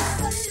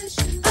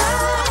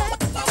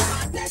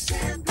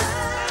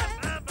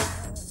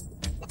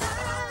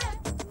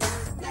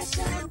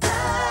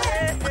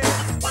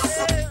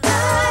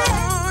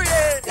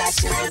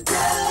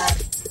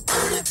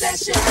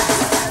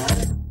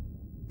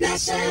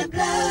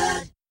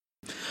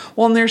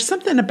 Well, and there's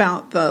something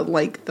about the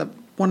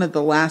one of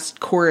the last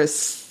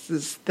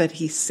choruses that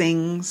he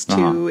sings too.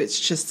 Uh-huh. It's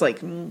just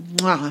like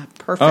Oh,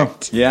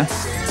 perfect. yeah.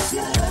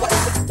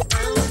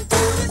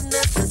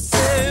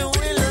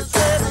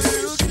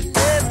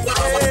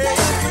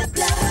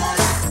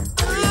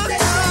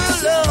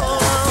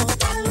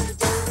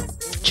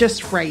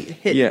 Just right.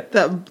 Hit Yeah.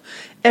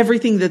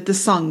 everything that the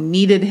song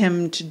needed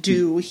him to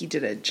do. He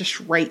did it just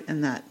right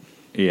in that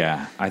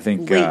Yeah, I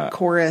think late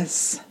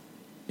chorus.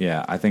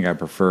 Yeah, I think I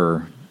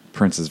prefer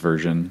Prince's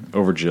version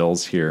over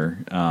Jill's here,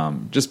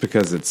 just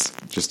because it's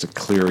just a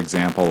clear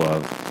example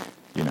of,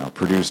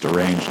 produced,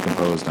 arranged,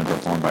 composed, and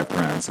performed by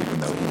Prince, even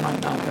though he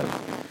might not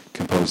have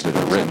composed it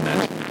or written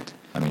it.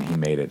 I mean, he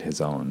made it his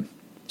own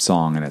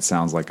song, and it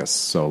sounds like a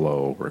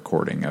solo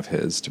recording of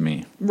his to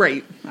me.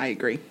 Right. I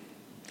agree.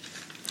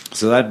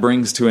 So that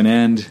brings to an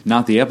end,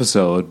 not the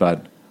episode,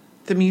 but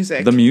The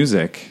music. the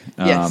music.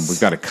 Yes. We've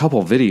got a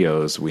couple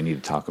videos we need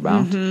to talk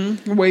about.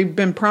 We've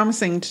been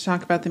promising to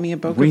talk about the Mia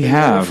Boca We video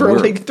have. for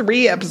We're-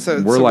 3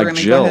 episodes. We're so like we're going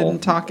to Jill, go ahead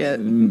and talk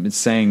it.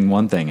 saying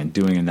one thing and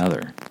doing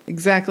another.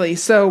 Exactly.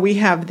 So we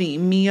have the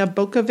Mia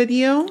Boca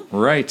video,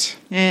 Right.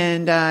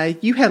 and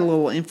you had a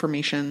little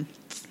information.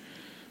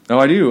 Oh,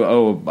 I do.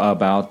 Oh,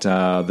 about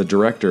the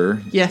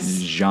director, Yes.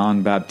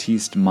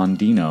 Jean-Baptiste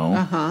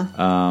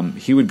Mondino.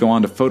 He would go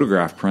on to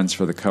photograph Prince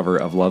for the cover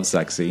of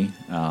Lovesexy,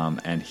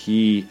 and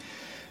he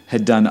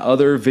had done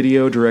other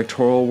video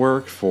directorial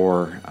work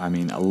for, a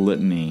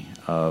litany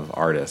of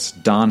artists.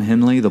 Don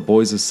Henley, The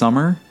Boys of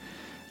Summer,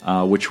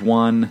 which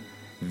won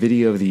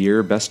Video of the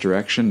Year, Best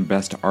Direction,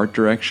 Best Art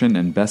Direction,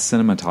 and Best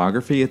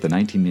Cinematography at the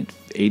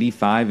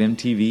 1985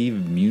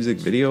 MTV Music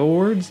Video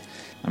Awards.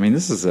 I mean,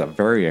 this is a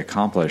very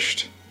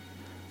accomplished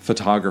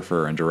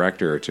photographer and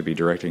director to be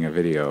directing a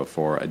video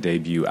for a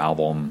debut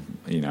album,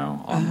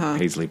 on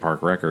Paisley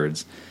Park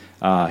Records.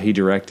 He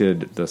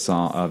directed the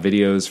song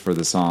videos for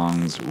the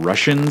songs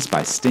 "Russians"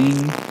 by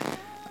Sting,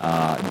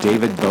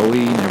 David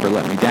Bowie, "Never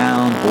Let Me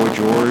Down," Boy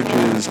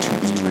George's "To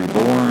Be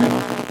Reborn,"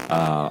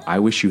 "I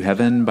Wish You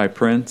Heaven" by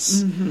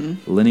Prince,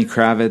 Lenny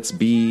Kravitz,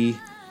 "Bee,"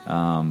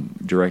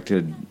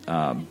 directed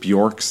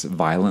Bjork's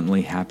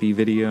 "Violently Happy"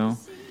 video,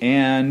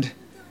 and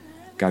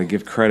got to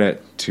give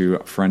credit to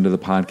a friend of the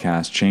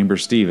podcast, Chamber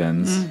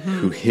Stevens,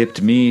 who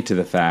hipped me to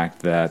the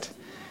fact that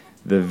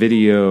the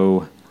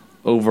video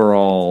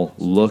overall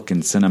look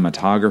and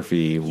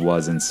cinematography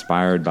was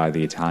inspired by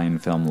the Italian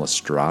film La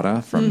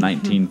Strada from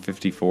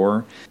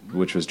 1954,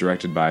 which was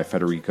directed by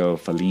Federico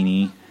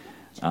Fellini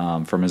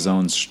from his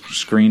own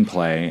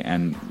screenplay.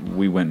 And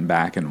we went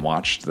back and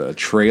watched the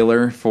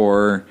trailer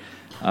for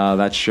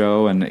that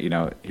show. And,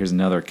 here's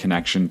another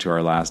connection to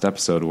our last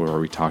episode where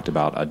we talked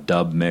about a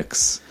dub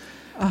mix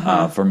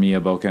for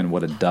Mia Bocca and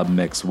what a dub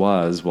mix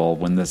was. Well,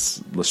 when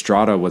this La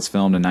Strada was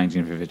filmed in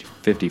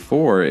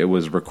 1954, it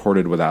was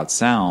recorded without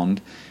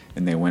sound,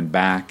 and they went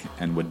back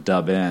and would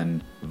dub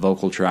in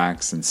vocal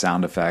tracks and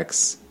sound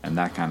effects and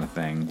that kind of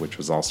thing, which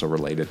was also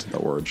related to the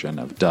origin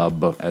of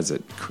dub as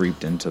it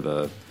creeped into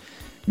the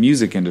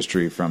music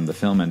industry from the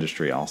film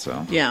industry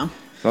also. Yeah.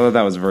 So I thought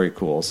that was very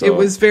cool. So it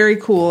was very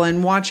cool,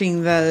 and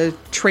watching the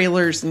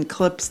trailers and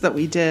clips that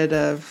we did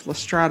of La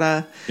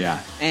Strada,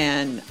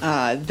 and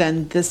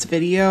then this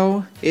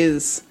video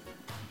is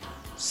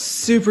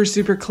super,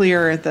 super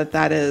clear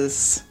that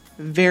is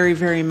very,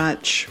 very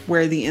much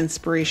where the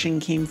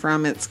inspiration came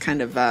from. It's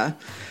kind of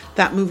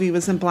that movie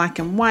was in black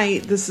and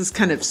white. This is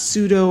kind of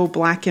pseudo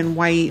black and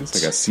white. It's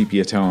like a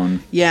sepia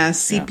tone. Yeah,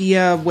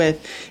 sepia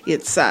with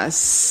it's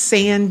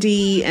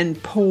sandy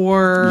and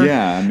poor.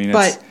 Yeah, I mean,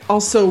 but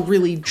also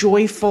really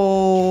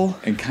joyful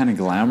and kind of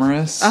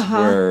glamorous,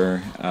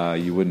 where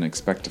you wouldn't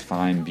expect to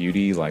find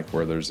beauty, like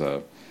where there's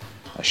a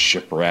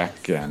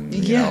shipwreck and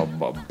a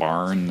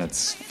barn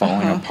that's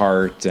falling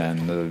apart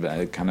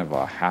and kind of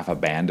a half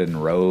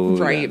abandoned road,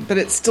 right? But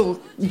it still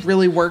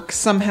really works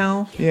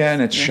somehow. Yeah, and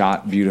it's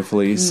shot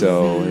beautifully,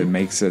 so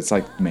it's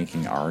like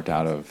making art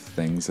out of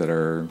things that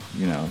are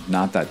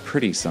not that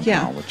pretty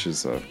somehow, which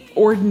is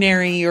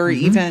ordinary or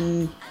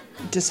even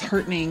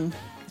disheartening.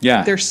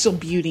 Yeah, there's still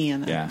beauty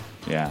in it.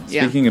 Yeah.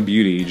 Speaking of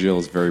beauty,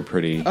 Jill's very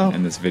pretty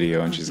in this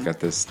video, and she's got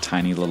this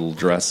tiny little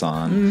dress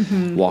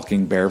on,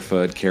 walking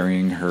barefoot,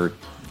 carrying her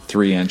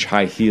 3-inch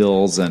high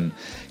heels and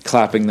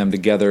clapping them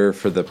together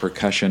for the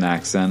percussion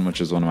accent, which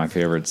is one of my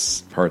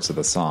favorite parts of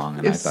the song.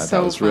 And I thought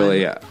that was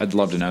really, I'd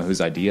love to know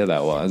whose idea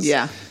that was.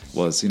 Yeah.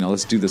 Was,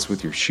 let's do this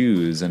with your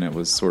shoes. And it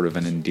was sort of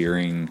an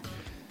endearing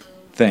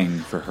thing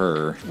for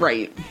her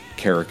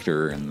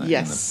character in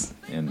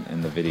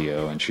the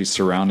video. And she's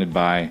surrounded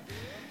by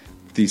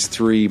these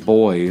 3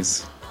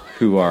 boys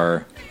who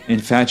are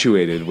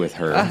infatuated with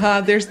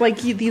her. There's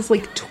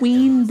these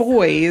tween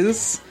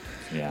boys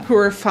who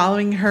are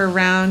following her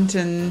around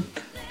and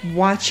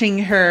watching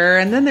her,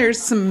 and then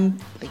there's some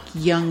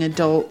young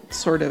adult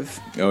sort of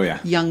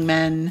young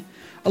men,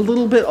 a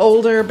little bit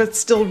older but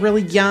still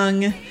really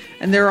young,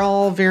 and they're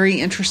all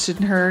very interested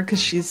in her because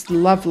she's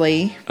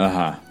lovely.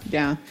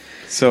 Yeah.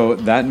 So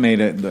that made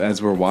it,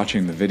 as we're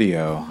watching the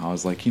video, I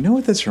was like,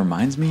 what this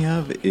reminds me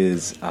of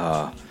is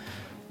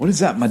what is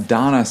that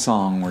Madonna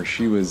song where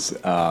she was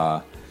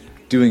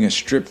doing a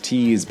strip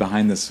tease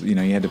behind this, you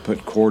had to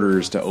put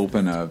quarters to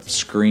open a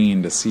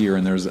screen to see her,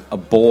 and there's a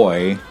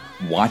boy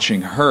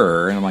watching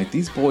her, and I'm like,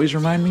 these boys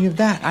remind me of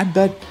that. I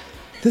bet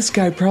this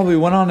guy probably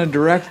went on to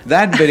direct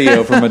that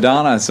video for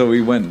Madonna. So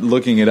we went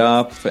looking it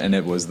up, and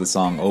it was the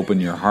song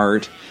Open Your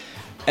Heart.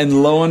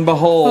 And lo and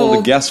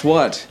behold, guess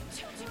what?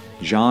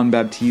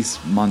 Jean-Baptiste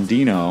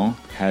Mondino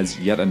has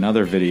yet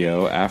another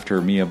video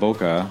after Mia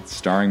Bocca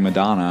starring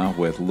Madonna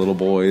with little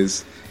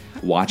boys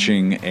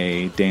watching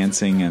a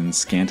dancing and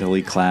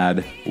scantily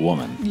clad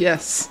woman.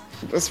 Yes.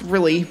 It's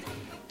really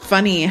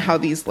funny how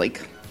these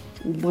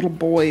little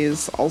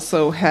boys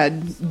also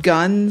had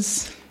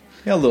guns.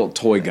 Yeah, little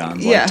toy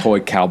guns, like toy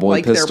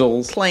cowboy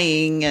pistols. They're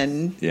playing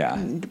and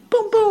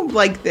boom boom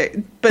but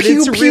pew,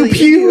 it's pew, really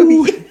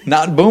pew.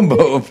 Not boom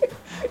boom.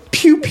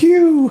 Pew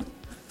pew.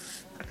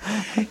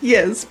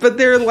 Yes, but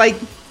they're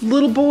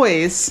little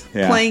boys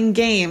playing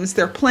games.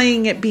 They're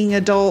playing it being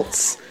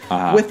adults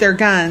with their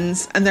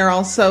guns, and they're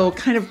also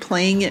kind of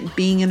playing it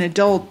being an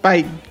adult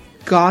by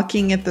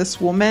gawking at this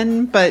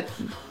woman, but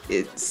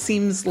it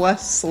seems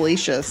less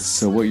salacious.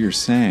 So what you're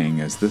saying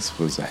is this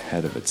was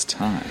ahead of its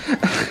time.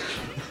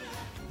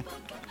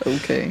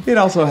 Okay. It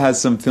also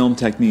has some film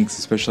techniques,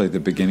 especially at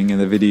the beginning of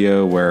the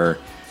video, where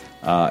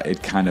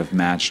it kind of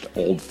matched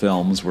old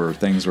films where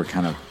things were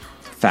kind of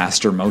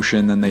faster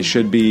motion than they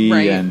should be.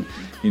 Right. And,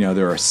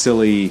 there are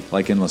silly,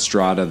 like in La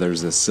Strada,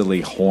 there's this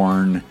silly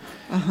horn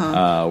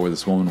where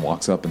this woman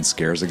walks up and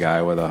scares a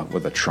guy with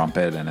a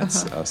trumpet, and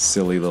it's a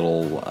silly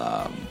little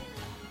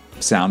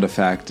sound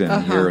effect.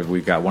 And here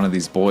we've got one of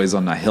these boys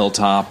on the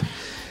hilltop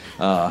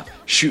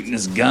shooting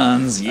his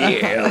guns.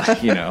 Yeah,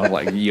 you know,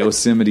 like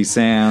Yosemite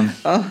Sam.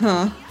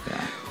 Yeah.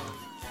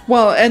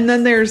 Well, and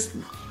then there's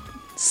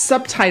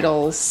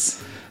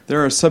subtitles.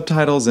 There are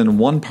subtitles in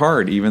one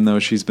part, even though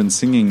she's been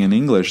singing in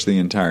English the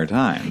entire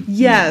time.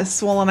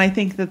 Yes, well, and I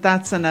think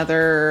that's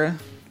another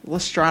La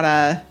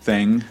Strada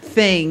thing,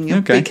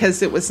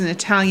 because it was an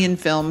Italian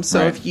film.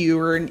 So if you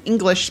were an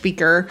English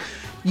speaker,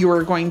 you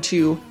were going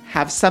to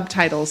have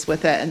subtitles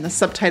with it, and the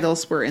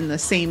subtitles were in the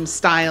same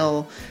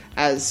style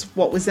as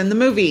what was in the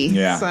movie.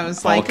 Yeah, so it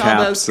was all like caps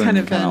all those kind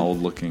of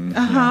old looking.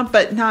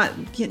 But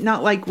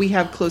not like we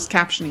have closed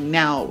captioning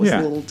now. It was a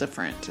little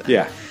different.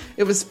 Yeah,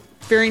 it was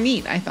very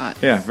neat, I thought.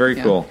 Yeah, very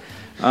cool.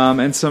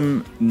 And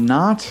some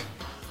not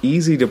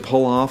easy to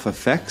pull off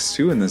effects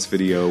too in this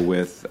video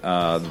with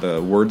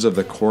the words of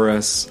the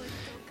chorus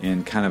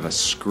in kind of a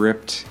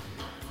script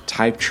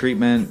type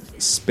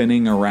treatment,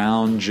 spinning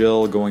around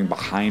Jill, going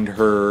behind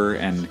her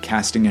and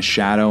casting a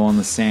shadow on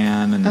the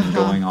sand and then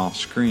going off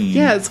screen.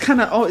 Yeah, it's kind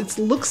of, it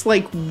looks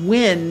like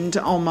wind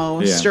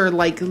almost, or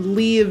like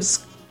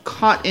leaves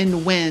caught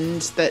in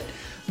wind that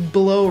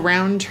blow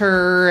around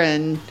her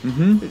and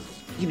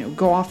you know,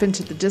 go off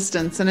into the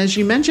distance. And as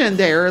you mentioned,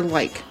 they're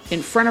like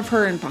in front of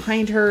her and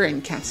behind her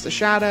and cast a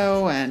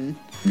shadow, and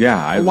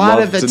I'd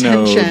love to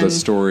know the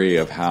story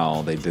of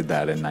how they did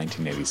that in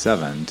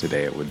 1987.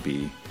 Today it would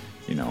be,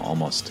 you know,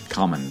 almost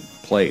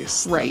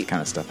commonplace. Right. That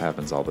kind of stuff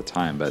happens all the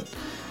time, but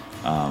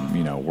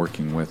you know,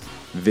 working with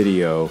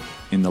video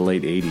in the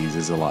late 80s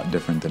is a lot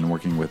different than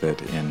working with it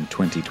in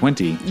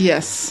 2020.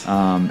 Yes.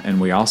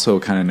 And we also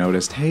kind of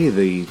noticed, hey,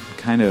 the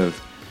kind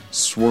of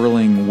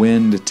swirling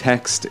wind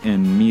text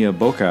in Mia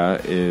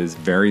Bocca is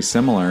very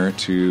similar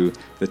to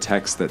the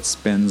text that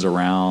spins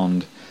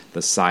around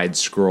the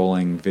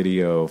side-scrolling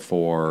video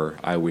for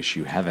I Wish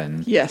You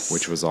Heaven. Yes.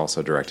 Which was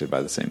also directed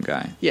by the same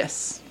guy.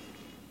 Yes.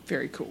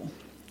 Very cool.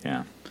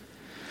 Yeah.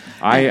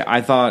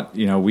 I thought,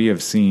 you know, we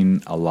have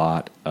seen a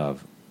lot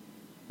of,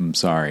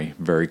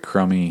 very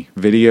crummy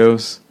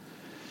videos.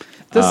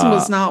 This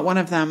was not one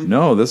of them.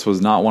 No, this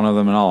was not one of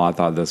them at all. I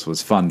thought this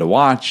was fun to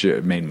watch.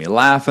 It made me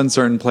laugh in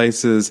certain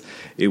places.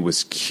 It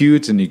was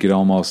cute, and you could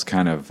almost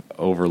kind of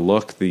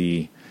overlook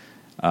the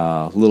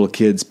little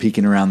kids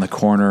peeking around the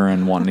corner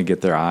and wanting to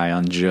get their eye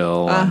on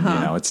Jill. And, you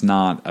know, it's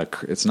not a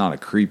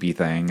creepy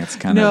thing. It's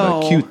kind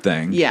of a cute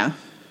thing. Yeah.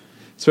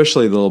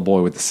 Especially the little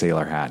boy with the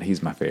sailor hat.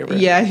 He's my favorite.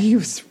 Yeah, he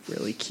was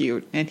really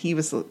cute, and he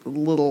was a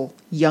little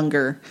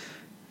younger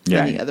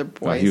than the other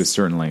boys. Well, he was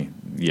certainly,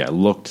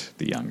 looked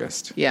the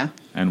youngest. Yeah.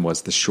 And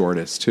was the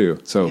shortest, too.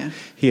 So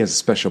he has a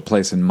special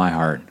place in my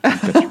heart.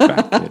 Get your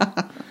back,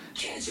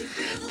 kid.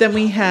 Then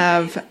we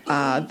have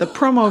the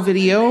promo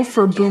video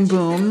for Boom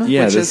Boom,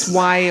 which is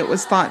why it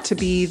was thought to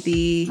be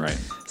the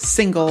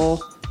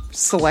single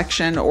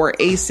selection or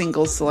a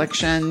single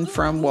selection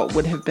from what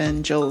would have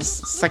been Jill's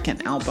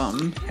second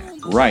album.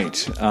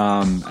 Right.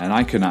 And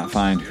I could not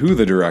find who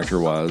the director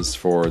was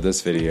for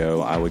this video.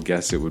 I would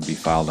guess it would be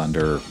filed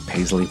under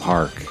Paisley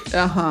Park.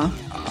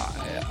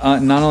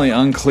 Not only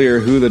unclear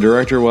who the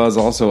director was,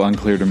 also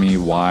unclear to me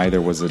why there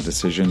was a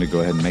decision to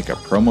go ahead and make a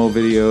promo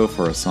video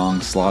for a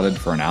song slotted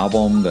for an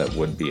album that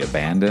would be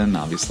abandoned.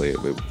 Obviously,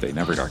 they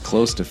never got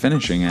close to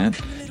finishing it.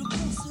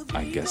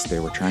 I guess they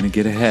were trying to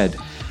get ahead.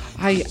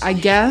 I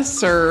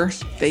guess, or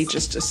they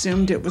just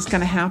assumed it was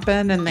going to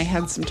happen and they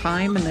had some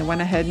time and they went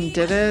ahead and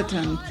did it.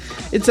 And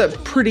it's a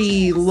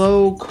pretty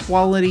low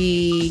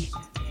quality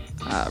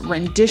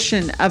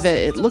rendition of it.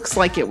 It looks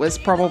like it was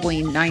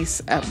probably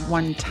nice at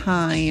one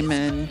time.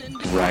 And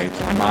right.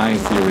 My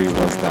theory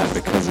was that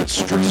because it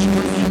streamed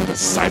in the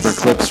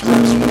Cyberclips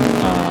room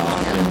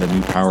in the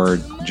New Power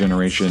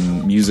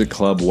Generation Music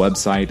Club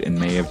website in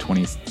May of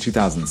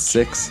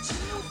 2006,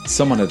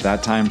 someone at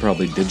that time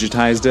probably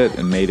digitized it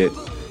and made it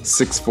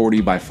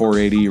 640 by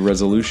 480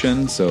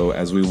 resolution, so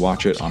as we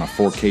watch it on a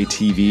 4K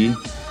TV,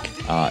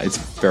 it's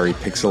very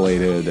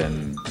pixelated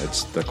and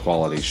the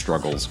quality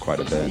struggles quite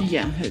a bit.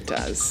 Yeah, it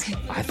does.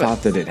 I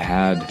thought that it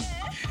had,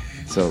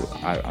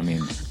 I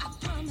mean,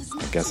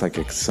 I guess I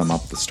could sum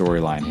up the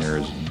storyline here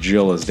is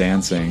Jill is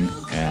dancing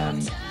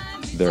and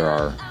there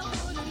are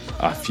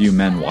a few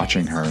men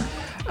watching her,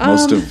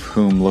 most of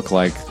whom look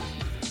like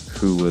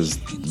who was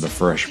the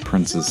Fresh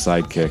Prince's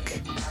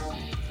sidekick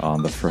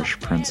on The Fresh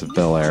Prince of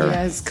Bel-Air.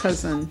 Yeah, his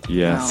cousin.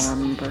 Yes. I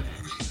remember.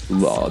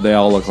 They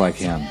all look like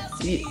him.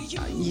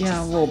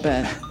 Yeah, a little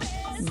bit.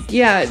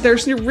 Yeah,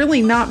 there's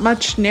really not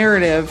much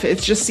narrative. It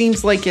just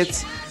seems like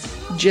it's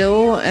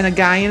Jill and a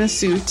guy in a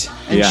suit,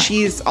 and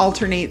she's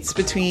alternates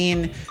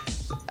between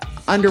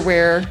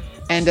underwear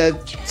and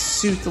a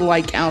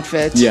suit-like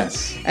outfit.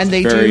 Yes. And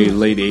they very do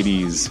late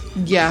 80s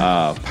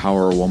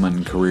power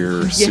woman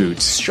career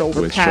suits.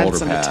 Shoulder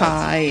pads and a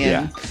tie.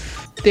 And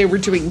they were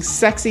doing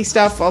sexy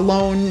stuff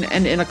alone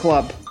and in a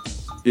club.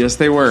 Yes,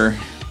 they were.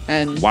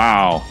 And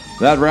wow.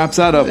 That wraps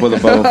that up with a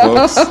bow,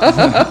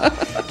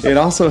 folks. It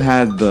also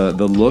had the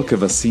look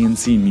of a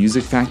CNC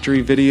Music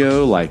Factory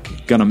video,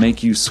 like Gonna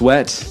Make You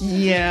Sweat.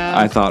 Yeah.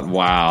 I thought,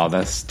 wow,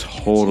 that's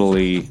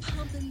totally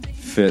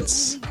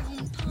fits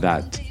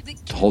that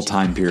whole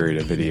time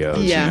period of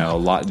videos. Yeah. You know, a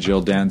lot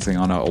Jill dancing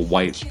on a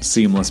white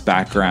seamless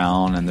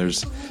background, and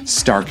there's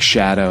stark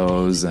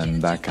shadows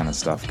and that kind of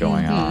stuff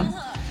going on.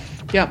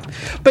 Yep.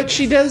 But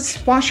she does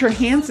wash her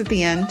hands at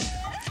the end.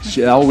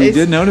 We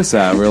did notice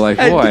that. We're like,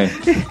 boy,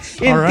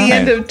 In all right. the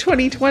end of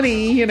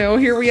 2020, you know,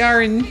 here we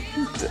are in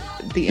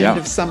the end Yeah.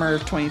 of summer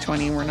of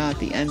 2020. We're not at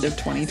the end of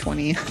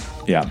 2020.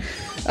 Yeah,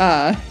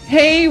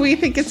 Hey, we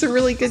think it's a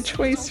really good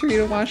choice for you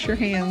to wash your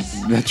hands.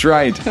 that's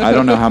right. I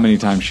don't know how many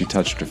times she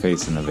touched her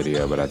face in the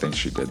video, but I think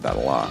she did that a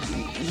lot.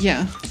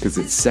 Yeah. Because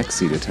it's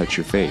sexy to touch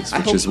your face,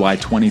 which hope- is why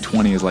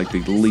 2020 is like the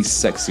least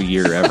sexy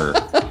year ever.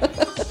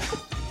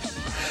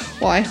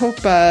 Well, I hope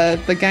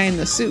the guy in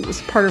the suit was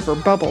part of her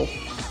bubble.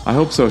 I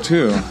hope so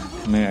too.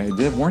 I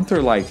mean, weren't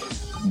there like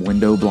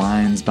window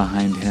blinds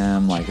behind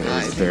him? Like it I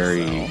was think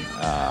very,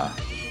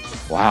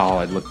 wow,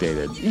 it looked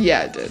dated.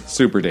 Yeah, it did.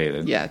 Super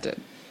dated. Yeah, it did.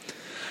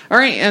 All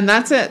right, and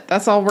that's it.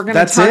 That's all we're going to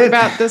That's talk it?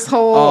 about this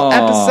whole Oh,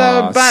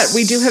 episode. But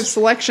we do have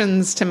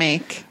selections to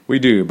make. We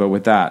do, but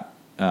with that,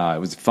 it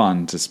was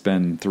fun to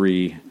spend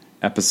 3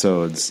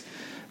 episodes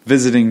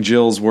visiting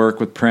Jill's work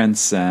with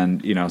Prince,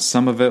 and you know,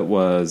 some of it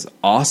was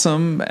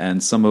awesome,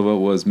 and some of it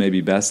was maybe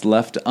best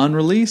left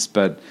unreleased.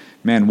 But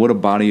man, what a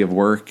body of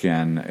work!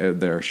 And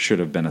there should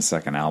have been a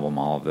second album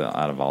out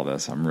of all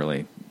this. I'm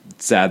really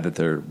sad that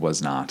there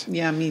was not.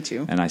 Yeah, me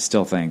too. And I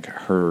still think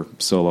her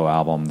solo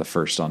album, the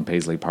first on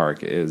Paisley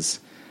Park, is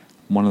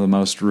one of the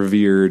most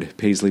revered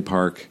Paisley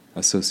Park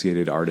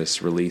associated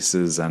artist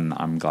releases, and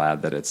I'm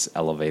glad that it's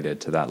elevated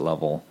to that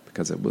level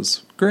because it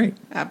was great.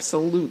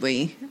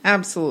 Absolutely.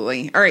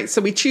 Absolutely. All right, so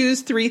we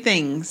choose 3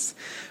 things.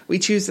 We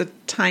choose a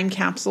time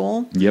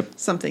capsule. Yep.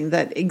 Something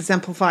that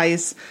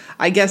exemplifies,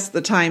 I guess,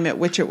 the time at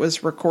which it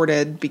was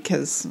recorded,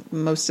 because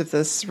most of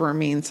this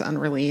remains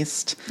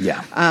unreleased.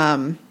 Yeah.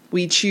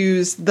 We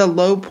choose the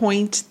low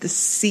point, the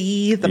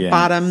C, the Yes.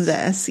 bottom,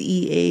 the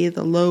SEA,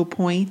 the low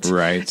point.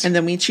 Right. And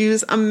then we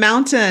choose a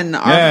mountain,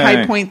 our Yay.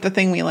 high point, the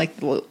thing we like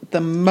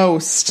the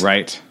most.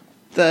 Right.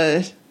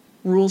 The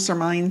rules are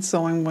mine,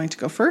 so I'm going to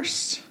go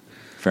first.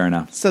 Fair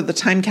enough. So the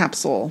time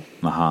capsule.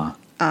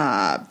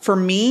 Uh-huh. For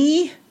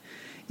me,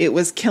 it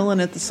was Killing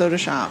at the Soda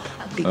Shop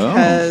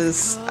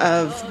because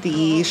of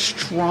the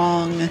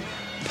strong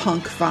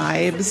punk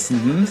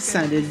vibes.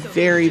 Sounded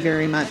very,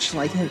 very much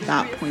like at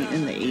that point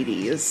in the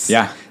 80s.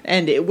 Yeah.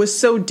 And it was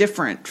so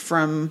different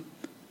from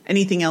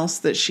anything else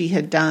that she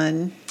had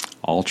done.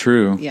 All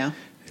true. Yeah.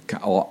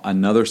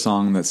 Another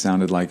song that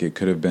sounded like it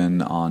could have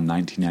been on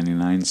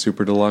 1999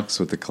 Super Deluxe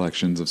with the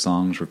collections of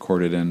songs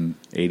recorded in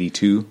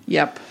 82.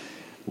 Yep.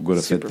 Would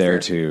have fit Super there fair.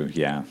 too.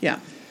 Yeah. Yeah.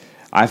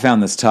 I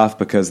found this tough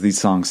because these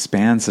songs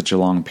span such a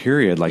long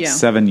period, like Yeah.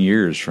 7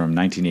 years from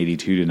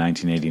 1982 to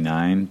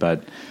 1989.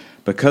 But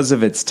because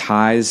of its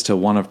ties to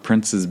one of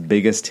Prince's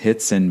biggest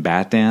hits in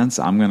Bat Dance,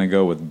 I'm going to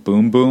go with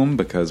Boom Boom,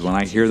 because when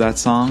I hear that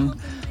song,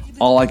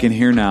 all I can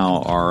hear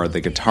now are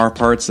the guitar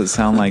parts that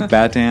sound like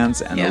Bat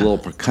Dance and Yeah. the little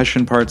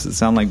percussion parts that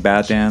sound like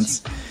Bat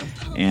Dance.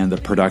 And the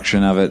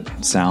production of it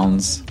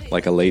sounds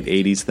like a late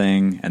 80s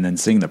thing. And then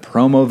seeing the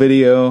promo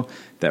video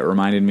that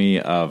reminded me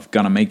of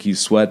Gonna Make You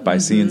Sweat by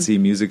CNC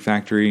Music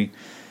Factory.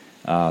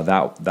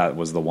 That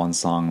was the one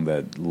song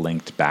that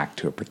linked back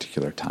to a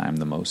particular time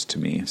the most to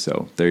me.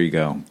 So there you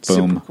go. Boom,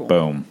 Super cool.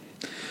 boom.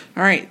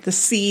 All right. The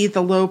C,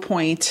 the low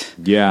point.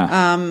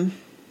 Yeah.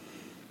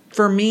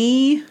 For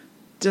me,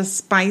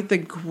 despite the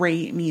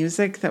great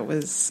music that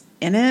was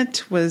in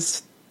it,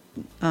 was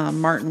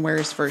Martin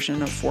Ware's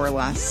version of For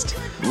Lust.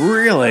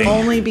 Really?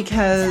 Only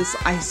because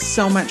I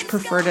so much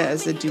preferred it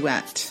as a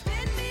duet.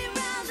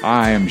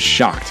 I am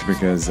shocked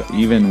because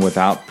even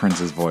without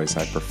Prince's voice,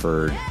 I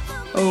preferred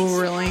Oh,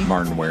 really?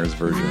 Martin Ware's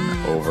version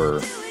over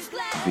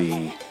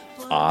the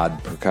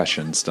odd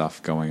percussion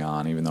stuff going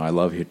on. Even though I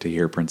love to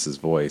hear Prince's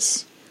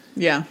voice,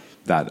 Yeah.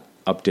 that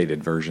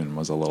updated version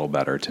was a little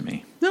better to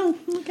me. No,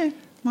 okay.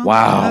 Well,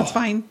 Wow. That's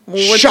fine.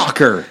 Well,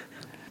 Shocker!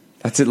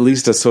 That's at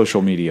least a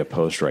social media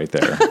post right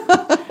there.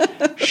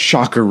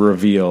 Shocker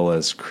reveal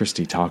as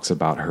Christy talks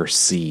about her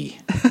C.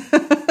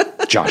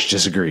 Josh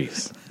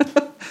disagrees.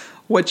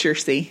 What's your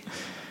C?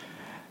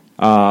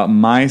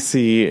 My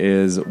C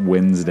is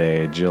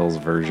Wednesday, Jill's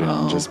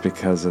version, just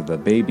because of the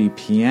baby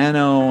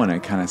piano, and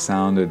it kind of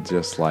sounded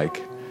just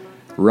like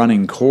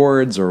running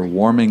chords or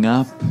warming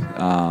up.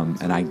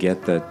 And I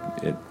get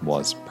that it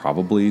was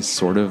probably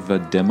sort of a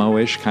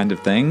demo-ish kind of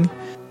thing,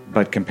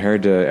 but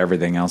compared to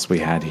everything else we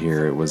had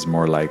here, it was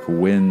more like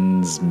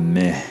Wednesday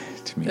meh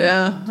to me.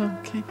 Yeah,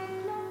 okay.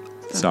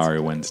 Sorry,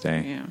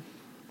 Wednesday. Yeah.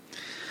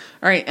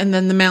 All right, and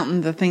then the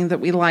mountain, the thing that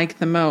we like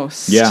the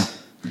most. Yeah.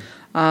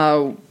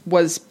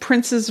 Was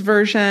Prince's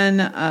version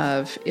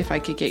of If I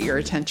Could Get Your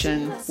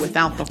Attention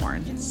without the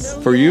horns.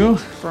 For you?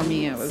 For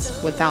me, it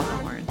was without the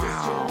horns.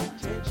 Wow.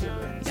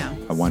 Yeah.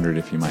 I wondered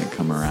if you might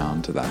come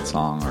around to that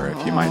song or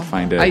if you might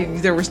find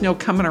it. There was no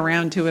coming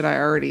around to it. I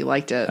already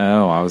liked it.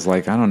 Oh, I was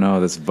like, I don't know,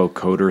 this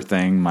vocoder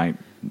thing might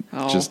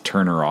just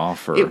turn her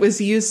off. Or It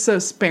was used so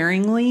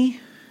sparingly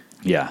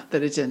yeah.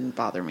 that it didn't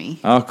bother me.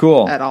 Oh,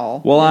 cool. At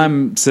all. Well,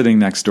 I'm sitting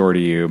next door to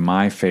you,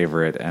 my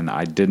favorite, and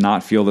I did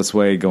not feel this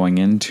way going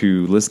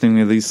into listening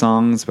to these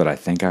songs, but I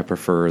think I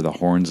prefer the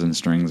horns and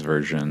strings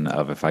version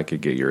of If I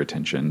Could Get Your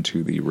Attention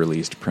to the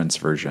released Prince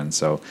version.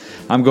 So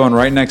I'm going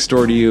right next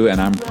door to you, and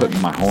I'm putting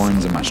my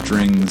horns and my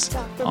strings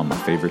on my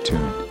favorite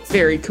tune.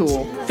 Very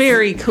cool.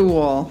 Very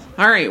cool.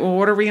 All right. Well,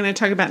 what are we going to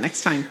talk about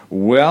next time?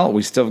 Well,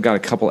 we still got a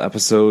couple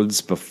episodes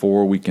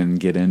before we can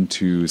get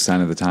into Sign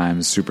of the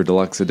Times Super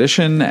Deluxe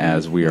Edition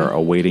as we are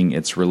awaiting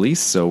its release.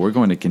 So we're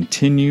going to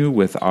continue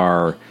with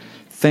our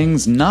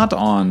things not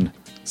on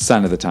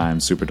Sign of the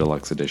Times Super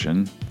Deluxe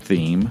Edition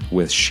theme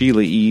with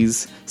Sheila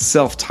E.'s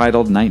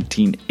self-titled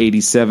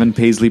 1987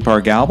 Paisley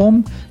Park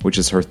album, which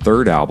is her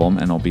third album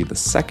and will be the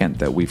second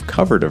that we've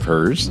covered of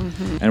hers.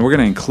 And we're going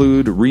to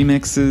include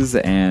remixes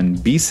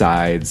and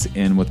B-sides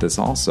in with this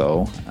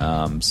also.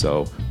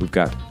 So we've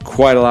got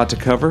quite a lot to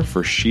cover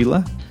for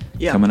Sheila.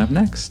 Yep. Coming up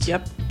next.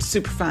 Yep.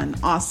 Super fun.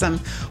 Awesome.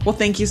 Well,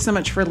 thank you so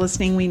much for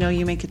listening. We know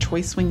you make a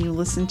choice when you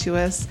listen to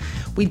us.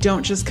 We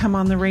don't just come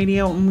on the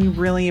radio, and we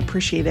really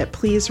appreciate it.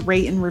 Please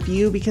rate and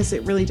review because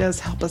it really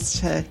does help us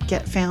to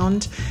get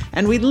found.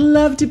 And we'd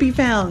love to be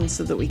found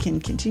so that we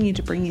can continue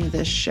to bring you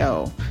this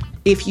show.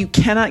 If you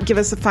cannot give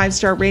us a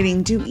 5-star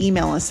rating, do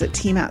email us at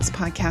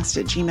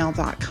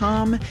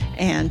tmatspodcast@gmail.com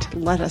and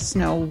let us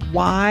know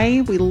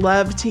why. We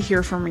love to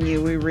hear from you.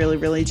 We really,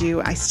 really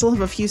do. I still have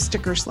a few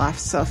stickers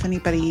left, so if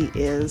anybody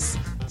is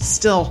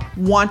still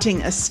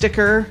wanting a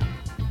sticker,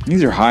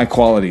 These are high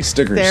quality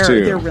stickers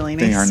too. They're really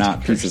nice. They are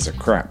not stickers. pieces of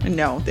crap.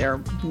 No, they're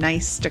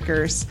nice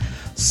stickers,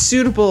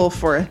 suitable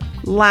for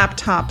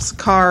laptops,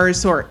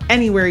 cars, or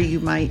anywhere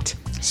you might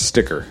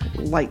Sticker.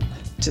 like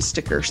to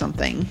sticker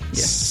something.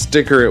 Yes.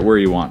 Sticker it where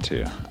you want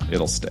to.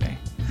 It'll stay.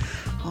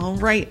 All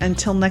right.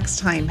 Until next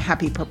time,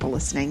 happy purple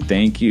listening.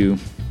 Thank you.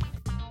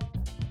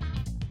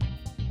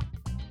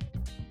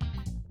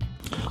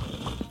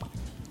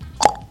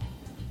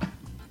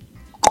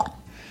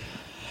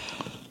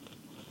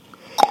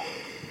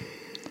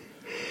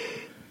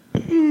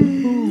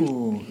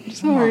 Ooh,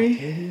 sorry.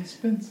 Katie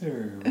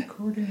Spencer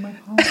recording my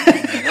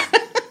podcast.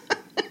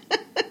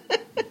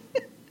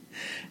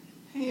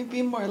 It'd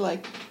be more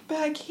like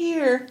back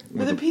here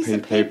with a piece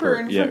of paper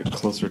in Yeah, front.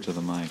 closer to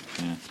the mic.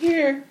 Yeah.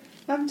 Here,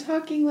 I'm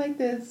talking like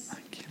this. I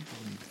can't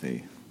believe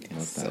they let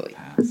that Silly.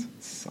 pass.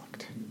 It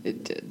sucked.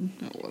 It did.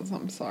 It was.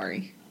 I'm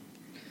sorry.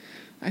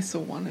 I so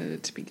wanted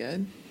it to be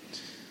good.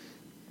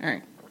 All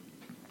right.